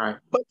 Right.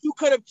 But you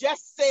could have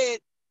just said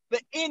the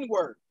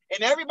N-word.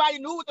 And everybody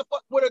knew what the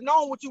fuck would have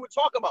known what you were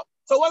talking about.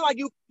 So it wasn't like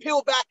you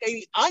peel back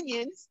any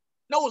onions,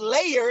 no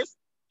layers.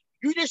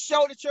 You just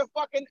show that you're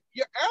arrogant.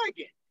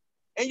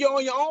 And you're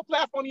on your own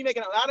platform, you're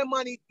making a lot of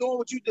money doing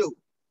what you do.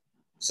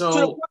 So to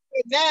the point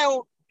where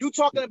now you're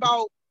talking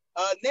about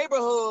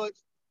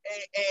neighborhoods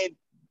and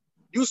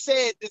you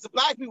said there's a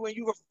black people and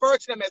you refer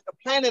to them as the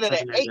planet of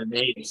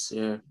the apes.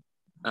 Yeah,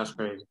 that's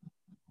crazy.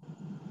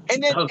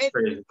 And then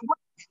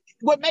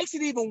what makes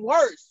it even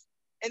worse,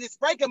 and it's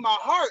breaking my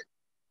heart,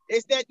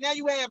 is that now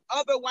you have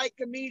other white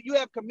comedians, you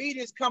have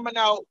comedians coming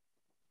out.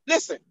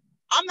 Listen,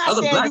 I'm not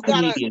saying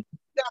you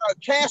gotta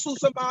cancel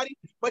somebody,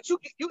 but you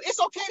it's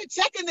okay to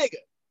check a nigga.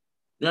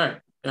 Yeah.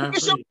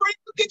 It's your friend,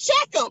 you can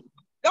check them.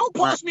 Don't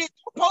post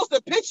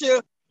a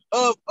picture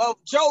of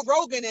Joe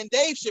Rogan and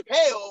Dave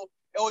Chappelle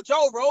or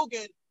Joe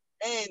Rogan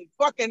and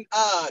fucking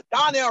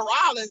Donnell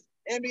Rollins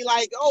and be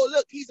like, oh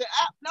look, he's an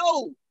app.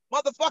 No,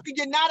 motherfucker,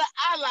 you're not an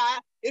ally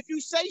if you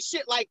say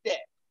shit like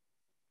that.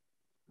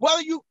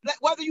 Whether you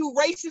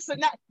racist or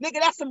not,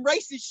 nigga, that's some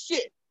racist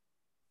shit.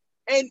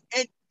 And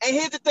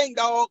here's the thing,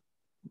 dog.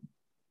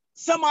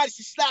 Somebody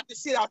should slap the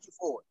shit out you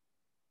for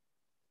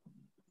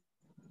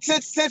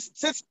it.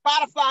 Since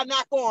Spotify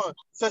not going to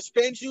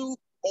suspend you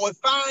or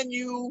fine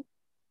you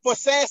for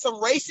saying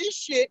some racist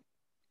shit,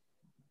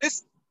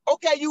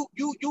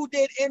 you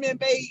did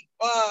MMA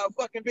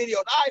fucking videos.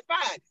 All right,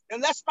 fine.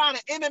 And let's find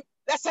an MMA.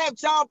 Let's have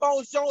John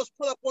Bones Jones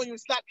pull up on you and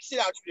slap the shit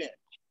out you then.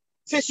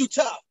 Since you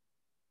tough.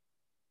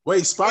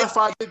 Wait,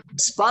 Spotify didn't.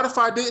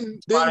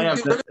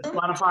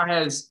 Spotify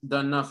has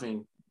done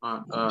nothing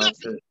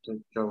to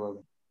Joe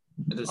Rogan.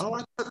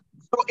 So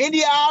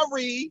India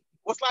Ari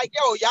was like,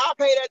 yo, y'all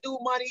pay that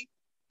dude money.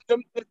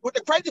 What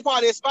the crazy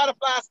part is,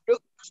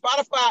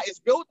 Spotify is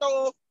built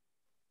off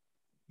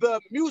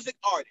the music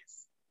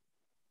artists,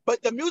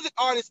 but the music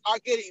artists are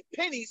getting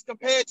pennies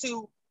compared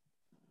to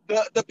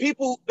the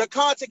people, the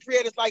content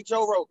creators like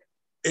Joe Rogan.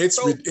 It's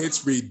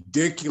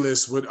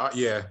ridiculous.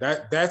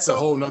 That's a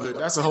whole nother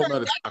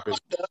topic.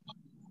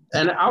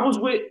 And I was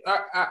with.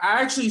 I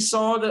actually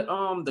saw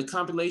the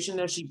compilation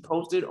that she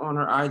posted on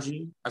her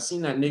IG. I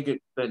seen that nigga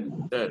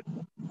that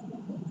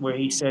where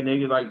he said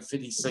nigga like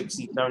 50,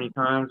 60, 70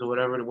 times or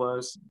whatever it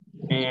was.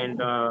 And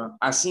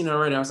I seen it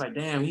already. I was like,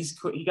 damn, he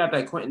got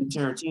that Quentin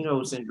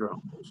Tarantino syndrome,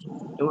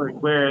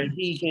 where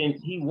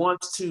he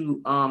wants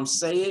to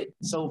say it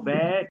so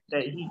bad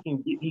that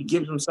he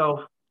gives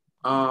himself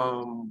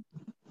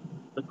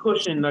the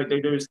cushion. Like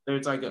there's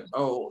like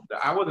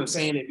I wasn't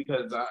saying it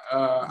because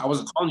I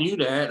wasn't calling you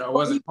that, or I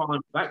wasn't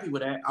calling black people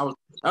that. I was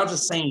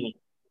just saying it.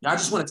 I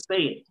just want to say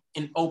it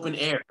in open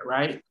air,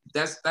 right?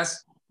 That's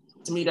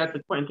to me, that's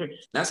the Quentin.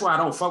 That's why I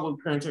don't fuck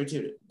with Quentin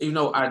Tarantino, even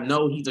though I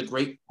know he's a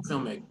great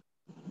filmmaker.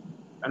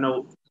 I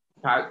know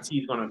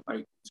he's gonna.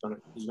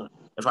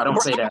 If I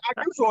don't say that, I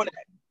agree on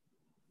that.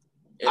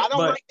 I don't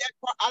like that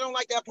part. I don't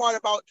like that part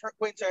about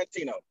Quentin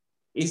Tarantino.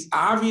 It's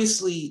obvious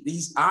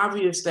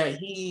that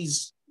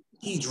he's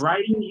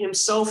writing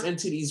himself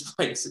into these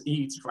places.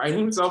 He's writing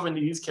himself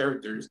into these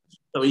characters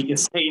so he can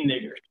say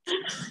nigger.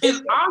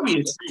 It's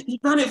obvious. He's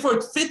done it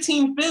for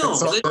 15 films.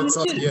 That's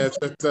all that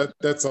is.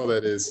 That's all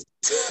it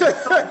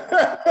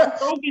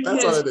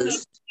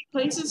is. He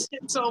places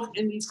himself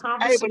in these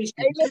conversations.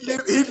 He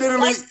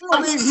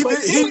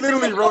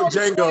literally wrote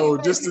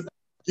Django just to.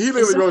 He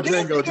literally wrote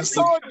Django just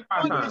to.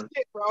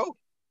 Shit, bro.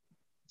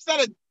 It's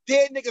not a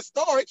dead nigga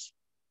storage.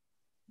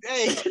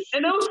 Hey.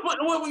 And it was fun.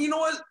 Well, you know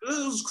what?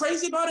 It was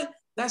crazy about it.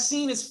 That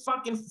scene is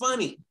fucking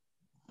funny.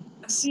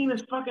 That scene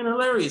is fucking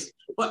hilarious.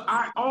 But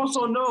I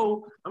also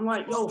know, I'm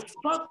like, yo,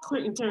 fuck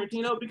Quentin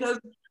Tarantino, because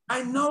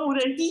I know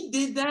that he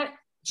did that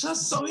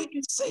just so he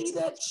can say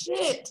that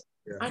shit.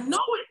 Yeah. I know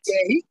it.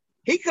 Yeah,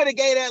 he could have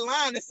gave that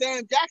line to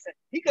Sam Jackson.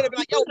 He could have been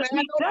like, yo, man,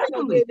 I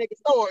know no dead nigga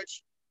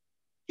storage.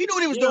 He knew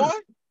what he was doing.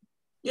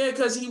 Yeah,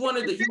 because he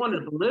wanted to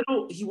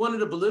belittle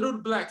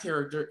the black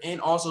character and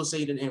also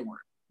say the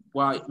N-word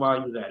while he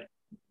was at it.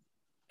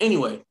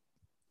 Anyway,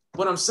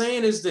 what I'm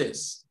saying is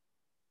this.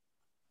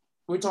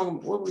 What are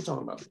we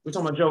talking about? We're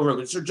talking about Joe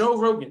Rogan. So Joe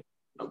Rogan,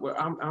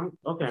 I'm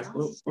okay.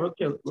 We'll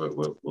kill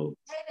it.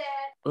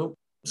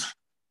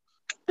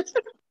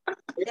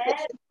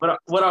 Dad. But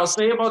what I'll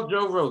say about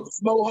Joe Rogan,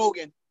 Mo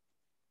Hogan,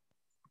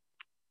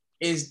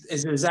 is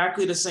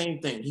exactly the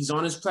same thing. He's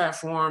on his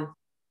platform.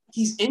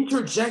 He's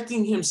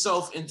interjecting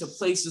himself into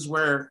places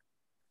where,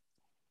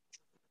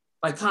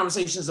 like,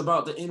 conversations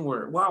about the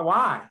N-word.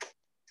 Why?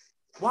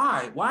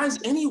 Why is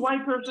any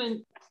white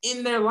person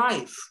in their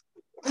life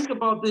think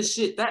about this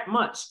shit that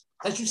much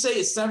that you say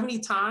it 70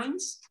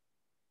 times?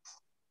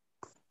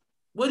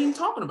 What are you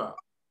talking about?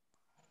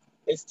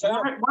 It's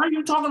terrible. Why are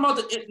you talking about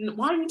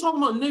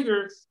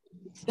nigger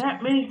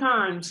that many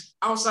times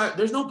outside?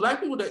 There's no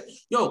black people that,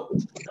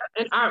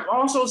 and I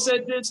also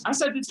said this. I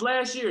said this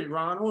last year,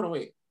 Ron. Hold on,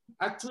 wait.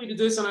 I tweeted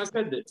this and I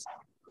said this.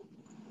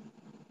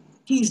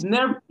 He's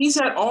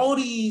had all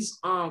these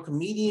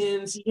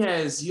comedians. He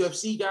has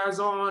UFC guys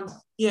on.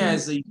 He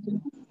has the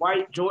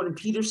white Jordan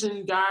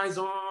Peterson guys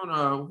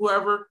on,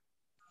 whoever.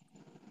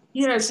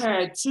 He has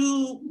had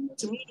two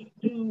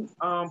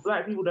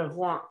black people that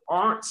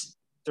aren't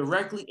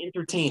directly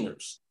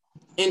entertainers.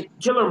 And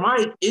Killer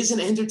Mike is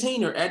an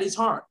entertainer at his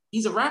heart.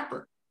 He's a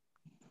rapper.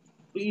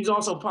 He's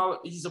also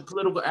he's a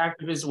political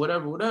activist,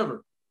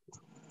 whatever.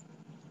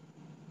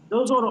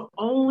 Those are the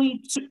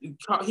only two.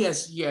 He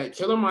had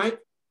Killer Mike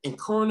and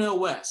Cornel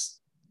West.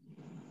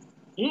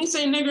 He didn't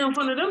say nigger in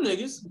front of them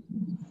niggas.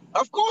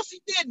 Of course he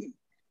didn't.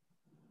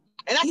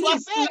 And that's what I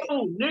said.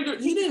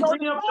 Nigger. He didn't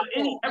bring up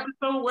any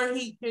episode where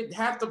he could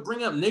have to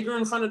bring up nigger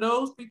in front of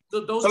those people. So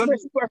let me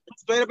ask you a question,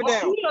 straight up and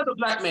down. Any other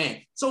black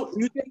man. So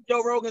you think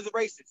Joe Rogan's a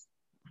racist?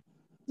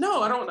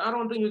 No, I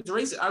don't think he's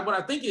racist. What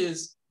I think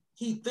is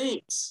he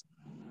thinks,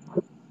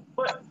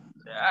 but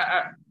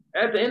at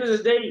the end of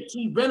the day,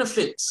 he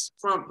benefits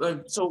from,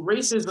 so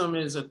racism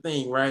is a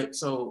thing, right?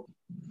 So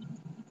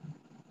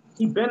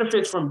he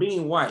benefits from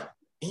being white.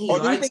 He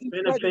likes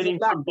benefiting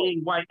from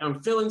being white.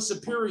 I'm feeling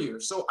superior.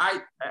 So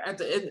at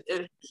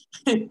the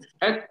end,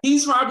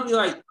 he's probably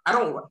like,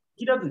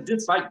 he doesn't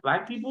dislike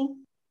black people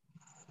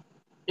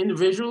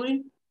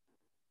individually,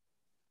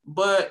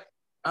 but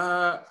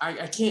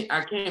I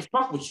can't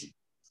fuck with you.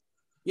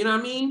 You know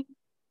what I mean?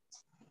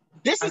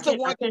 This is the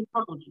one thing.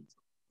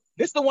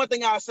 This is the one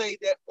thing I'll say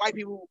that white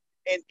people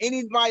and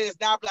anybody that's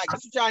not black,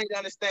 this is what y'all need to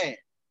understand.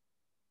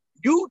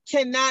 You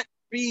cannot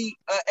be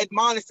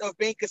admonished of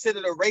being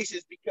considered a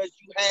racist because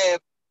you have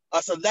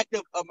a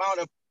selective amount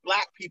of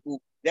black people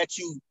that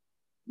you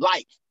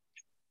like.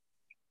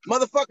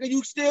 Motherfucker,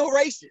 you still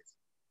racist.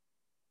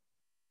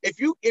 If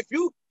you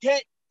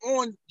can't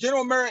on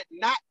general merit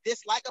not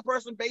dislike a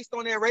person based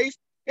on their race,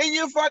 then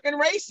you're fucking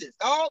racist.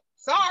 Oh,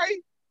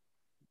 sorry.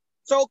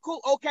 So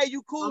cool. Okay,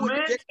 you cool with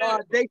Dave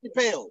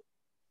Chappelle.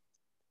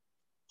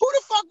 Who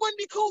the fuck wouldn't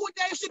be cool with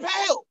Dave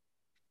Chappelle?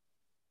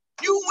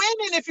 You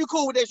winning if you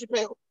cool with Dave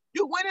Chappelle.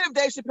 You winning if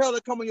Dave Chappelle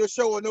will come on your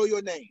show or know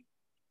your name.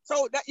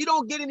 So that you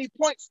don't get any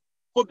points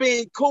for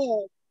being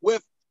cool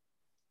with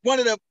one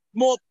of the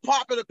more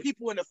popular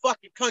people in the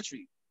fucking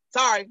country.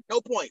 Sorry, no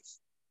points.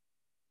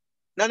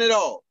 None at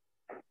all.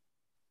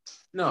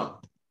 No.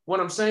 what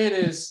I'm saying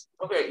is,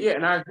 okay, yeah,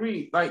 and I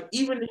agree. Like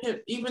even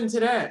to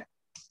that,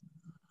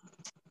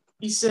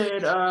 he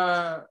said,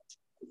 I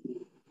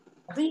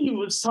think he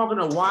was talking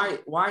to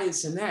Wyatt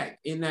Cenac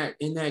in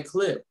that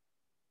clip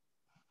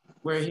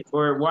where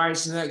Wyatt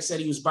Cenac said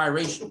he was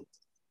biracial,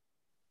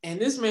 and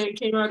this man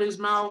came out of his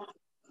mouth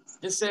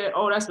and said,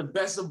 "Oh, that's the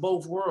best of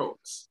both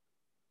worlds.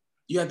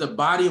 You have the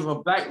body of a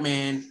black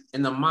man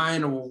and the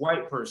mind of a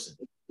white person."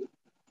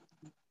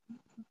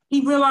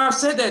 He realized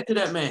said that to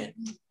that man.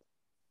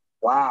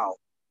 Wow.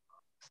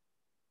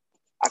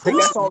 I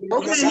think that's all.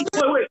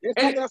 Wait.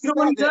 And you know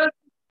what he does?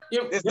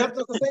 There's nothing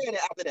else to say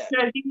after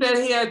that. He said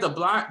he had the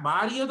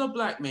body of the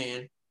black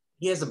man.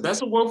 He has the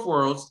best of both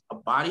worlds, a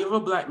body of a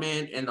black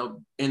man and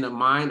the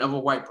mind of a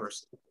white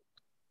person.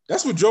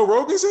 That's what Joe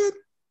Rogan said?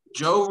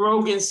 Joe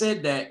Rogan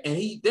said that, and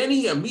he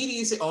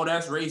immediately said, "Oh,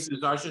 that's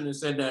racist. I shouldn't have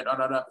said that."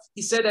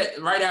 He said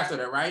that right after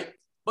that, right?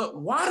 But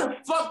why the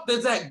fuck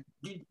does that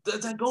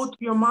go to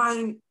your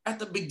mind at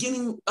the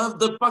beginning of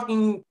the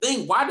fucking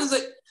thing? Why do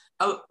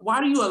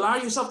you allow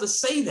yourself to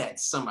say that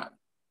to somebody?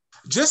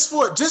 Just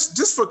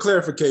for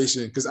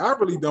clarification, because I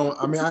really don't.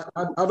 I mean,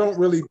 I don't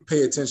really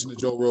pay attention to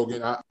Joe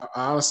Rogan. I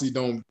honestly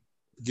don't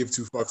give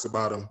two fucks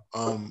about him.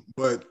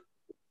 But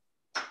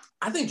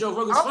I think Joe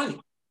Rogan's funny.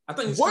 I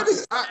think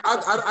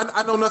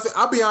I know nothing.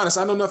 I'll be honest.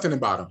 I know nothing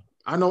about him.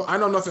 I know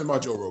nothing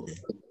about Joe Rogan.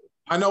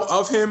 I know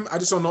of him. I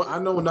just don't know. I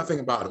know nothing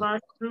about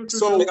him.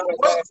 So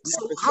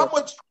how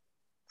much?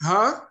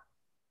 Huh?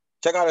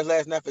 Check out his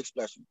last Netflix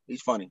special.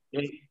 He's funny.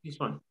 Yeah, he's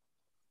funny.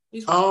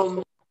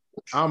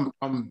 I'm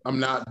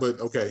not, but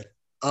okay.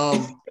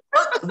 On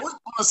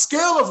a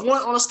scale of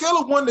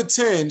 1 to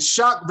 10,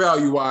 shock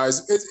value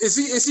wise,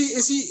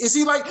 is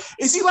he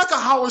like a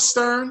Howard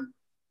Stern?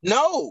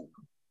 No,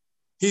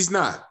 he's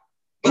not.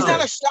 He's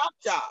not a shock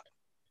jock.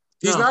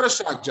 He's not a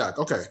shock jock.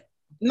 Okay.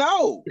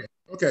 No.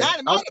 Okay. Not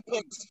in my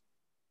opinion.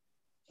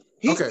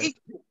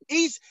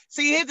 He's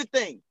see. Here's the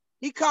thing.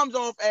 He comes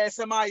off as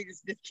somebody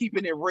just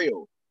keeping it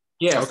real.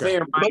 Yeah, okay.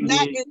 Fair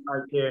minded.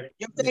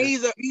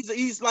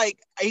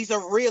 He's a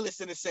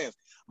realist in a sense.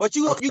 But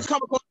you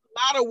come across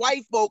a lot of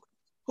white folk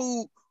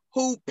who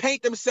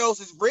paint themselves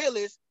as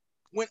realists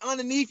when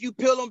underneath you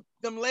peel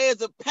them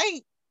layers of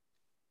paint.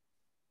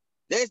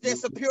 There's that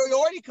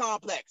superiority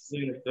complex.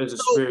 Yeah, there's a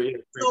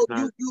superiority. So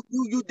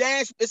you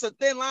dance. It's a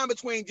thin line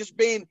between just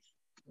being,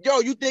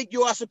 you think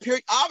you are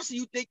superior. Obviously,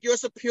 you think you're a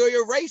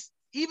superior race,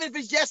 even if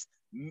it's just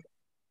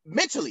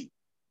mentally.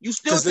 You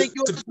still think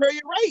you're a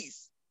superior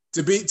race.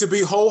 To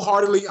be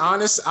wholeheartedly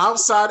honest,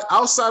 outside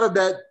of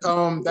that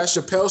that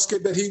Chappelle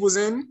skit that he was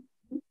in,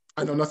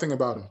 I know nothing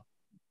about him.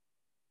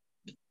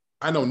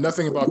 I know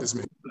nothing about this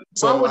man.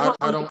 So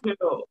I don't.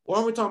 Why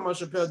are we talking about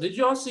Chappelle? Did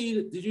you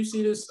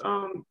see this?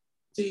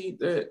 See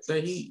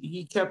that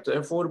he kept the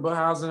affordable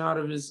housing out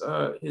of his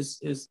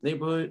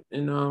neighborhood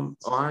in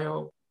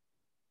Ohio.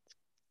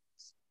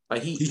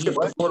 Like he kept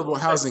affordable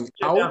housing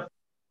out.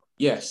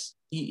 Yes,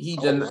 he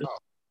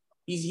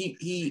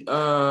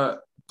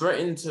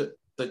threatened to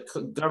the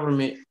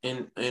government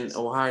in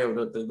Ohio,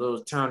 the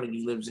little town that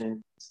he lives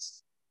in,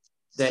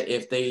 that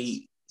if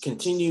they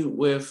continue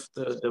with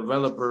the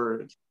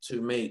developer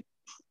to make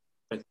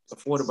like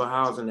affordable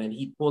housing, then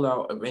he'd pull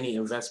out of any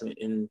investment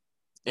and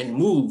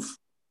move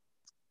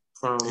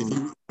from.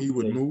 He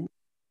would move.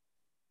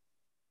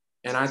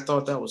 And I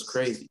thought that was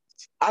crazy.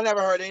 I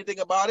never heard anything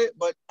about it,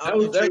 but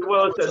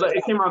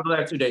it came out the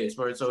last 2 days,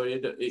 bro. So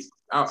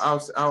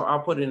I'll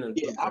put it in.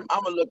 I'm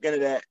gonna look into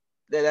that.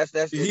 That's.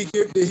 Did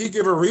he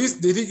give a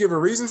reason? Did he give a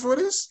reason for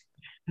this?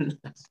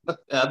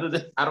 Other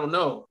than, I don't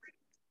know.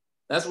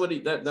 That's what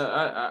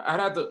I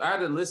had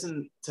to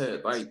listen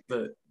to like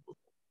the.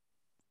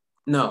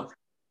 No.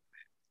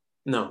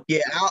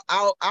 Yeah,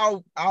 I'll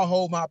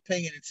hold my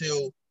opinion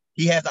until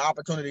he has the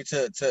opportunity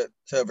to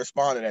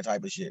respond to that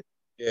type of shit.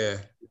 Yeah.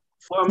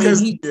 Well, I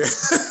mean,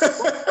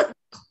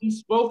 he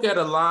spoke at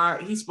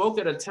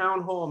a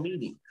town hall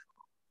meeting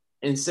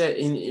and said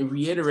and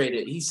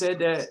reiterated. He said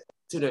that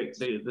to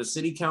the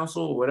city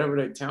council or whatever,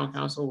 the town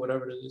council,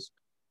 whatever it is,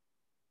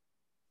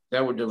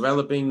 that were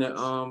developing the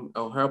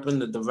or helping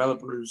the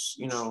developers,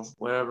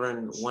 whatever,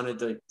 and wanted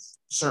the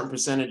certain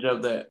percentage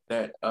of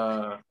that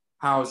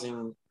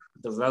housing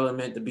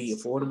development to be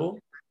affordable.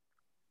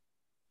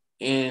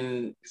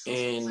 And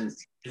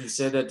he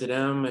said that to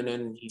them, and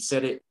then he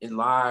said it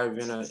live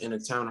in a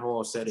town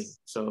hall setting.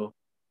 So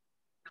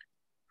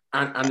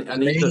I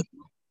need to.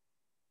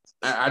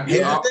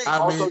 It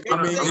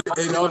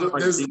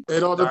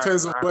all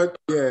depends on what.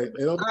 Yeah,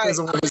 it all depends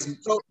on what.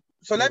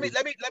 So let me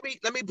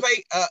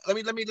play.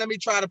 Let me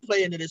try to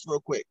play into this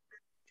real quick.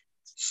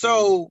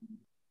 So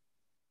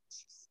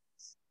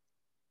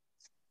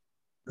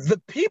the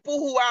people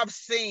who I've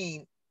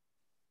seen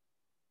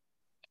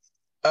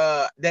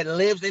that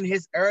lives in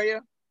his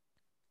area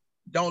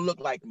don't look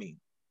like me.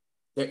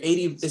 They're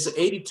 80. It's an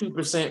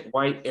 82%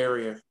 white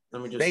area.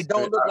 Let me just. They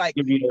don't look like.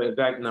 Give you the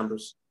exact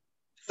numbers.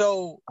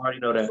 So I already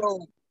know that.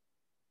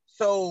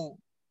 So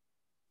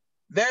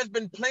there's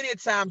been plenty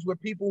of times where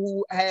people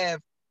who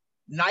have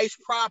nice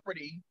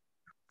property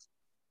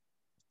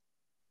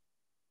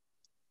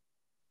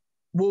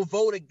will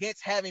vote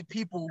against having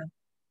people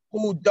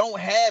who don't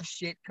have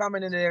shit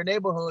coming into their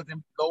neighborhoods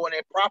and lowering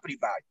their property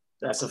value.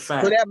 That's a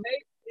fact. So that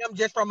makes them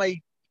just from a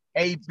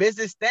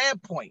business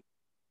standpoint.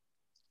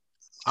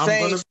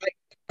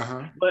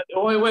 But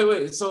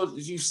wait. So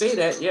you say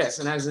that, yes,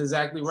 and that's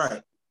exactly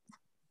right.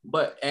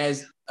 But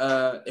as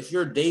if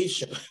you're Dave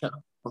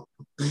Chappelle,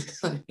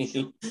 if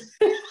you're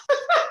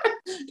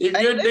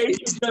Dave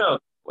Chappelle,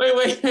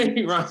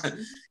 wait, Ron.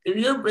 If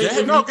you're go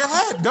ahead.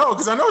 No,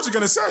 because I know what you're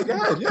gonna say. Go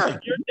ahead, yeah.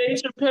 If you're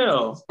Dave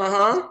Chappelle,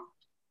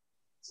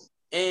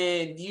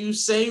 and you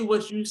say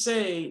what you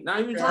say, not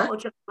even talking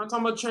about, I'm not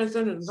talking about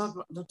transgender, I'm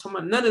not talking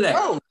about none of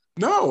that.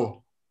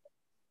 No.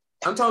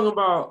 I'm talking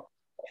about,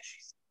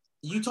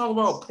 you talk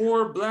about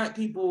poor black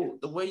people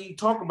the way you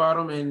talk about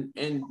them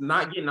and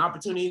not getting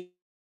opportunities,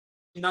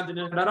 and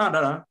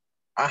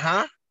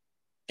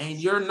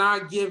you're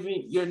not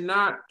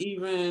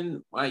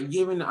even like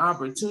giving the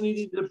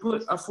opportunity to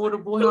put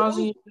affordable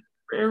housing in the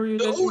area.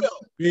 So who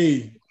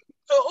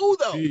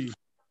though?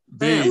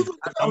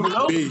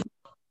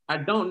 I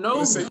don't know.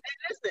 Hey, listen.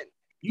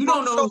 You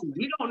don't know who.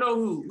 We don't know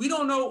who. We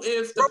don't know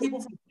if the people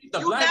from the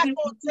black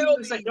people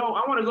say, "Yo,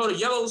 I want to go to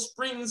Yellow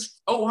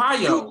Springs,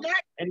 Ohio,"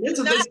 and this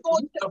is this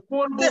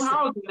affordable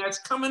housing that's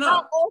coming up.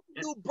 How often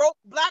do broke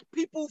black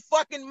people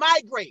fucking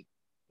migrate?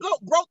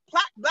 Look, broke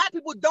black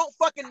people don't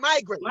fucking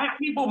migrate. Black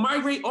people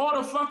migrate all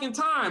the fucking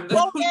time.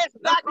 Broke ass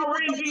black people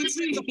in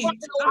DC.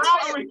 That's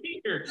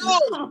here.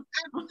 No.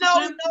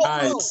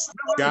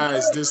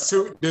 Guys, there's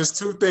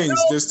two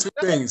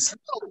things.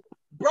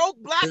 Broke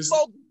black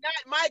folk do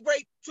not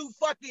migrate to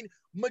fucking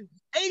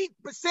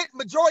 80%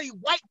 majority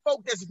white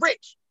folk that's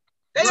rich.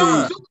 They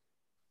don't do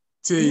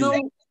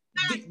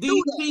it.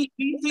 DC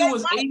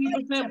was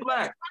 80%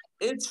 black.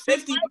 It's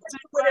 50%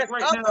 black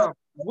right now.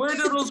 Where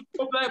do those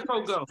poor black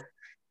folk go?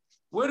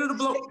 Where did the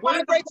poor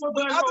black folk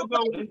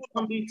go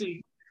from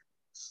DC?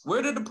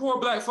 Where did the poor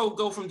black folk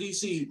go from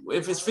DC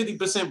if it's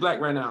 50% black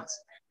right now?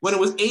 When it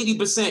was 80%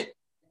 15 years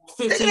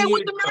ago. They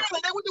went to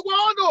Maryland. They went to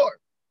Waldorf.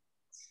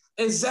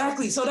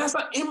 Exactly. So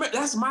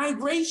that's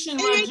migration.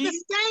 It ain't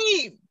the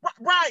same.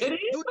 Right. It is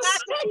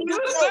exactly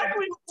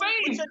the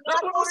same.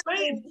 That's what I'm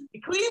saying.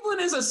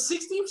 Cleveland is a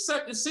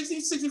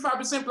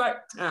 65%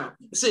 black town,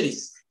 city.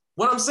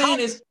 What I'm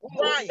saying is,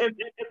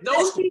 if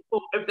those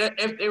people,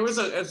 if there was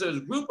a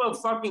group of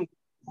fucking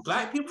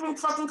black people from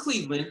fucking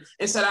Cleveland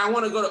and said, I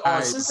want to go to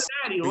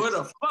Cincinnati or where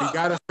the fuck.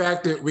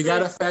 We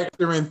gotta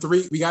factor in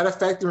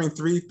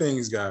three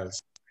things,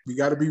 guys. We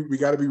gotta be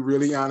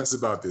really honest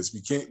about this.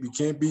 We can't.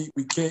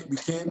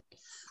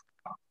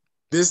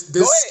 This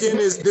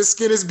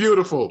skin is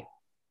beautiful.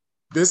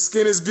 This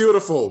skin is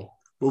beautiful.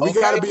 But we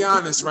gotta be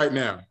honest right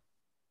now.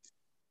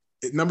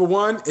 Number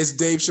one is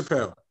Dave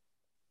Chappelle.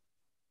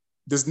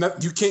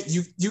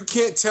 You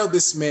can't tell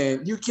this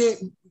man.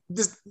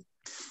 There's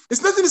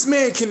nothing this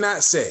man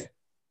cannot say.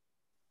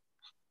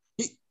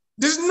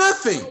 There's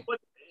nothing.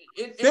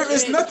 There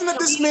is nothing that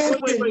this man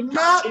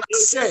cannot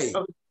say.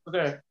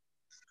 Okay.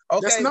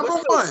 That's number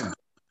one.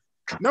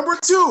 Number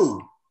two,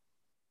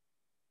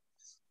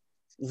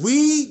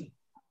 we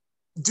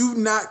do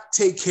not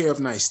take care of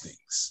nice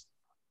things.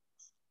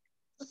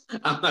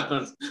 I'm not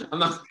gonna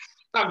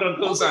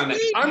co-sign that.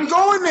 I'm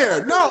going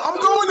there. No, I'm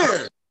going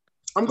there.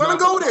 I'm gonna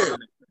go there.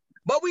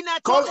 But we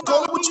not talking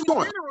about what you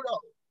doing.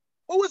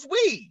 Who is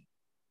we?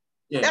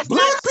 Yeah. That's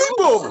black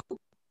people.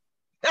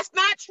 That's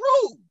not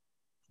true.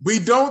 We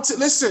don't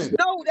listen.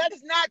 No, that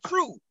is not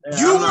true.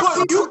 You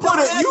put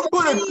a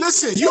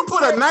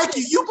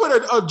Nike, you put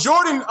a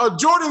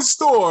Jordan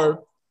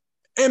store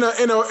in a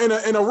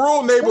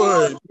rural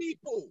neighborhood. We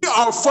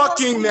are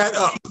fucking that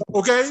up,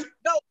 okay?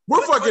 No,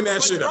 we're fucking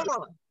that shit up.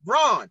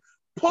 Ron,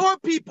 poor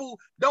people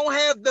don't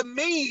have the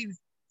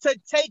means to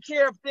take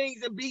care of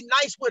things and be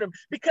nice with them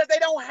because they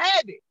don't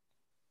have it.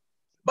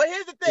 But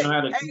here's the thing.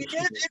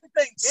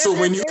 So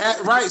when you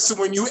add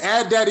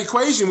that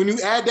equation, when you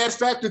add that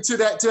factor to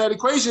that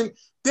equation,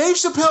 Dave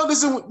Chappelle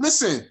doesn't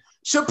listen.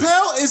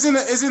 Chappelle is in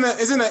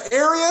an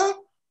area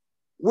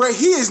where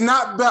he is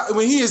not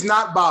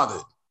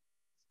bothered.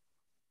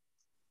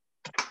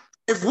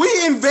 If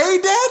we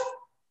invade that,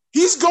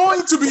 he's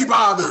going to be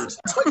bothered.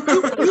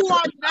 you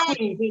are not,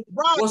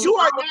 Ron. You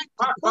are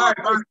not.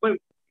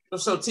 Wait.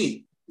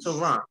 So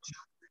Ron,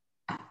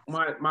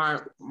 my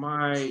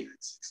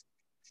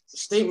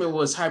statement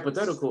was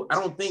hypothetical. I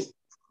don't think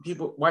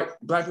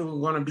black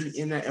people are going to be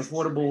in that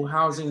affordable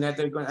housing that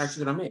they're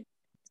actually going to make.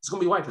 It's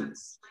going to be white people.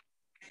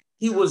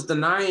 He was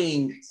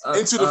denying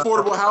into the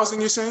affordable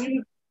housing. You're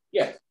saying?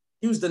 Yeah,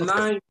 he was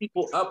denying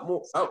people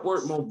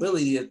upward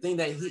mobility, the thing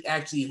that he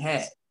actually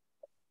had,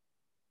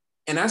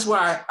 and that's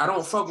why I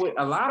don't fuck with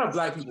a lot of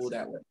black people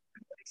that way.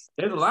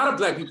 There's a lot of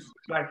black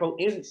folk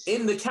in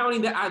the county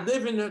that I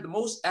live in, the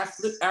most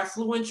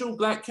affluential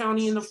black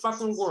county in the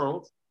fucking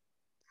world,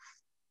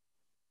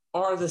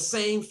 are the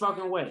same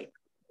fucking way.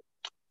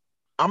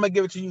 I'm gonna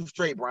give it to you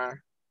straight,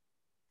 Brian.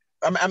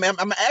 I'm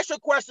gonna ask you a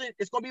question.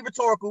 It's gonna be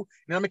rhetorical,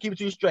 and I'm gonna keep it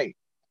to you straight.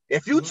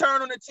 If you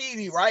turn on the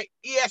TV, right,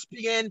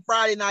 ESPN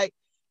Friday night,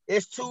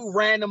 it's two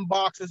random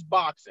boxers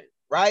boxing,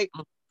 right?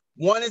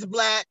 One is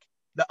black,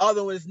 The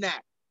other one is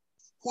not.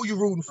 Who you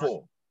rooting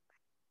for?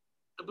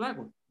 The black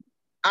one.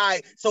 All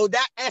right, so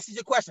that answers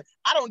your question.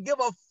 I don't give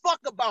a fuck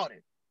about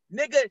it,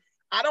 nigga.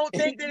 I don't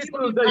think that it's.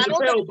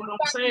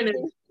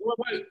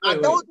 I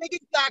don't think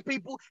it's black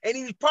people, and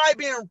he's probably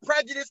being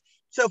prejudiced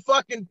to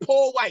fucking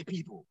poor white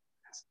people.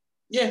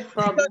 Yeah,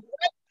 probably.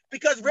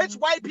 Because rich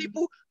white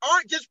people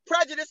aren't just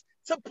prejudiced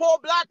to poor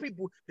black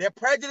people; they're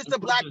prejudiced to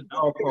black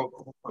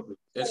people.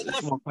 It's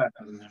more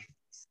classism than that.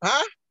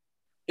 Huh?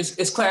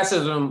 It's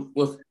classism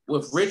with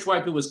rich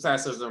white people. It's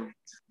classism.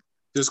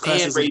 There's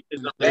classism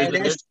and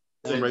racism.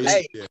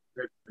 Hey,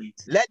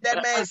 let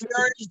that man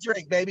stir his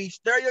drink, baby.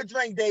 Stir your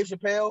drink, Dave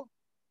Chappelle.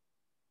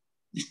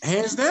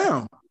 Hands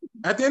down.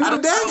 At the end of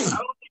the day,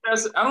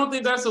 I don't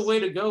think that's the way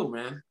to go,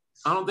 man.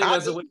 I don't think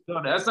that's the way to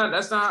go. That's not.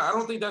 I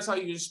don't think that's how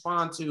you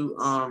respond to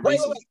wait.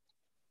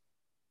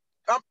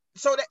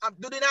 So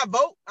do they not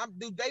vote?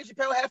 Do Dave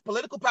Chappelle have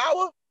political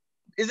power?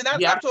 Is it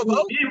not up to a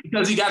vote?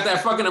 Because he got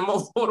that fucking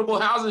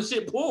affordable housing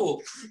shit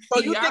pulled.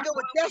 So you think it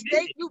was just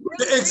Dave?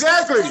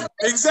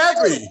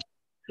 Exactly.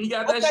 He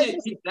got that shit.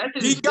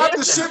 He got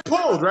the shit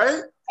pulled,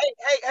 right?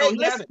 Hey,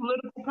 he has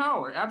political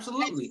power.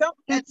 Absolutely.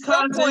 His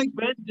cousin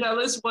Ben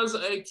Jealous was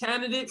a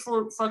candidate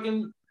for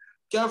fucking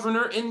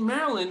governor in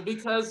Maryland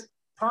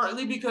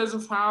partly because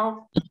of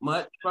how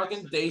much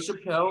fucking Dave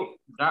Chappelle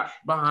got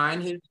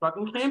behind his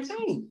fucking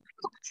campaign.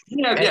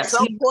 Yeah, At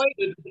some point,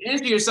 to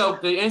answer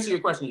your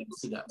question,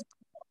 yes, he does.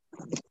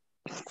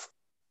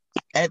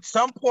 At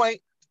some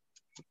point,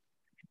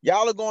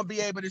 y'all are going to be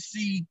able to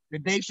see the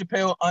Dave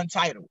Chappelle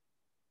Untitled.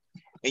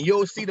 And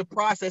you'll see the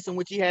process in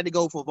which he had to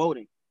go for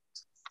voting,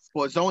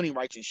 for zoning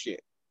rights and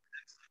shit.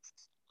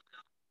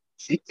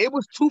 It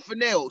was tooth and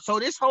nail. So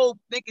this whole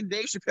thinking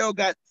Dave Chappelle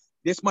got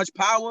this much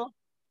power,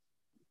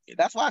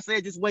 that's why I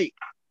said just wait.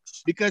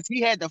 Because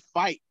he had to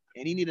fight,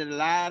 and he needed a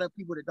lot of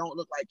people that don't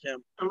look like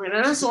him. I mean,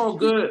 that's all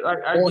good.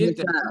 Like, I get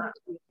that. I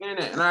understand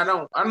it. And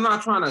I'm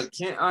not trying to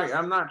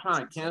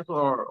cancel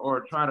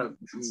or try to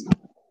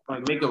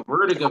like make a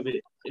verdict of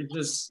it.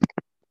 It's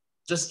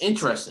just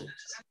interesting.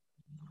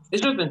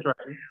 It's just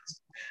interesting.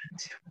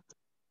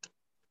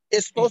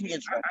 It's supposed to be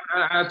interesting.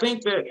 I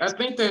think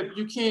that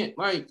you can't,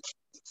 like,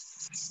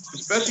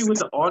 especially with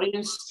the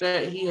audience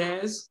that he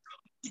has,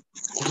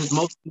 which is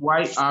mostly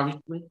white,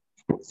 obviously.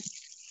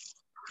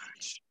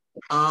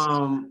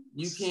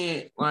 You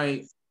can't,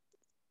 like,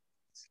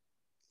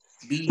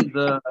 be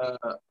the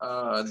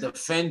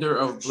defender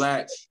of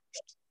black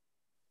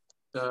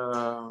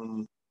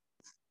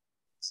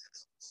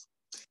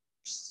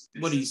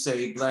what do you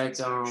say, black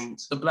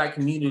the black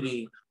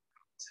community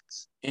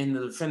and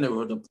the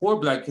defender of the poor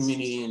black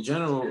community in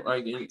general,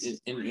 like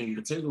in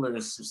particular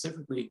and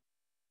specifically,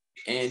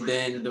 and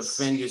then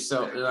defend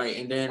yourself, like,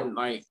 and then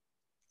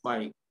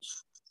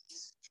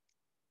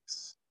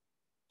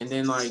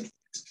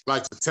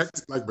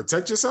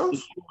protect yourself,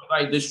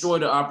 like destroy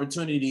the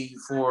opportunity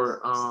for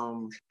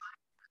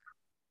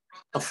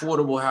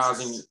affordable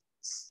housing.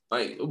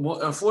 Like,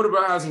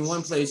 affordable housing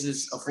one place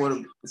is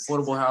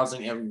affordable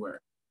housing everywhere.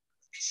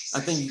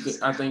 I think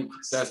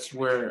that's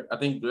where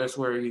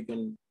you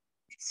can,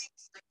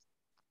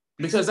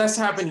 because that's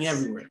happening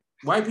everywhere.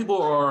 White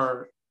people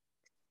are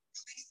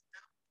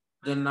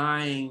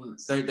denying,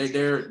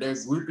 they're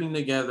grouping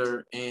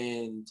together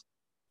and,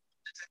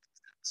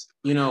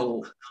 you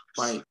know,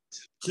 like,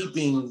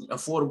 keeping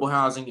affordable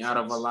housing out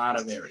of a lot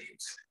of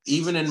areas,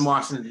 even in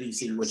Washington,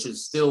 D.C., which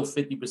is still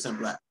 50%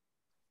 black.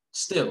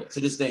 Still, to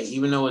this day,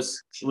 even though it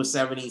was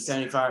 70,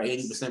 75,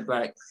 80%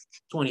 black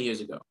 20 years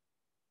ago.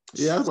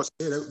 Yeah,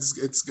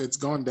 it's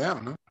gone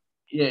down, huh?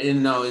 Yeah,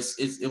 and no,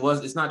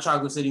 it's not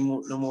Chocolate City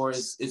no more.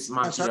 It's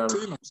Montreal.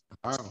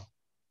 Wow.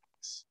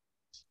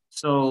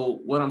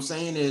 So what I'm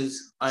saying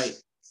is, like,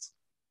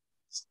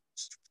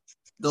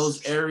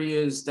 those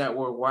areas that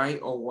were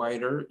white or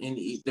whiter, and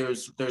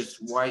there's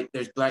black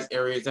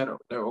areas that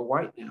are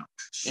white now,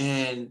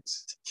 and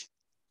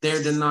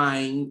they're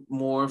denying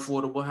more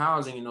affordable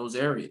housing in those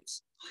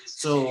areas.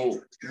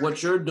 So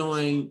what you're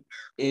doing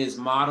is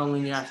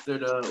modeling after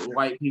the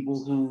white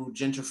people who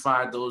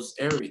gentrified those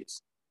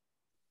areas.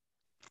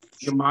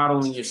 You're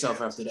modeling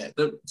yourself after that.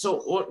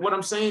 So what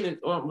I'm saying is,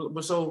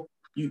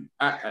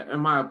 in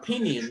my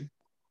opinion,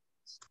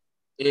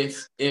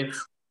 if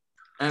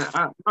and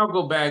I'll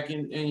go back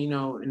and you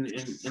know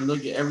and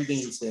look at everything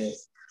he said.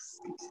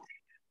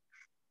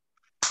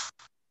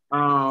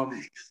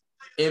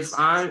 If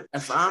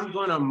I'm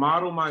gonna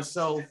model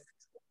myself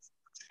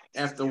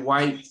after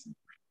white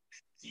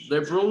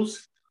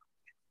liberals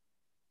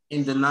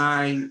and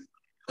deny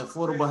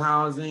affordable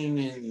housing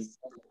and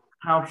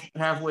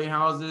halfway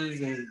houses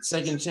and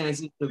second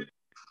chances to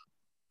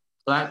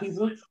black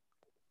people,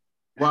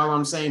 while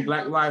I'm saying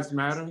Black Lives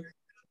Matter,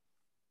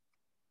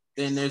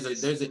 then there's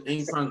an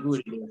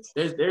incongruity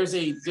there. There's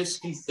a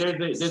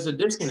disconnect. There's a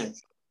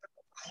disconnect.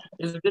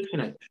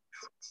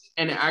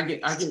 And I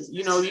can,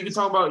 you know, you can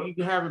talk about, you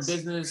can have a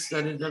business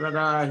that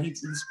he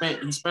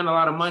spent a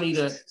lot of money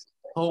to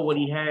hold what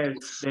he has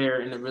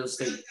there in the real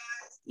estate.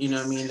 You know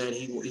what I mean? That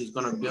he's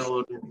gonna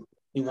build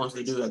he wants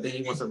to do. I think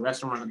he wants a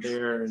restaurant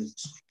there and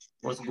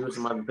wants to do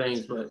some other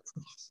things. But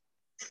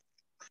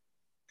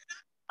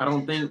I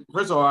don't think,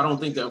 first of all, I don't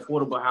think the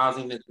affordable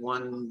housing that's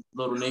one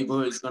little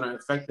neighborhood is going to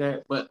affect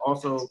that. But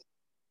also,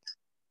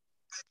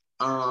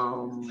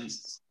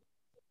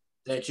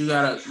 that you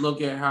got to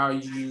look at how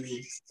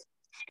you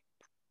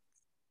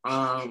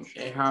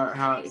and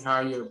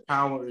how your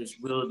power is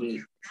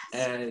wielded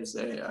as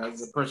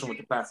a person with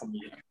the platform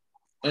you have.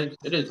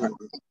 It is what it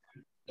is.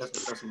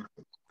 That's my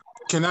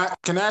Can I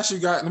ask you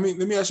guys? Let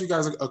me ask you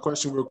guys a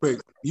question real quick.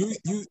 I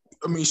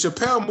mean,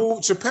 Chappelle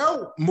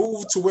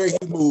moved to where he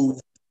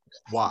moved.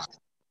 Why?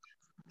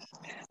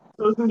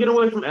 So he can get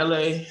away from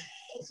LA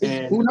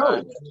and who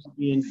knows?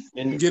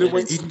 Get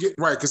away. He can get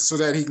right because so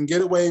that he can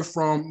get away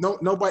from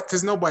nobody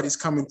because nobody's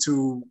coming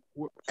to.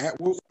 What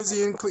was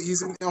he in?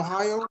 He's in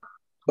Ohio.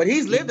 But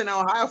he's lived in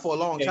Ohio for a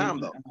long time,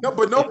 though. But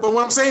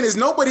what I'm saying is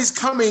nobody's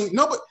coming.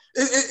 Nobody.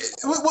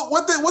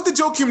 What did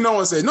Joe Kim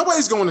Noah say?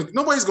 Nobody's going to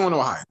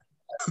Ohio.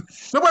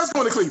 Nobody's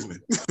going to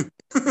Cleveland.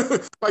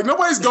 Like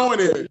nobody's going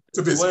there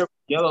to visit.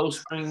 Yellow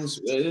Springs,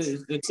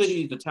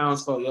 the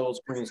town's called Yellow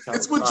Springs.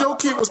 It's what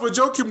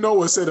Joe Kim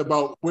Noah said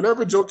about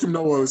whatever Joe Kim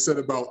Noah said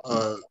about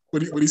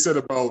what he said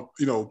about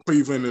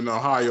Cleveland and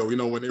Ohio.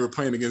 When they were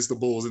playing against the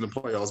Bulls in the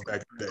playoffs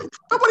back in the day.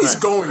 Nobody's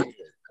going there.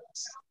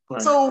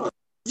 Right. So.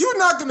 You're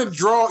not going to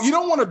draw. You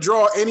don't want to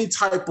draw any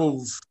type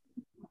of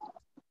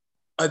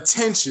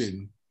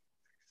attention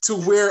to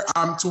where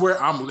I'm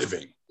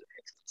living.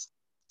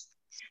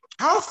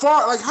 How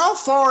far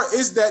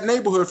is that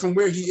neighborhood from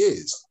where he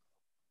is?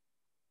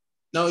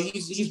 No,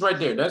 he's right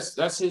there.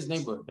 That's his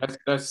neighborhood.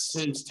 That's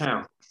his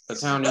town. The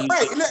town.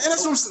 Right, and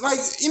that's what I'm like.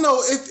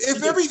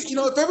 If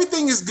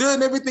everything is good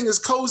and everything is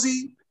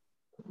cozy,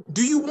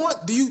 do you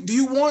want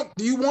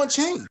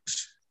change?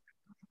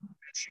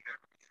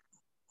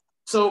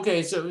 So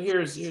here's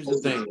the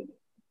thing.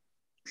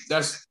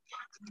 That's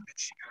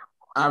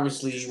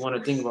obviously you want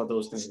to think about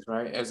those things,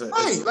 right? If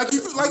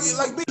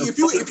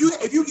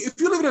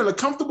you live in a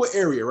comfortable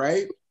area,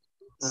 right?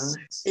 Uh-huh.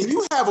 And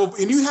you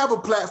have a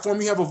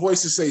platform, you have a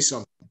voice to say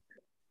something,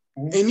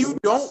 and you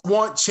don't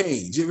want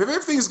change. If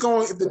everything's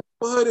going, if the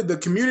neighborhood, if the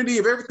community,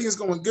 if everything's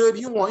going good,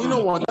 you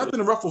don't want nothing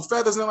to ruffle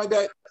feathers, nothing like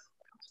that.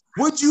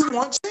 Would you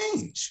want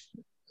change?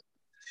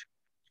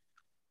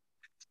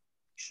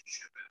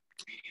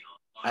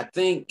 I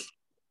think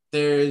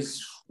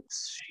there's.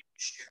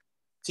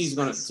 He's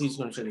gonna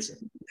show this.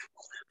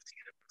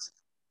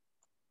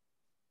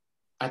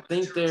 I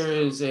think there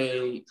is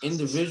a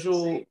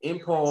individual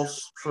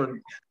impulse for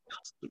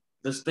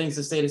the things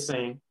to stay the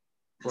same,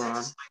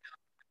 Ron.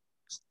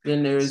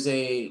 Then there's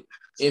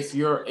if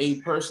you're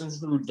a person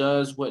who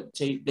does what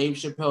Dave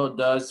Chappelle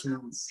does,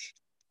 who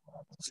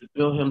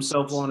build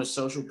himself on a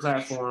social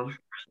platform,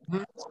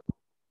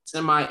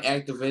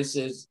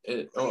 semi-activist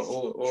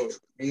or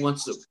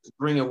wants to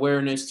bring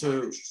awareness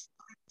to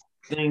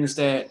things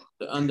that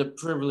the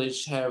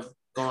underprivileged have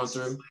gone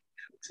through,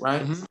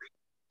 right?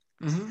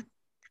 Mm-hmm. Mm-hmm.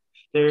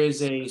 There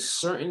is a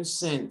certain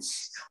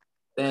sense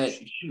that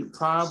you should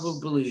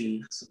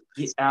probably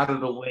get out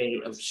of the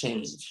way of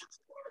change,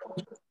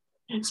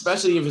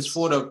 especially if it's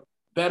for the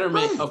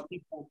betterment of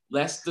people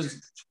less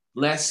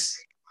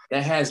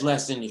that has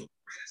less than you.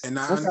 And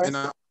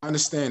I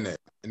understand that.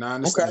 And I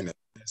understand that.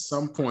 At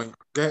some point,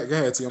 go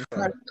ahead, T. I'm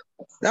sorry.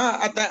 No,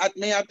 I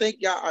think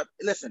y'all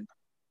listen.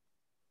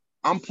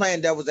 I'm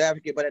playing devil's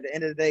advocate, but at the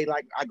end of the day,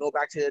 like I go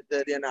back to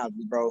the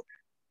analogy, bro.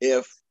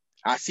 If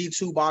I see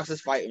two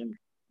boxers fighting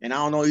and I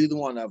don't know either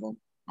one of them,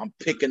 I'm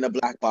picking the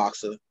black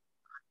boxer.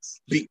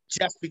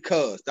 Just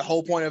because the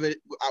whole point of it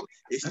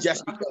is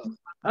just because.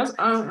 That's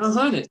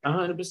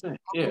 100%.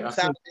 Yeah,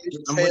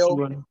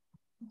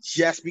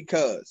 just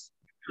because.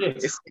 Yeah.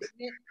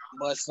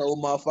 But so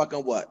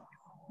motherfucking what?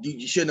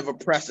 You shouldn't have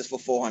oppressed us for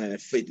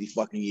 450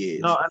 fucking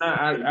years. No, and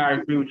I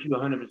agree with you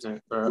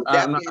 100%, bro.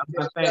 I'm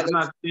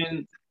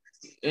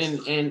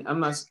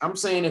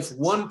saying if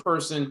one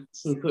person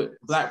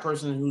black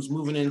person who's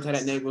moving into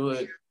that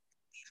neighborhood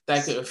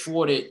that could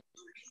afford it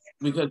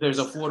because there's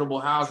affordable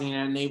housing in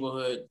that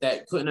neighborhood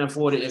that couldn't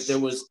afford it if there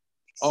was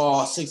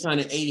all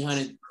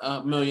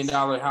 $600 million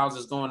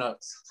houses going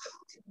up,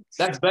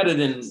 that's better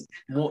than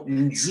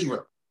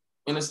zero.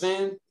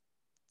 Understand?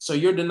 So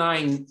you're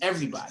denying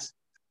everybody.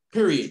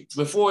 Period.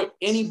 Before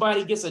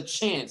anybody gets a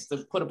chance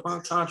to put a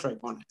contract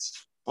on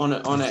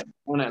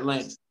that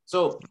land.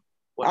 So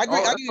I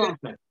agree.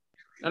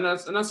 And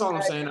that's all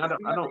I'm saying. I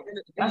don't.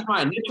 That's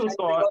my initial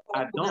thought.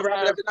 I don't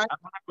have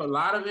a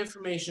lot of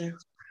information.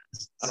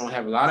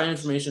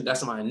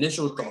 That's my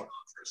initial thought.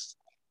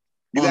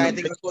 You got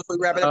anything else before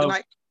we wrap it up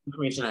tonight?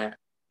 Information I have.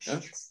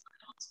 Yeah?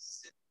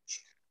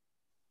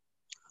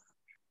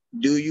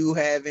 Do you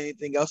have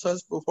anything else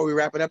before we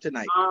wrap it up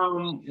tonight?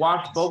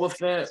 Watch Boba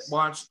Fett.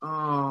 Watch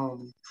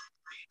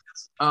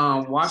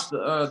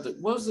the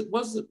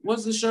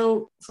what's the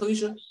show,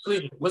 Felicia?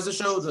 What's the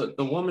show?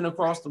 The woman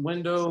across the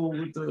window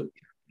with the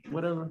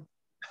whatever.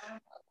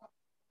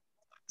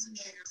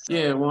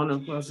 Yeah, one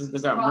across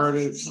that got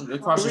murdered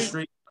across the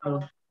street.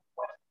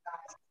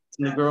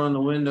 The Girl in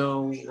the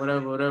Window,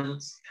 whatever.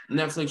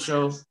 Netflix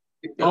show.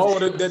 Oh,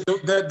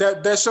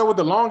 that show with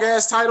the long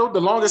ass title, the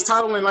longest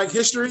title in like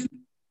history.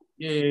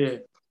 Yeah.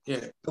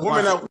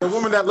 The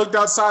woman that looked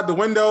outside the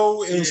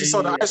window and she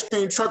saw the ice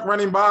cream truck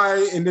running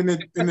by, and then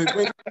it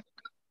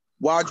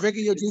while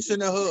drinking your juice in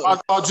the hood.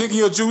 While drinking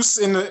your juice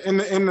in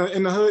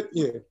the hood.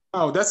 Yeah.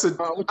 Oh, that's a.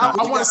 I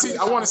want to see.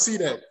 I want to see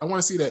that. I want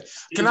to see that.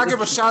 Can I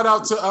give a shout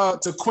out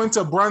to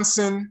Quinta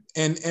Brunson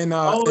and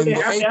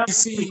the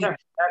ABC?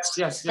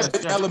 Yes.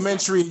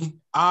 Elementary.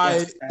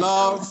 I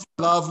love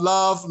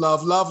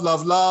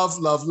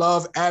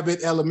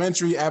Abbott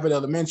Elementary.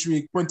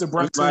 Quinta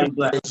Brunson,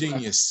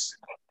 genius.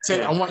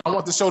 I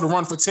want the show to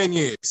run for 10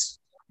 years.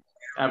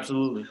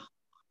 Absolutely.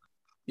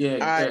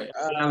 Yeah.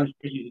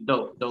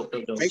 Dope.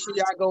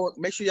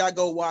 Make sure y'all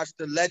go watch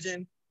The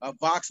Legend of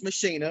Vox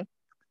Machina.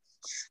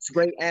 It's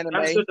great anime.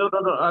 No,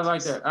 I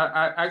like that.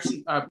 I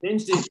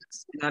binged it,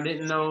 and I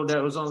didn't know that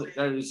was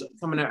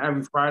coming out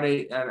every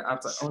Friday. And I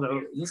thought, oh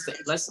no, it's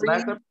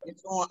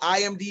on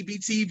IMDb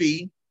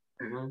TV.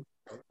 Mm-hmm.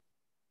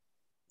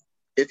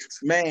 It's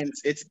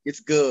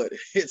good.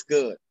 It's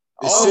good.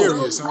 It's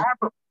serious.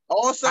 Huh?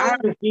 Also, I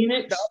haven't seen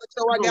it. The other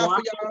show I got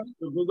for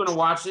y'all. We're gonna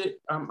watch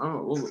it.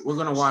 We're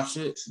gonna watch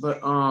it.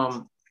 But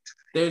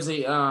there's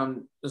a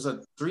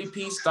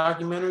 3-piece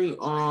documentary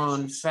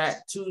on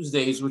Fat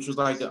Tuesdays, which was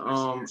like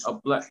a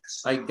black,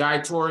 like Guy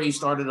Torrey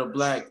started a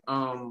black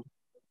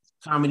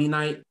comedy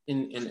night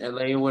in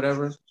LA or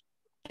whatever.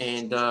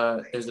 And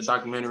there's a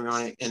documentary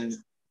on it, and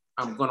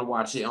I'm gonna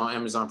watch it on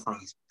Amazon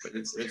Prime. But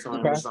it's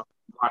on Amazon.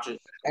 Watch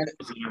it. And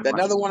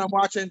another one I'm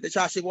watching that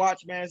y'all should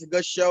watch, man. It's a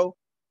good show.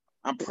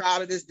 I'm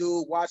proud of this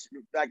dude. Watch,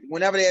 like,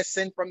 whenever they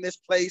ascend from this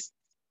place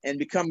and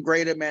become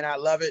greater, man, I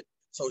love it.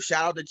 So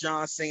shout out to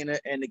John Cena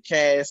and the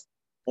cast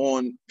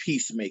on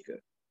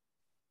Peacemaker.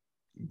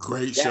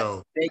 Great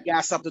show. They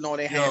got something on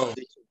their hands.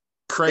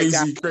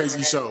 Crazy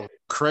show.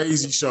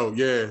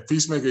 Yeah,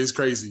 Peacemaker is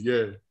crazy.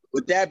 Yeah.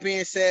 With that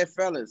being said,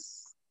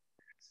 fellas,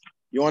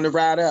 you want to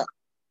ride up?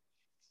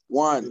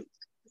 1,